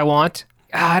 wherever I want.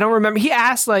 I don't remember. She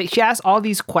asks all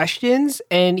these questions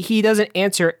and he doesn't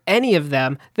answer any of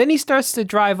them. Then he starts to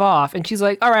drive off and she's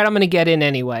like, all right, I'm going to get in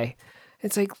anyway.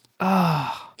 It's like,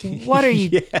 oh, what are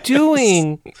you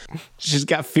doing? She's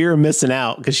got fear of missing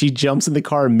out because she jumps in the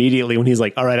car immediately when he's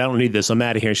like, all right, I don't need this. I'm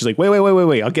out of here. And she's like, wait.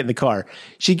 I'll get in the car.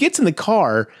 She gets in the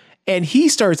car and he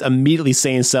starts immediately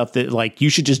saying stuff that like, you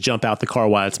should just jump out the car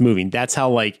while it's moving. That's how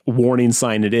like warning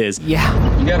sign it is.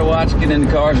 Yeah. You got to watch getting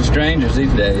into cars with strangers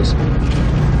these days.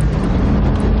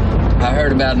 I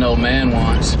heard about an old man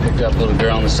once, picked up a little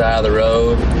girl on the side of the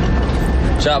road,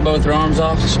 shot both her arms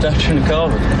off and stuffed her in the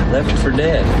culvert, left her for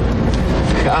dead.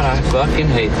 God, I fucking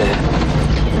hate that.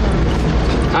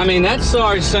 I mean, that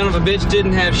sorry son of a bitch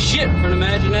didn't have shit for an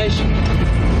imagination.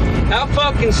 How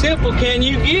fucking simple can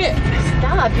you get?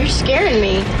 Stop, you're scaring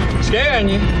me. Scaring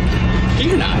you?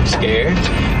 You're not scared.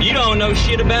 You don't know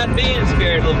shit about being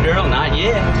scared, little girl. Not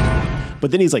yet.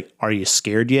 But then he's like, are you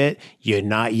scared yet? You're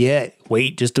not yet.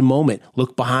 Wait just a moment.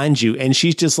 Look behind you. And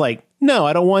she's just like, no,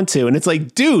 I don't want to. And it's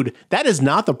like, dude, that is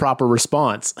not the proper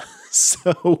response.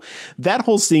 So that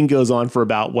whole scene goes on for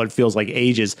about what feels like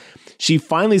ages. She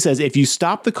finally says, if you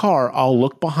stop the car, I'll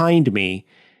look behind me.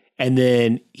 And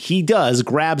then he does,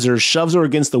 grabs her, shoves her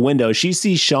against the window. She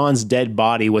sees Sean's dead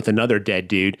body with another dead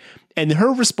dude. And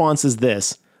her response is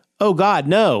this: oh, God,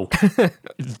 no.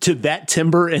 To that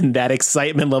timbre and that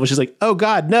excitement level, she's like, oh,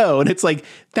 God, no. And it's like,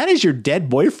 that is your dead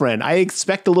boyfriend. I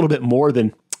expect a little bit more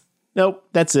than, nope,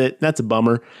 that's it. That's a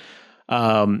bummer.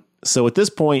 So at this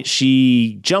point,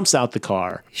 she jumps out the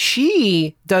car.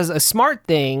 She does a smart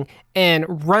thing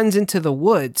and runs into the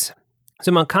woods.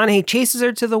 So McConaughey chases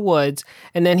her to the woods,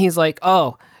 and then he's like,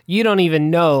 oh, you don't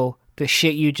even know the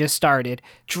shit you just started.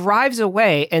 Drives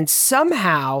away, and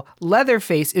somehow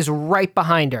Leatherface is right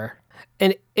behind her.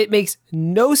 And it makes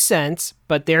no sense,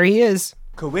 but there he is.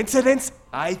 Coincidence?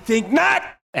 I think not.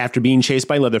 After being chased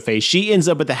by Leatherface, she ends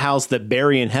up at the house that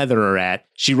Barry and Heather are at.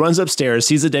 She runs upstairs,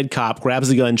 sees a dead cop, grabs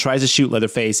the gun, tries to shoot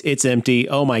Leatherface. It's empty.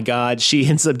 Oh my God. She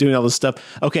ends up doing all this stuff.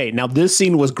 Okay, now this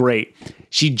scene was great.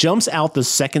 She jumps out the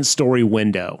second story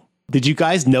window. Did you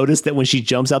guys notice that when she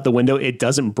jumps out the window, it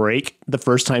doesn't break the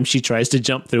first time she tries to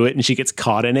jump through it and she gets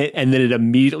caught in it? And then it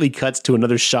immediately cuts to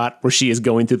another shot where she is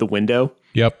going through the window.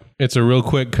 Yep. It's a real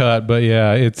quick cut, but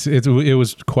yeah, it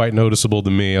was quite noticeable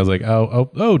to me. I was like,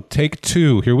 oh, take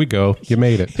two. Here we go. You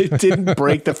made it. It didn't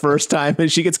break the first time, and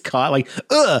she gets caught like,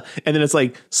 ugh, and then it's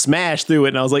like smashed through it.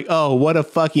 And I was like, oh, what a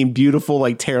fucking beautiful,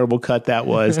 like terrible cut that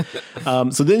was.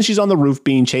 So then she's on the roof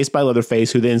being chased by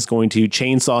Leatherface, who then is going to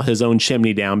chainsaw his own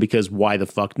chimney down because why the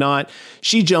fuck not?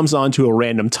 She jumps onto a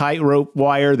random tightrope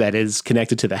wire that is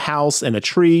connected to the house and a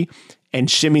tree and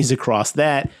shimmies across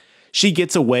that. She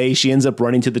gets away. She ends up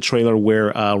running to the trailer where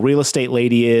a real estate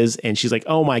lady is. And she's like,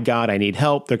 oh my God, I need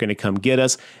help. They're going to come get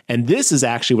us. And this is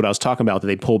actually what I was talking about that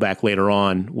they pull back later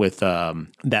on with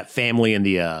that family in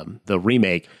the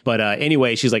remake. But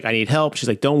anyway, she's like, I need help. She's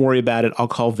like, don't worry about it. I'll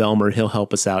call Velmer. He'll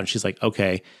help us out. And she's like,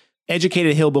 okay.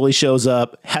 Educated hillbilly shows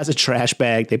up, has a trash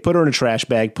bag. They put her in a trash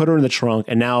bag, put her in the trunk.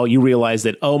 And now you realize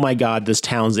that, oh my God, this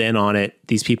town's in on it.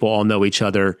 These people all know each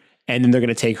other. And then they're going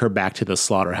to take her back to the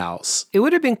slaughterhouse. It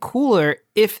would have been cooler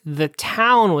if the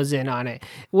town was in on it.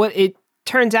 What it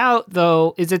turns out,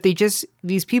 though, is that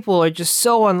these people are just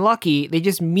so unlucky. They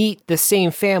just meet the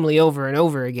same family over and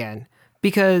over again.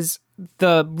 Because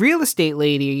the real estate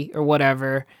lady or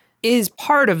whatever is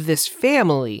part of this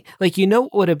family. Like, you know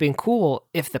what would have been cool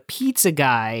if the pizza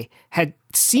guy had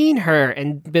seen her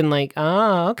and been like,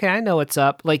 oh, okay, I know what's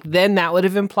up. Like, then that would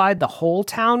have implied the whole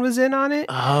town was in on it.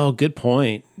 Oh, good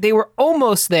point. They were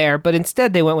almost there, but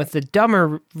instead they went with the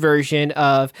dumber version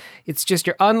of it's just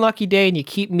your unlucky day and you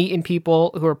keep meeting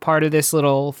people who are part of this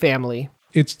little family.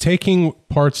 It's taking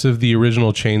parts of the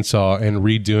original Chainsaw and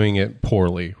redoing it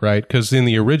poorly, right? Because in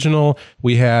the original,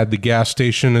 we had the gas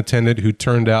station attendant who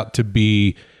turned out to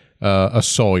be a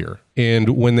Sawyer. And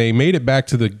when they made it back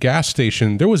to the gas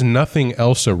station, there was nothing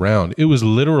else around. It was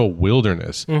literal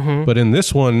wilderness. Mm-hmm. But in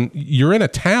this one, you're in a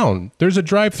town. There's a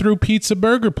drive-through pizza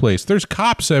burger place. There's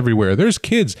cops everywhere. There's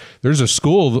kids. There's a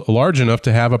school large enough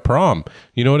to have a prom.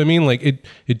 You know what I mean? Like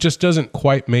it just doesn't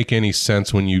quite make any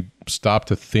sense when you stop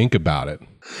to think about it.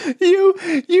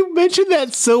 You mentioned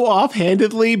that so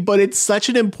offhandedly, but it's such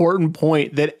an important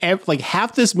point that like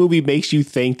half this movie makes you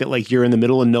think that like you're in the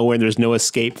middle of nowhere and there's no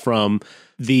escape from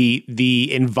the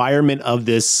environment of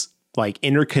this like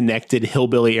interconnected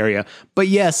hillbilly area. But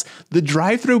yes, the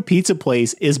drive-through pizza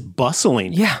place is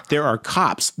bustling. Yeah. There are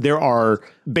cops. There are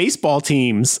baseball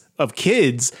teams of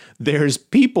kids. There's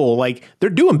people like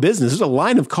they're doing business. There's a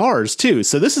line of cars too.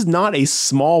 So this is not a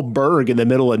small burg in the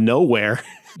middle of nowhere.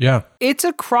 Yeah. It's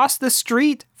across the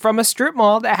street from a strip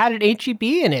mall that had an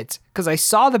H-E-B in it because I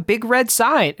saw the big red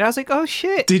sign and I was like, oh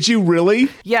shit. Did you really?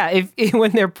 Yeah. If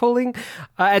when they're pulling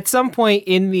at some point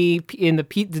in the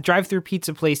drive-through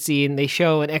pizza place scene, they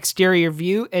show an exterior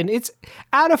view and it's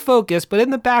out of focus, but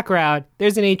in the background,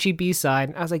 there's an H-E-B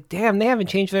sign. I was like, damn, they haven't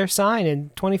changed their sign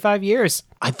in 25 years.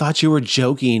 I thought you were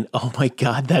joking. Oh my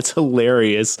God, that's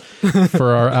hilarious.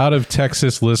 For our out of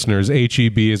Texas listeners,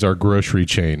 H-E-B is our grocery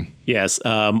chain. Yes,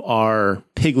 our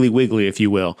Piggly Wiggly, if you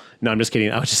will. No, I'm just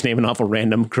kidding. I was just naming off a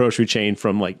random grocery chain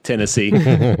from like Tennessee.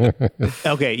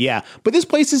 Okay, yeah. But this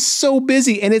place is so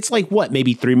busy and it's like, what,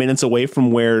 maybe 3 minutes away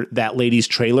from where that lady's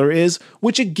trailer is,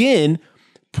 which again,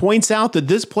 points out that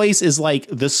this place is like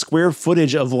the square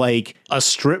footage of like a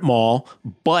strip mall,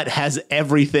 but has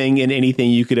everything and anything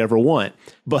you could ever want.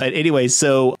 But anyway,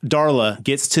 so Darla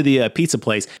gets to the pizza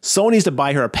place. Someone needs to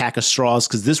buy her a pack of straws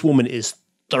because this woman is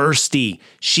thirsty.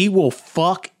 She will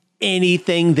fuck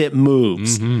anything that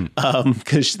moves.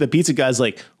 Because the pizza guy's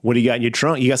like, what do you got in your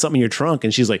trunk? You got something in your trunk?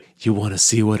 And she's like, you want to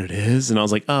see what it is? And I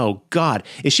was like, oh God,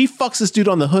 if she fucks this dude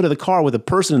on the hood of the car with a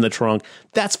person in the trunk,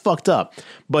 that's fucked up.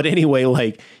 But anyway,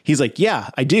 like, he's like, yeah,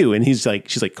 I do. And she's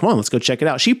like, come on, let's go check it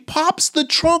out. She pops the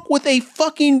trunk with a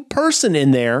fucking person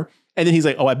in there. And then he's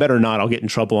like, oh, I better not. I'll get in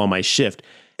trouble on my shift.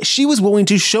 She was willing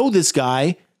to show this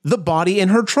guy the body in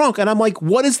her trunk. And I'm like,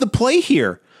 what is the play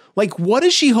here? Like, what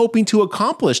is she hoping to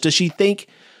accomplish? Does she think,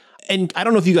 and I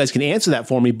don't know if you guys can answer that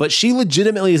for me, but she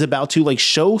legitimately is about to like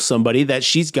show somebody that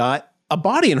she's got a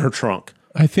body in her trunk.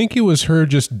 I think it was her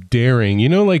just daring,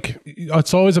 like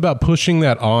it's always about pushing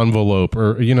that envelope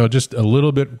or, just a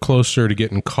little bit closer to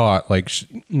getting caught. Like,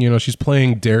 she's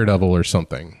playing Daredevil or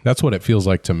something. That's what it feels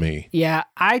like to me. Yeah,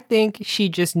 I think she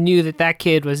just knew that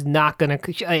kid was not going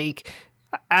to, like,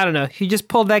 I don't know. She just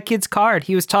pulled that kid's card.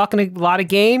 He was talking a lot of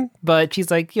game, but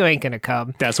she's like, you ain't going to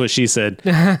come. That's what she said.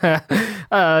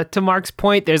 To Mark's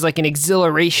point, there's like an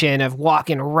exhilaration of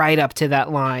walking right up to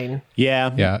that line.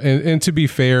 Yeah. Yeah. And to be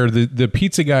fair, the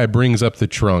pizza guy brings up the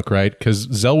trunk, right? Because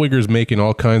Zellweger's making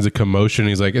all kinds of commotion.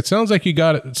 He's like, it sounds like you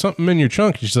got something in your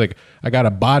trunk. She's like, I got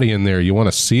a body in there. You want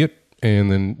to see it? And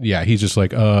then, yeah, he's just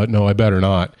like, no, I better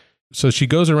not. So she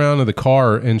goes around to the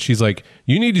car and she's like,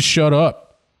 you need to shut up.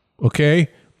 Okay,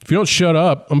 if you don't shut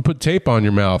up, I'm gonna put tape on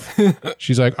your mouth.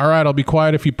 She's like, all right, I'll be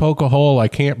quiet if you poke a hole. I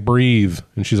can't breathe.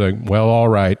 And she's like, well, all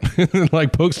right.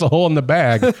 Like pokes the hole in the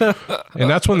bag. And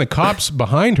that's when the cops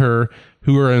behind her,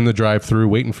 who are in the drive-thru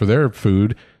waiting for their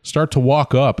food, start to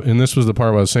walk up. And this was the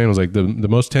part where I was saying, was like the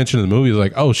most tension in the movie is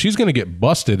like, oh, she's gonna get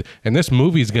busted and this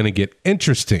movie's gonna get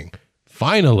interesting.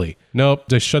 Finally. Nope.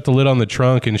 They shut the lid on the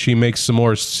trunk and she makes some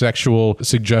more sexual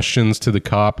suggestions to the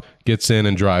cop, gets in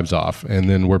and drives off. And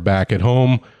then we're back at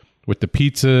home with the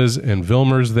pizzas and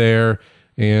Vilmer's there.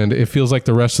 And it feels like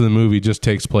the rest of the movie just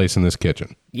takes place in this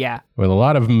kitchen. Yeah. With a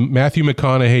lot of Matthew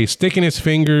McConaughey sticking his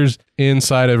fingers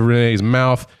inside of Renee's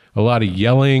mouth, a lot of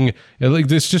yelling.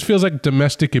 This just feels like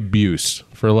domestic abuse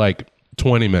for like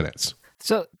 20 minutes.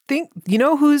 So you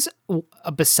know who's,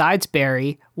 besides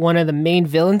Barry, one of the main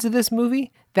villains of this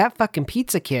movie? That fucking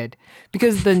pizza kid.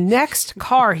 Because the next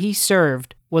car he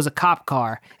served was a cop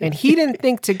car. And he didn't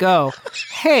think to go,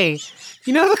 hey,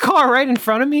 you know the car right in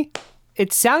front of me?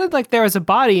 It sounded like there was a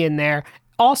body in there.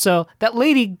 Also, that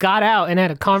lady got out and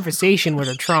had a conversation with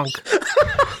her trunk.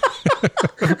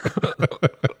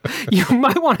 You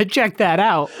might want to check that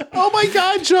out. Oh my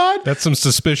God, John. That's some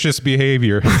suspicious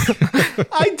behavior.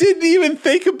 I didn't even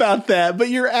think about that, but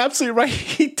you're absolutely right.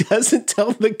 He doesn't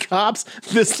tell the cops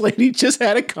this lady just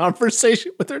had a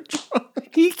conversation with her trunk.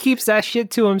 He keeps that shit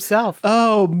to himself.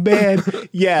 Oh, man.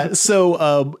 Yeah.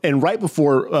 So, and right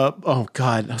before, oh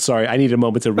God, sorry. I need a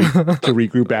moment to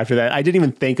regroup after that. I didn't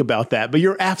even think about that, but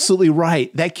you're absolutely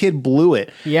right. That kid blew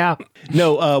it. Yeah.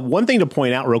 No, one thing to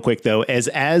point out real quick, though, as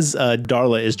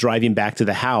Darla is driving back to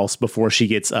the house before she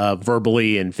gets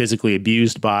verbally and physically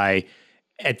abused by,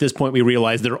 at this point, we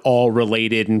realize they're all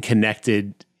related and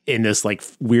connected in this like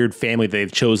weird family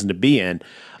they've chosen to be in.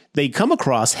 They come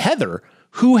across Heather,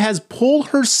 who has pulled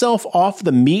herself off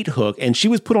the meat hook, and she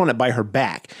was put on it by her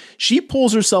back. She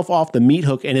pulls herself off the meat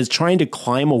hook and is trying to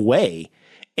climb away.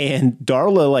 And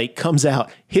Darla like comes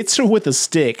out, hits her with a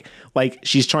stick, like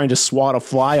she's trying to swat a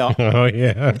fly off. Oh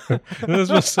yeah, this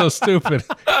was so stupid.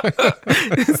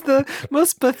 It's the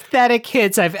most pathetic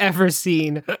hits I've ever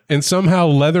seen. And somehow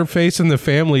Leatherface and the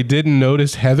family didn't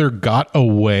notice Heather got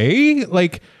away.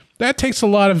 Like that takes a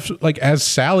lot of, like, as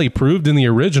Sally proved in the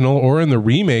original or in the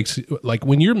remakes, like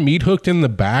when you're meat hooked in the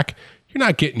back, you're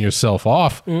not getting yourself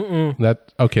off.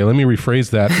 Okay, let me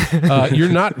rephrase that. You're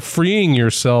not freeing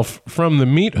yourself from the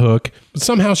meat hook.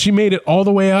 Somehow she made it all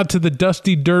the way out to the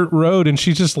dusty dirt road and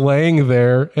she's just laying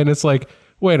there. And it's like,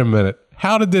 wait a minute.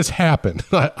 How did this happen?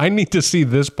 I need to see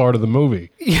this part of the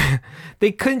movie. Yeah,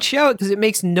 they couldn't show it because it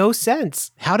makes no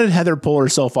sense. How did Heather pull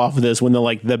herself off of this when the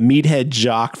meathead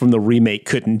jock from the remake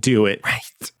couldn't do it?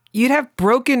 Right. You'd have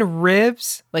broken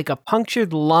ribs, like a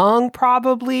punctured lung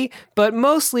probably, but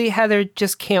mostly Heather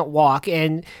just can't walk.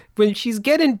 And when she's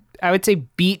getting, I would say,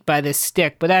 beat by this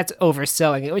stick, but that's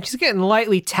overselling it. When she's getting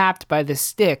lightly tapped by this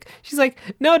stick, she's like,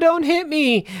 no, don't hit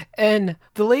me. And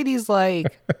the lady's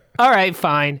like, All right,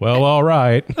 fine. Well, all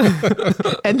right.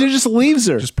 And then just leaves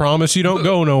her. Just promise you don't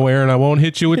go nowhere and I won't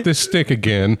hit you with this stick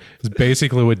again. Is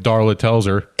basically what Darla tells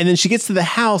her. And then she gets to the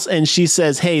house and she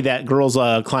says, hey, that girl's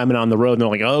climbing on the road. And they're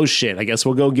like, oh shit, I guess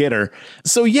we'll go get her.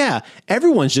 So yeah,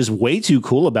 everyone's just way too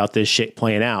cool about this shit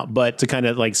playing out. But to kind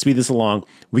of like speed this along,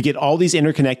 we get all these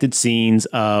interconnected scenes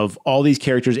of all these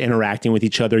characters interacting with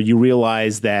each other. You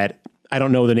realize that, I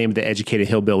don't know the name of the educated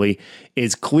hillbilly,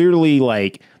 is clearly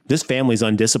like, this family's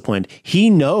undisciplined. He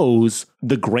knows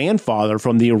the grandfather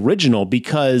from the original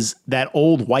because that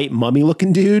old white mummy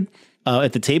looking dude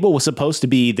at the table was supposed to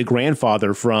be the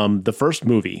grandfather from the first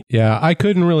movie. Yeah, I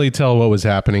couldn't really tell what was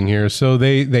happening here. So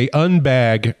they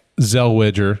unbag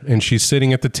Zellweger and she's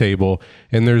sitting at the table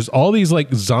and there's all these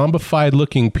like zombified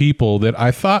looking people that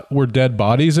I thought were dead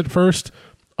bodies at first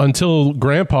until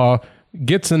Grandpa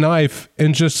gets a knife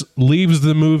and just leaves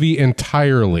the movie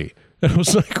entirely. And I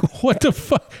was like, what the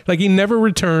fuck? Like, he never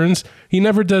returns. He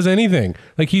never does anything.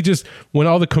 Like, he just, when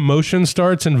all the commotion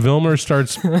starts and Vilmer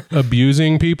starts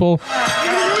abusing people.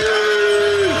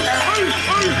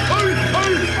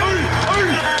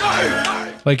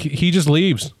 Like, he just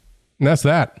leaves. And that's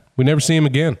that. We never see him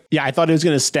again. Yeah, I thought he was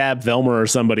going to stab Velmer or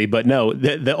somebody, but no,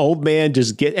 the old man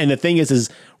just and the thing is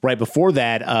right before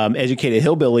that, educated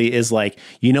hillbilly is like,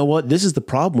 you know what? This is the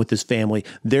problem with this family.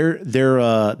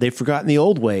 They've forgotten the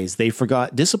old ways. They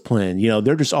forgot discipline. You know,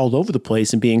 they're just all over the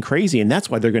place and being crazy, and that's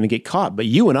why they're going to get caught. But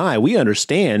you and I, we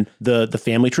understand the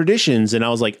family traditions. And I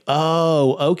was like,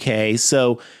 oh, okay.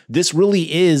 So this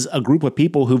really is a group of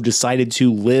people who've decided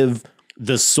to live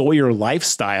the Sawyer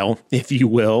lifestyle, if you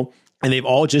will. And they've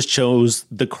all just chose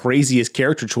the craziest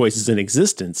character choices in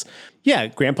existence. Yeah,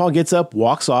 Grandpa gets up,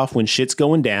 walks off when shit's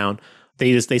going down.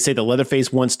 They say that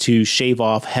Leatherface wants to shave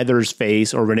off Heather's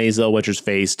face or Renee Zellweger's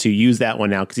face to use that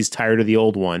one now because he's tired of the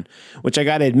old one, which I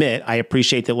got to admit, I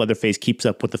appreciate that Leatherface keeps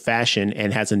up with the fashion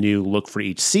and has a new look for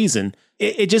each season.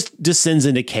 It just descends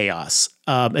into chaos.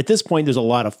 At this point, there's a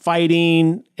lot of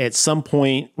fighting. At some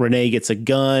point, Renee gets a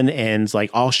gun and is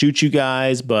like, I'll shoot you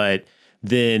guys, but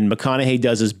then McConaughey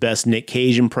does his best Nick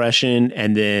Cage impression,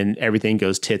 and then everything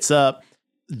goes tits up.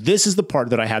 This is the part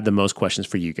that I have the most questions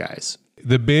for you guys.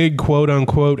 The big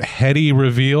quote-unquote heady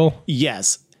reveal?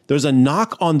 Yes. There's a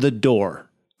knock on the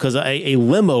door because a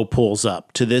limo pulls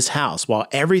up to this house while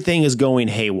everything is going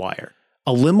haywire.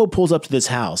 A limo pulls up to this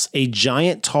house. A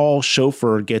giant, tall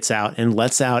chauffeur gets out and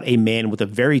lets out a man with a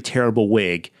very terrible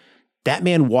wig. That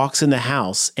man walks in the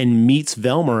house and meets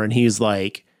Velmer, and he's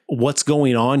like, what's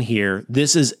going on here?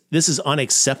 This is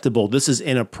unacceptable. This is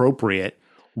inappropriate.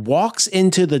 Walks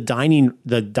into the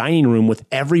dining room with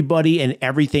everybody and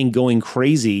everything going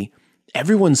crazy.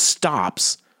 Everyone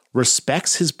stops,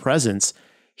 respects his presence.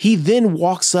 He then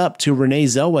walks up to Renee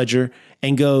Zellweger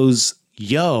and goes,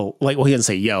 yo, like, well, he doesn't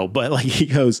say yo, but like he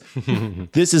goes,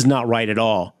 this is not right at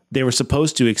all. They were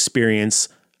supposed to experience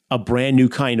a brand new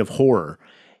kind of horror.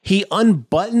 He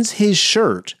unbuttons his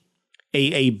shirt,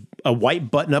 a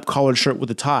white button-up collared shirt with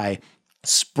a tie,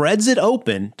 spreads it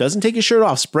open, doesn't take his shirt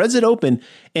off, spreads it open,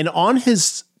 and on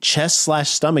his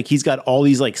chest/stomach, he's got all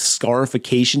these like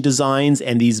scarification designs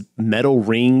and these metal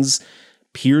rings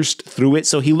pierced through it.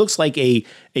 So he looks like a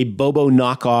Bobo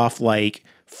knockoff, like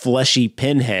fleshy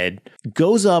Pinhead.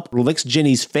 Goes up, licks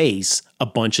Jenny's face a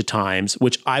bunch of times,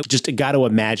 which I just got to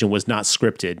imagine was not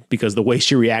scripted because the way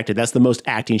she reacted, that's the most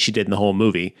acting she did in the whole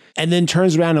movie. And then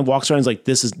turns around and walks around and is like,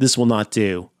 this will not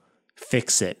do.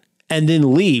 Fix it. And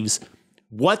then leaves.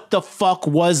 What the fuck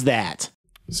was that?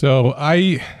 So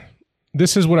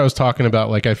this is what I was talking about.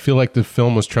 Like, I feel like the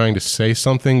film was trying to say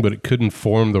something, but it couldn't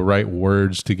form the right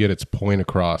words to get its point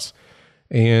across.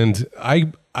 And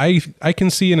I can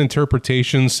see an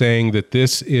interpretation saying that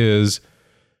this is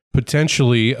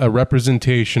potentially a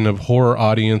representation of horror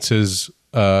audiences'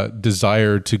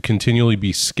 desire to continually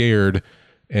be scared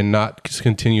and not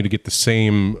continue to get the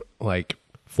same like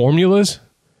formulas.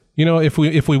 You know, if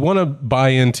we want to buy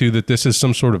into that this is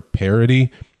some sort of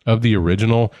parody of the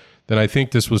original, then I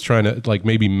think this was trying to like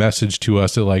maybe message to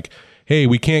us that like, hey,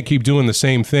 we can't keep doing the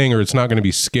same thing or it's not going to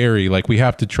be scary. Like, we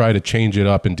have to try to change it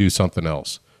up and do something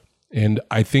else. And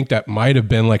I think that might have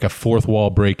been like a fourth wall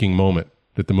breaking moment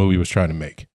that the movie was trying to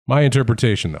make. My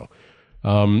interpretation,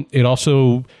 though. It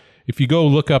also, if you go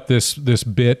look up this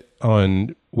bit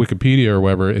on Wikipedia or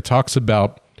whatever, it talks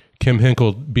about Kim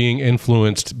Hinkle being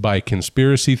influenced by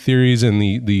conspiracy theories and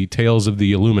the tales of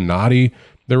the Illuminati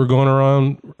that were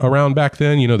going around back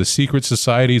then. You know, the secret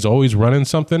societies always running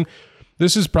something.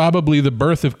 This is probably the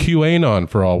birth of QAnon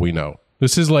for all we know.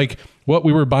 This is like what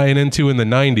we were buying into in the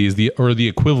 90s, or the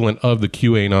equivalent of the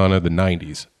QAnon of the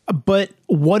 90s. But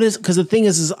what is, because the thing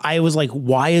is I was like,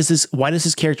 why does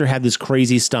this character have this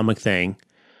crazy stomach thing?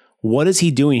 What is he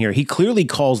doing here? He clearly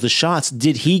calls the shots.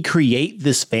 Did he create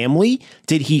this family?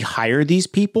 Did he hire these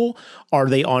people? Are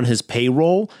they on his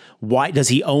payroll? Why does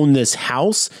he own this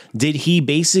house? Did he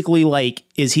basically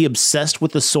is he obsessed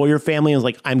with the Sawyer family and is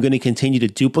like, I'm going to continue to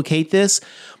duplicate this?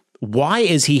 Why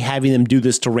is he having them do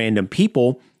this to random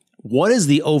people? What is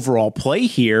the overall play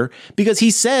here? Because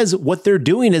he says what they're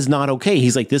doing is not okay.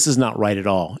 He's like, this is not right at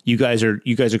all. You guys are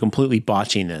completely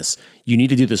botching this. You need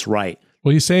to do this right.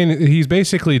 Well, he's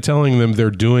basically telling them they're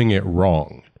doing it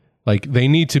wrong. Like, they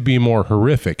need to be more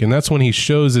horrific. And that's when he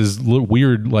shows his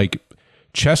weird,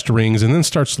 chest rings and then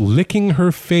starts licking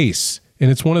her face.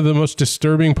 And it's one of the most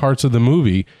disturbing parts of the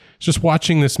movie. It's just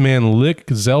watching this man lick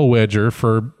Zellweger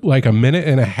for a minute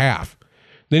and a half.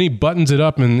 Then he buttons it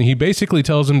up and he basically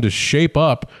tells him to shape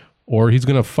up or he's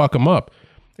going to fuck him up.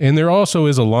 And there also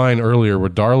is a line earlier where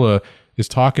Darla is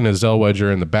talking to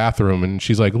Zellweger in the bathroom and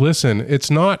she's like, listen,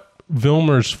 it's not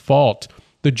Vilmer's fault.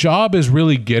 The job is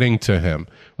really getting to him,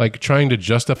 trying to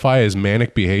justify his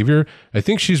manic behavior. I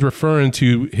think she's referring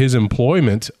to his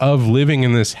employment of living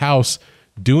in this house,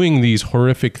 doing these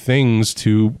horrific things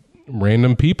to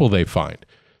random people they find.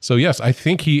 So yes, I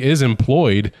think he is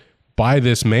employed by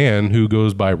this man who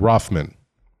goes by Rothman,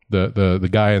 the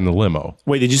guy in the limo.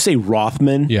 Wait, did you say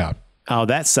Rothman? Yeah. Oh,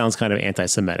 that sounds kind of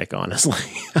anti-Semitic, honestly.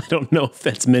 I don't know if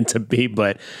that's meant to be,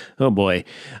 but oh boy.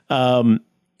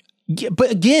 Yeah,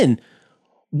 but again,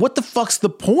 what the fuck's the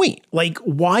point?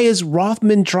 Why is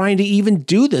Rothman trying to even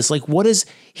do this?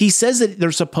 He says that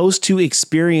they're supposed to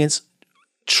experience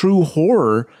true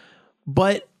horror,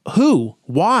 but who?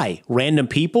 Why? Random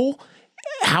people?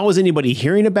 How is anybody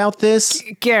hearing about this?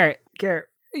 Garrett,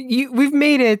 we've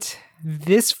made it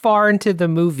this far into the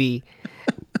movie.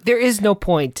 There is no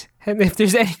point. And if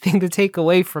there's anything to take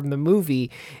away from the movie,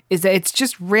 is that it's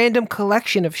just random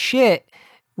collection of shit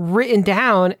written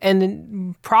down and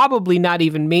then probably not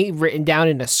even written down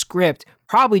in a script,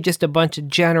 probably just a bunch of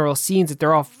general scenes that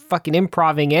they're all fucking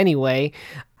improvising anyway.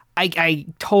 I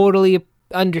totally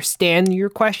understand your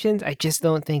questions. I just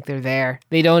don't think they're there.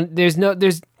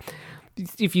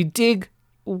 If you dig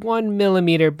 1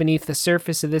 millimeter beneath the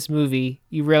surface of this movie,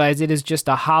 you realize it is just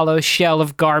a hollow shell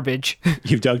of garbage.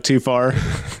 You've dug too far.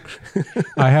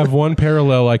 I have one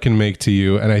parallel I can make to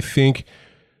you, and I think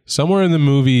somewhere in the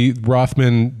movie,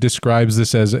 Rothman describes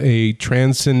this as a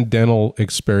transcendental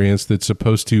experience that's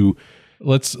supposed to,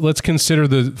 let's consider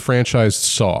the franchise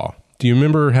Saw. Do you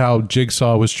remember how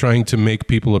Jigsaw was trying to make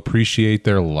people appreciate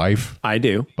their life? I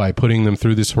do. By putting them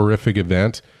through this horrific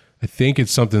event? I think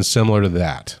it's something similar to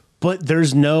that. But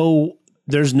there's no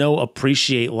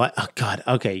appreciate. Oh God.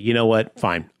 Okay. You know what?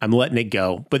 Fine. I'm letting it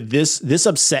go. But this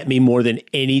upset me more than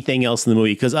anything else in the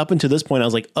movie, because up until this point, I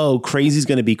was like, oh, crazy's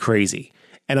going to be crazy.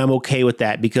 And I'm okay with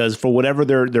that because for whatever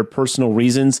their personal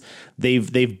reasons,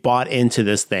 they've bought into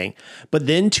this thing. But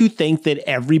then to think that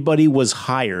everybody was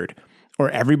hired or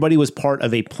everybody was part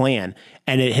of a plan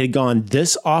and it had gone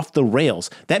this off the rails,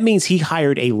 that means he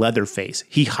hired a Leatherface.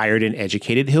 He hired an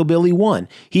educated hillbilly one.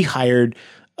 He hired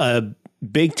a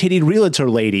big titted realtor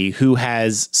lady who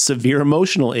has severe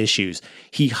emotional issues.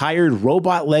 He hired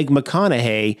robot leg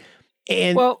McConaughey.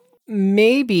 And well,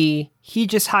 maybe he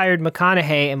just hired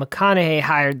McConaughey and McConaughey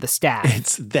hired the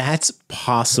staff. That's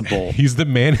possible. He's the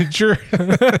manager.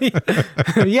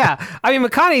 Yeah. I mean,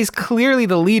 McConaughey's clearly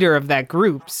the leader of that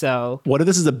group. So what if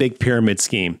this is a big pyramid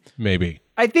scheme? Maybe.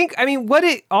 What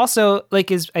it also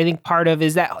is, I think part of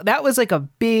is that was a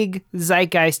big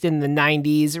zeitgeist in the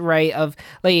 90s, right? Of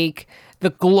the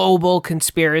global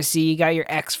conspiracy. You got your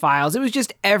X-Files. It was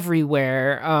just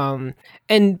everywhere.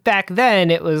 And back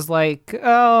then it was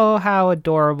oh, how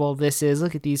adorable this is.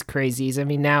 Look at these crazies. I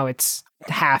mean, now it's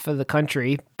half of the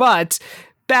country. But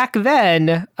back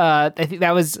then, I think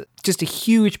that was just a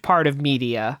huge part of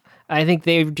media. I think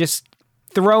they're just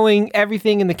throwing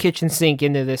everything in the kitchen sink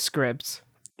into this script.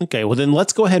 Okay, well then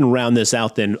let's go ahead and round this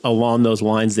out then along those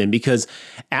lines then, because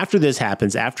after this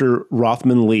happens, after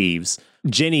Rothman leaves,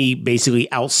 Jenny basically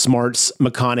outsmarts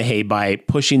McConaughey by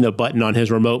pushing the button on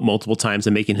his remote multiple times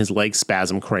and making his legs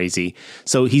spasm crazy.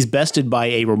 So he's bested by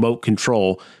a remote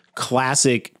control,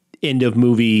 classic end of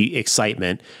movie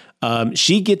excitement.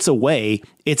 She gets away.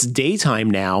 It's daytime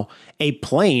now. A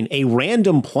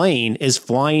random plane is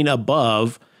flying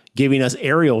above, giving us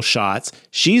aerial shots.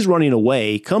 She's running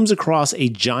away, comes across a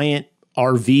giant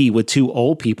RV with two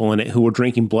old people in it who were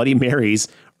drinking Bloody Marys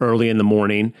early in the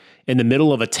morning in the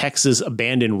middle of a Texas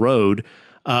abandoned road,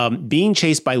 being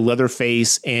chased by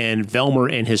Leatherface and Velmer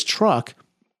in his truck.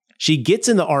 She gets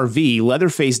in the RV.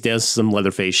 Leatherface does some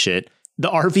Leatherface shit. The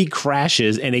RV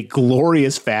crashes in a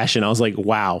glorious fashion. I was like,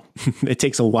 wow, it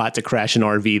takes a lot to crash an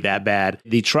RV that bad.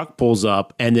 The truck pulls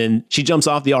up and then she jumps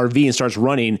off the RV and starts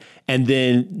running. And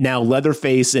then now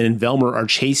Leatherface and Velmer are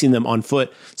chasing them on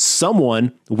foot.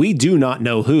 Someone, we do not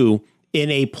know who, in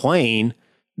a plane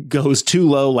goes too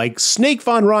low, like Snake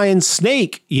Von Ryan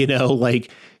snake,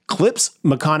 like clips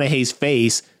McConaughey's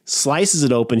face, slices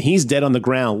it open. He's dead on the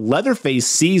ground. Leatherface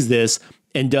sees this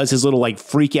and does his little like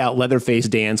freak out Leatherface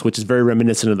dance, which is very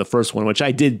reminiscent of the first one, which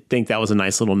I did think that was a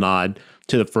nice little nod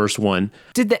to the first one.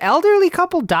 Did the elderly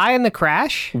couple die in the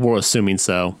crash? We're assuming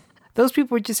so. Those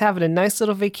people were just having a nice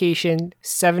little vacation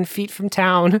 7 feet from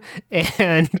town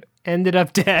and ended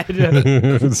up dead.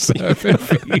 7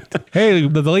 feet. Hey,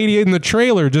 the lady in the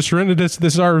trailer just rented us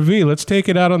this RV. Let's take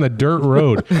it out on the dirt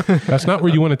road. That's not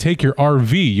where you want to take your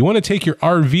RV. You want to take your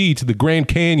RV to the Grand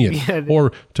Canyon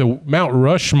or to Mount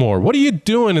Rushmore. What are you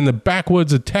doing in the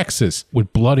backwoods of Texas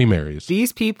with Bloody Marys?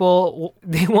 These people,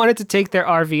 they wanted to take their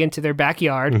RV into their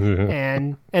backyard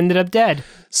and ended up dead.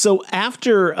 So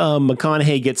after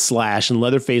McConaughey gets slashed and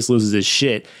Leatherface loses his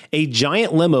shit, a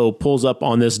giant limo pulls up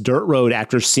on this dirt road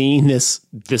after seeing this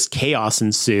chaos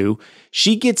ensue.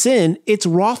 She gets in. It's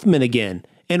Rothman again.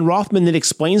 And Rothman then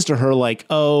explains to her like,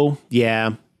 oh,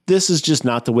 yeah, this is just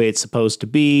not the way it's supposed to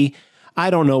be. I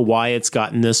don't know why it's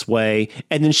gotten this way.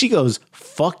 And then she goes,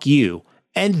 fuck you.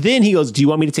 And then he goes, do you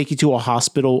want me to take you to a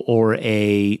hospital or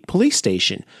a police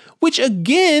station? Which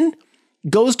again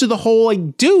goes to the whole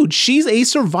like, dude, she's a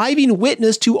surviving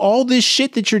witness to all this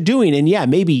shit that you're doing. And yeah,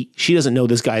 maybe she doesn't know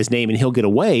this guy's name and he'll get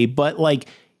away, but like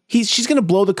she's going to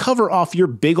blow the cover off your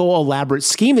big ol' elaborate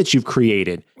scheme that you've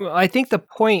created. Well, I think the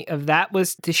point of that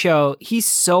was to show he's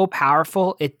so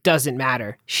powerful, it doesn't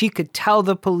matter. She could tell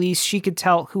the police, she could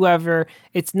tell whoever,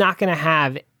 it's not going to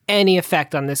have any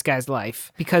effect on this guy's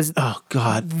life because oh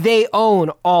god, they own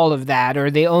all of that, or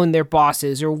they own their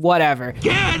bosses or whatever.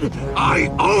 Kid, I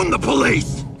own the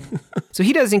police. So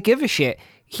he doesn't give a shit.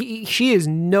 She is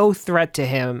no threat to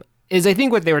him, is I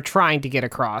think what they were trying to get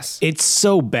across. It's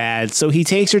so bad. So he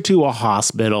takes her to a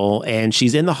hospital and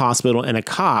she's in the hospital and a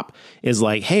cop is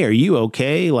like, hey, are you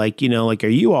okay? Like, are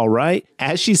you all right?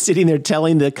 As she's sitting there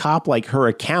telling the cop like her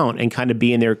account and kind of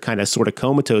being there kind of sort of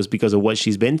comatose because of what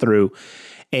she's been through,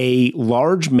 a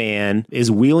large man is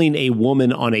wheeling a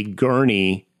woman on a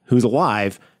gurney who's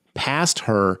alive past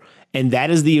her. And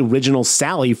that is the original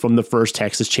Sally from the first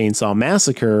Texas Chainsaw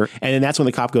Massacre. And then that's when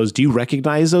the cop goes, do you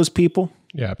recognize those people?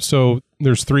 Yeah. So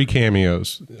there's 3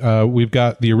 cameos. We've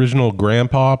got the original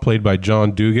grandpa played by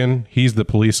John Dugan. He's the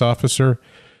police officer.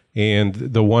 And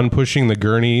the one pushing the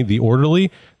gurney, the orderly,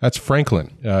 that's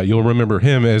Franklin. You'll remember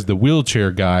him as the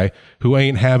wheelchair guy who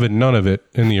ain't having none of it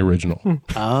in the original.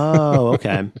 Oh,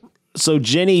 okay. So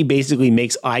Jenny basically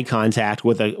makes eye contact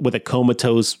with a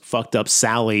comatose, fucked up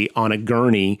Sally on a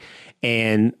gurney.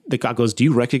 And the cop goes, do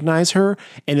you recognize her?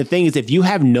 And the thing is, if you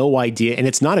have no idea, and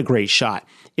it's not a great shot,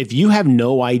 if you have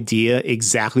no idea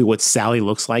exactly what Sally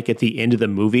looks like at the end of the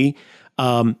movie,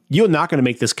 you're not going to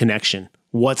make this connection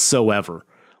whatsoever.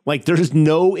 Like, there's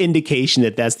no indication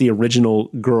that that's the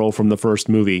original girl from the first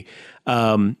movie.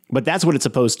 But that's what it's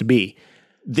supposed to be.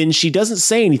 Then she doesn't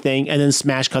say anything, and then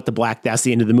smash cut to black. That's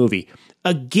the end of the movie.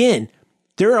 Again,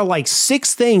 there are like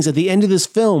 6 things at the end of this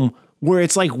film where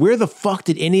it's like, where the fuck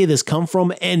did any of this come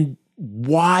from? And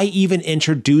why even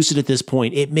introduce it at this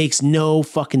point? It makes no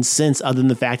fucking sense other than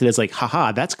the fact that it's like,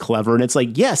 haha, that's clever. And it's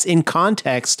like, yes, in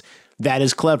context, that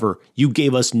is clever. You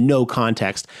gave us no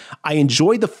context. I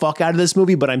enjoyed the fuck out of this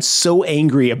movie, but I'm so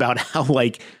angry about how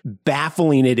like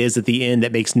baffling it is at the end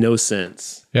that makes no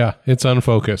sense. Yeah, it's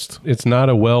unfocused. It's not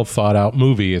a well thought out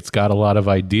movie. It's got a lot of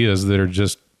ideas that are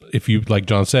just, if you, like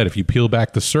John said, if you peel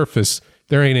back the surface,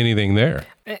 there ain't anything there.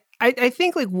 I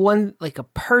think like a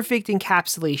perfect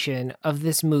encapsulation of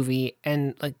this movie,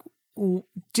 and like,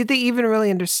 did they even really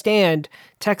understand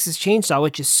Texas Chainsaw,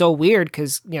 which is so weird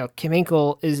because, Kim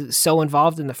Hinkle is so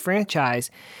involved in the franchise,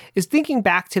 is thinking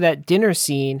back to that dinner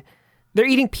scene. They're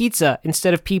eating pizza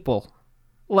instead of people.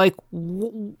 Like,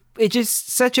 it's just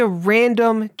such a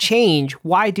random change.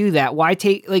 Why do that? Why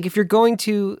take, like, if you're going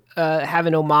to have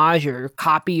an homage or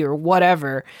copy or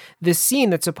whatever, this scene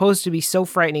that's supposed to be so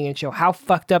frightening and show how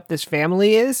fucked up this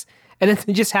family is, and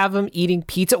then just have them eating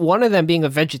pizza, one of them being a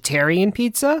vegetarian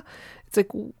pizza. It's like,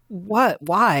 what?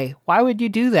 Why? Why would you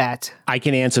do that? I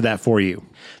can answer that for you.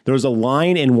 There was a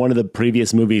line in one of the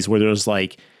previous movies where there was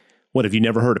like, what, have you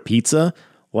never heard of pizza?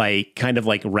 Like, kind of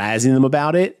like razzing them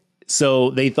about it.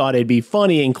 So they thought it'd be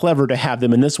funny and clever to have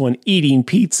them in this one eating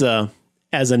pizza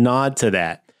as a nod to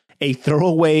that. A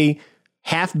throwaway,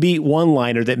 half-beat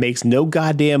one-liner that makes no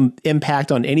goddamn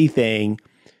impact on anything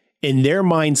in their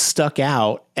mind stuck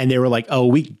out, and they were like, oh,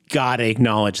 we gotta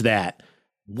acknowledge that.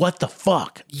 What the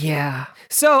fuck? Yeah.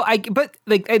 So I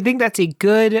think that's a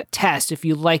good test if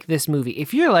you like this movie.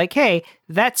 If you're like, hey,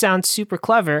 that sounds super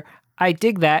clever, I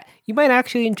dig that, you might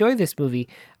actually enjoy this movie.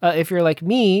 If you're like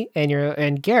me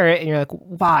and Garrett and you're like,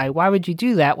 why would you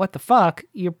do that? What the fuck?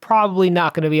 You're probably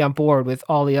not going to be on board with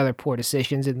all the other poor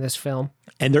decisions in this film.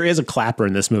 And there is a clapper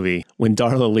in this movie. When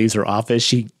Darla leaves her office,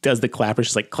 she does the clapper.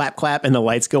 She's like, clap, clap, and the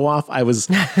lights go off. I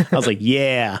was like,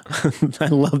 yeah, I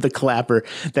love the clapper.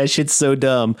 That shit's so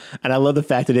dumb. And I love the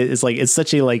fact that it's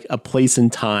such a place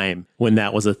and time when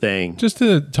that was a thing. Just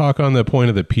to talk on the point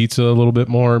of the pizza a little bit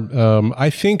more,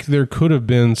 I think there could have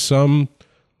been some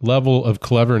level of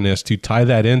cleverness to tie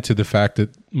that into the fact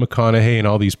that McConaughey and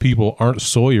all these people aren't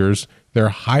Sawyers. They're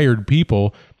hired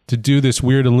people to do this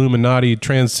weird Illuminati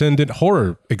transcendent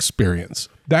horror experience.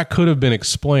 That could have been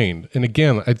explained. And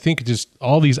again, I think just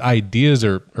all these ideas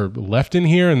are left in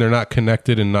here and they're not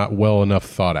connected and not well enough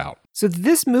thought out. So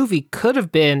this movie could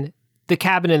have been The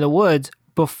Cabin in the Woods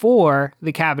before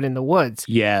The Cabin in the Woods.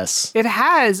 Yes. It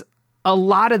has a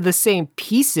lot of the same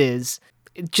pieces,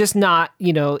 just not,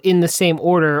 in the same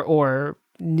order or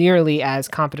nearly as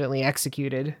competently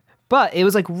executed. But it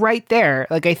was right there.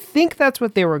 I think that's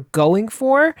what they were going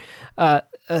for, a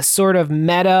sort of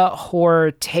meta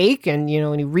horror take. And,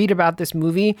 when you read about this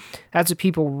movie, that's what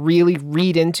people really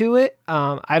read into it.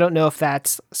 I don't know if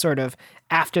that's sort of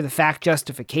after the fact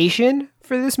justification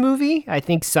for this movie. I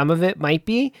think some of it might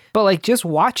be. But just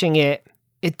watching it,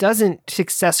 it doesn't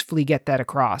successfully get that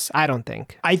across, I don't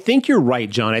think. I think you're right,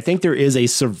 John. I think there is a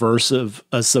subversive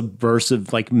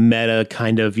meta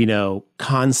kind of,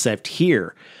 concept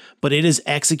here. But it is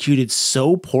executed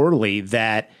so poorly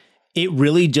that it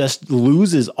really just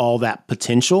loses all that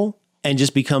potential and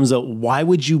just becomes why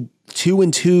would you 2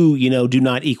 and 2, do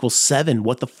not equal 7?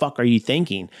 What the fuck are you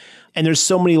thinking? And there's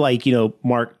so many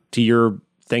Mark, to your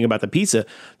thing about the pizza,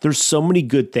 there's so many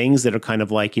good things that are kind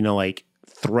of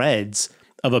threads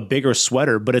of a bigger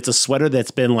sweater, but it's a sweater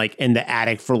that's been in the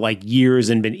attic for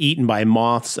years and been eaten by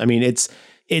moths. I mean,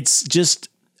 it's just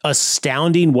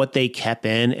astounding what they kept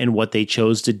in and what they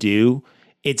chose to do.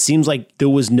 It seems like there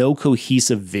was no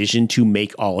cohesive vision to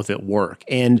make all of it work.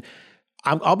 And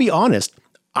I'll be honest,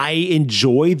 I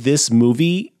enjoy this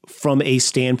movie from a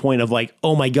standpoint of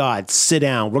oh my God, sit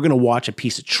down. We're going to watch a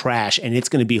piece of trash and it's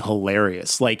going to be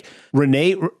hilarious.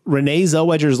 Renee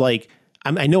Zellweger's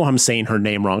I know I'm saying her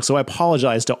name wrong, so I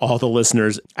apologize to all the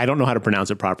listeners. I don't know how to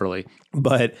pronounce it properly,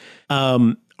 but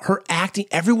her acting,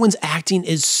 everyone's acting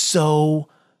is so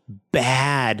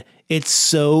bad. It's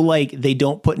so they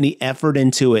don't put any effort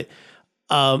into it.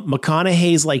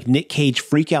 McConaughey's Nick Cage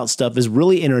freakout stuff is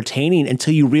really entertaining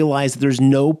until you realize that there's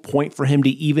no point for him to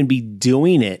even be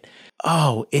doing it.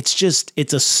 Oh, it's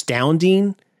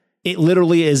astounding. It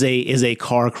literally is a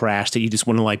car crash that you just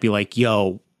want to be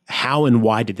yo, how and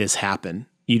why did this happen?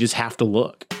 You just have to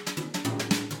look.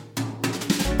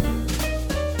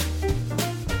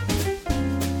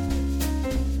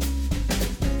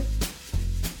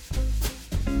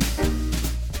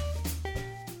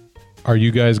 Are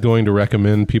you guys going to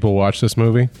recommend people watch this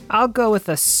movie? I'll go with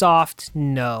a soft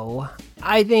no.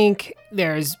 I think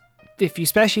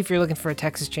especially if you're looking for a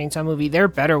Texas Chainsaw movie, there are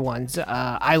better ones.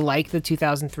 I like the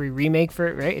 2003 remake for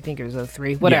it, right? I think it was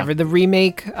 03. Whatever. Yeah. The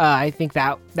remake, I think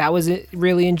that was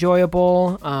really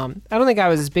enjoyable. I don't think I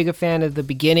was as big a fan of the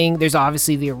beginning. There's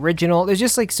obviously the original. There's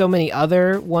just so many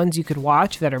other ones you could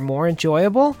watch that are more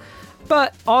enjoyable.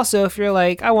 But also, if you're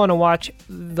I want to watch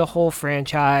the whole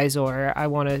franchise or I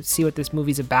want to see what this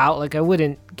movie's about, I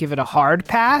wouldn't give it a hard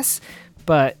pass,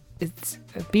 but it's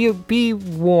be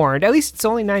warned. At least it's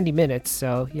only 90 minutes,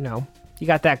 so, you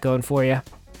got that going for you.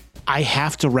 I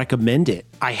have to recommend it.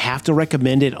 I have to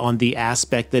recommend it on the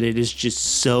aspect that it is just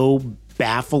so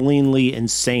bafflingly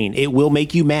insane. It will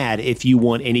make you mad if you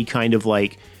want any kind of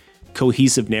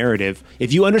cohesive narrative.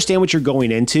 If you understand what you're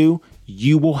going into,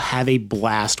 you will have a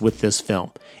blast with this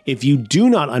film. If you do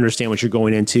not understand what you're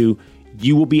going into,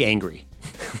 you will be angry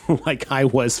like I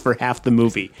was for half the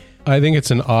movie. I think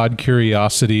it's an odd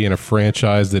curiosity in a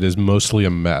franchise that is mostly a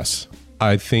mess.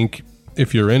 I think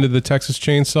if you're into the Texas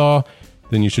Chainsaw,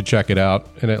 then you should check it out.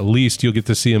 And at least you'll get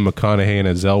to see a McConaughey and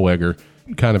a Zellweger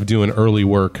kind of doing early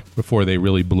work before they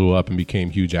really blew up and became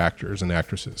huge actors and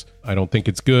actresses. I don't think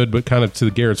it's good, but kind of to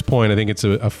Garrett's point, I think it's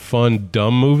a fun,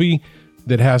 dumb movie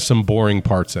that has some boring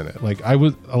parts in it.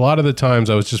 A lot of the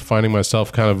times I was just finding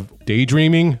myself kind of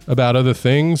daydreaming about other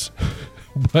things,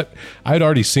 but I'd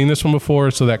already seen this one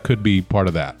before, so that could be part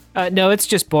of that. No, it's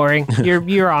just boring.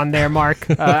 You're on there, Mark.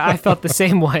 I felt the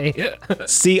same way.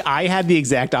 See, I had the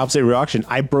exact opposite reaction.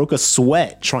 I broke a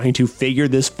sweat trying to figure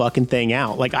this fucking thing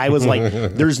out. Like, I was like,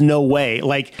 there's no way.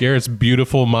 Like, Garrett's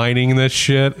beautiful mining this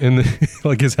shit in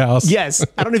like his house. Yes.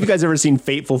 I don't know if you guys ever seen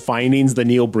Fateful Findings, the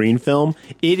Neil Breen film.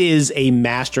 It is a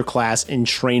masterclass in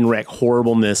train wreck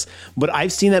horribleness. But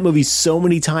I've seen that movie so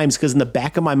many times because in the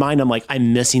back of my mind, I'm like,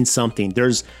 I'm missing something.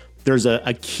 There's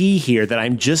a key here that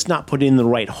I'm just not putting in the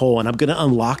right hole, and I'm going to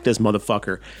unlock this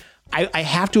motherfucker. I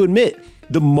have to admit,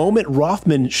 the moment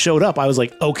Rothman showed up, I was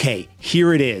like, okay,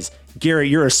 here it is. Garrett,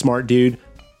 you're a smart dude.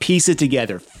 Piece it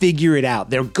together. Figure it out.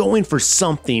 They're going for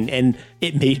something, and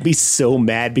it made me so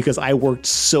mad because I worked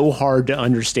so hard to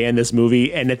understand this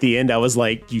movie, and at the end, I was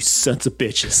like, you sons of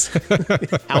bitches.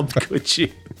 How could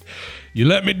you? You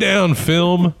let me down,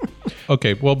 film.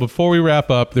 Okay, well, before we wrap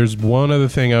up, there's one other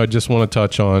thing I just want to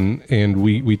touch on, and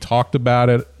we talked about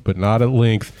it, but not at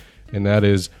length, and that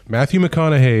is Matthew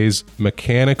McConaughey's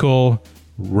mechanical,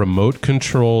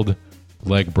 remote-controlled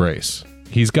leg brace.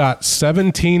 He's got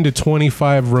 17 to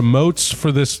 25 remotes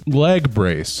for this leg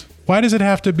brace. Why does it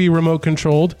have to be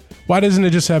remote-controlled? Why doesn't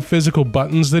it just have physical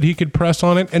buttons that he could press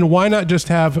on it? And why not just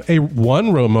have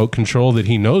one remote control that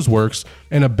he knows works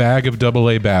and a bag of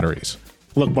AA batteries?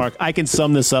 Look, Mark, I can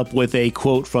sum this up with a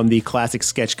quote from the classic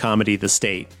sketch comedy, The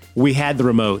State. We had the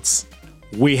remotes.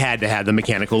 We had to have the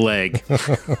mechanical leg.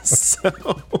 So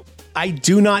I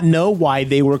do not know why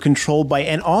they were controlled by,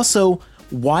 and also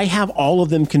why have all of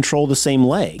them control the same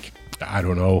leg? I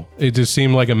don't know. It just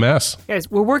seemed like a mess.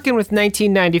 Guys, we're working with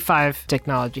 1995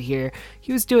 technology here.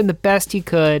 He was doing the best he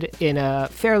could in a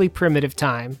fairly primitive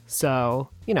time. So,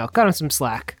 cut him some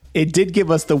slack. It did give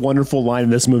us the wonderful line in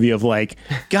this movie of like,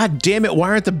 God damn it, why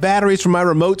aren't the batteries for my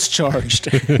remotes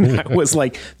charged? And I was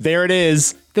like, there it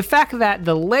is. The fact that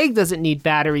the leg doesn't need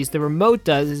batteries, the remote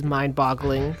does, is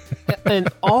mind-boggling. And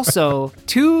also,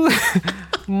 to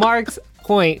Mark's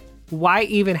point, why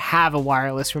even have a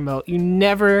wireless remote? You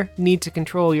never need to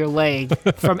control your leg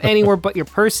from anywhere but your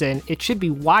person. It should be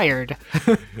wired.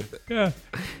 Yeah.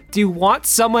 Do you want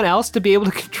someone else to be able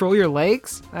to control your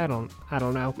legs? I don't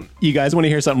know. You guys want to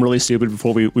hear something really stupid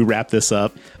before we wrap this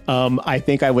up? I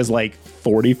think I was like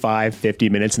 45, 50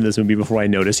 minutes in this movie before I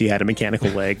noticed he had a mechanical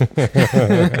leg.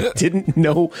 Didn't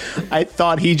know. I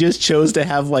thought he just chose to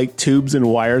have like tubes and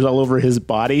wires all over his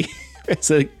body.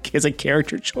 As a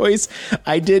character choice.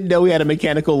 I didn't know he had a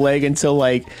mechanical leg until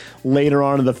like later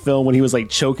on in the film when he was like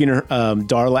choking her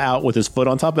Darla out with his foot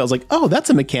on top. I was like, oh, that's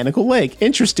a mechanical leg.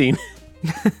 Interesting.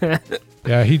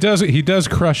 Yeah, he does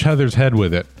crush Heather's head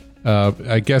with it.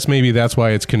 I guess maybe that's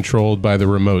why it's controlled by the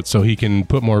remote, so he can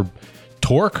put more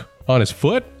torque on his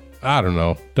foot. I don't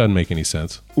know. Doesn't make any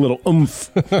sense. Little oomph.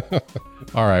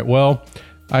 All right. Well,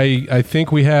 I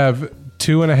think we have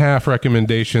 2.5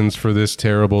 recommendations for this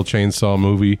terrible chainsaw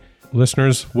movie.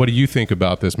 Listeners, what do you think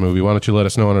about this movie? Why don't you let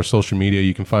us know on our social media?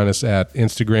 You can find us at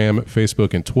Instagram,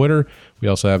 Facebook, and Twitter. We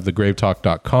also have the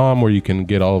GraveTalk.com where you can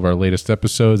get all of our latest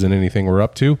episodes and anything we're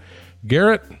up to.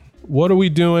 Garrett, what are we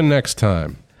doing next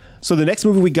time? So the next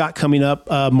movie we got coming up,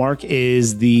 Mark,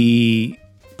 is the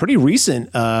pretty recent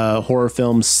horror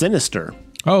film Sinister.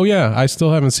 Oh, yeah. I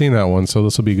still haven't seen that one, so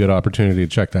this will be a good opportunity to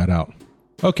check that out.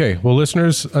 Okay, well,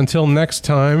 listeners, until next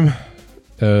time,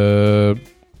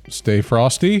 stay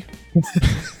frosty.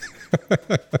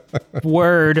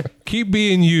 Word. Keep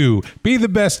being you. Be the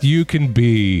best you can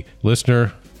be,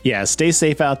 listener. Yeah, stay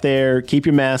safe out there. Keep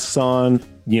your masks on.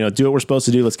 Do what we're supposed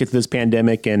to do. Let's get through this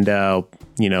pandemic, and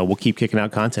we'll keep kicking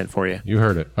out content for you. You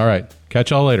heard it. All right. Catch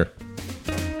y'all later.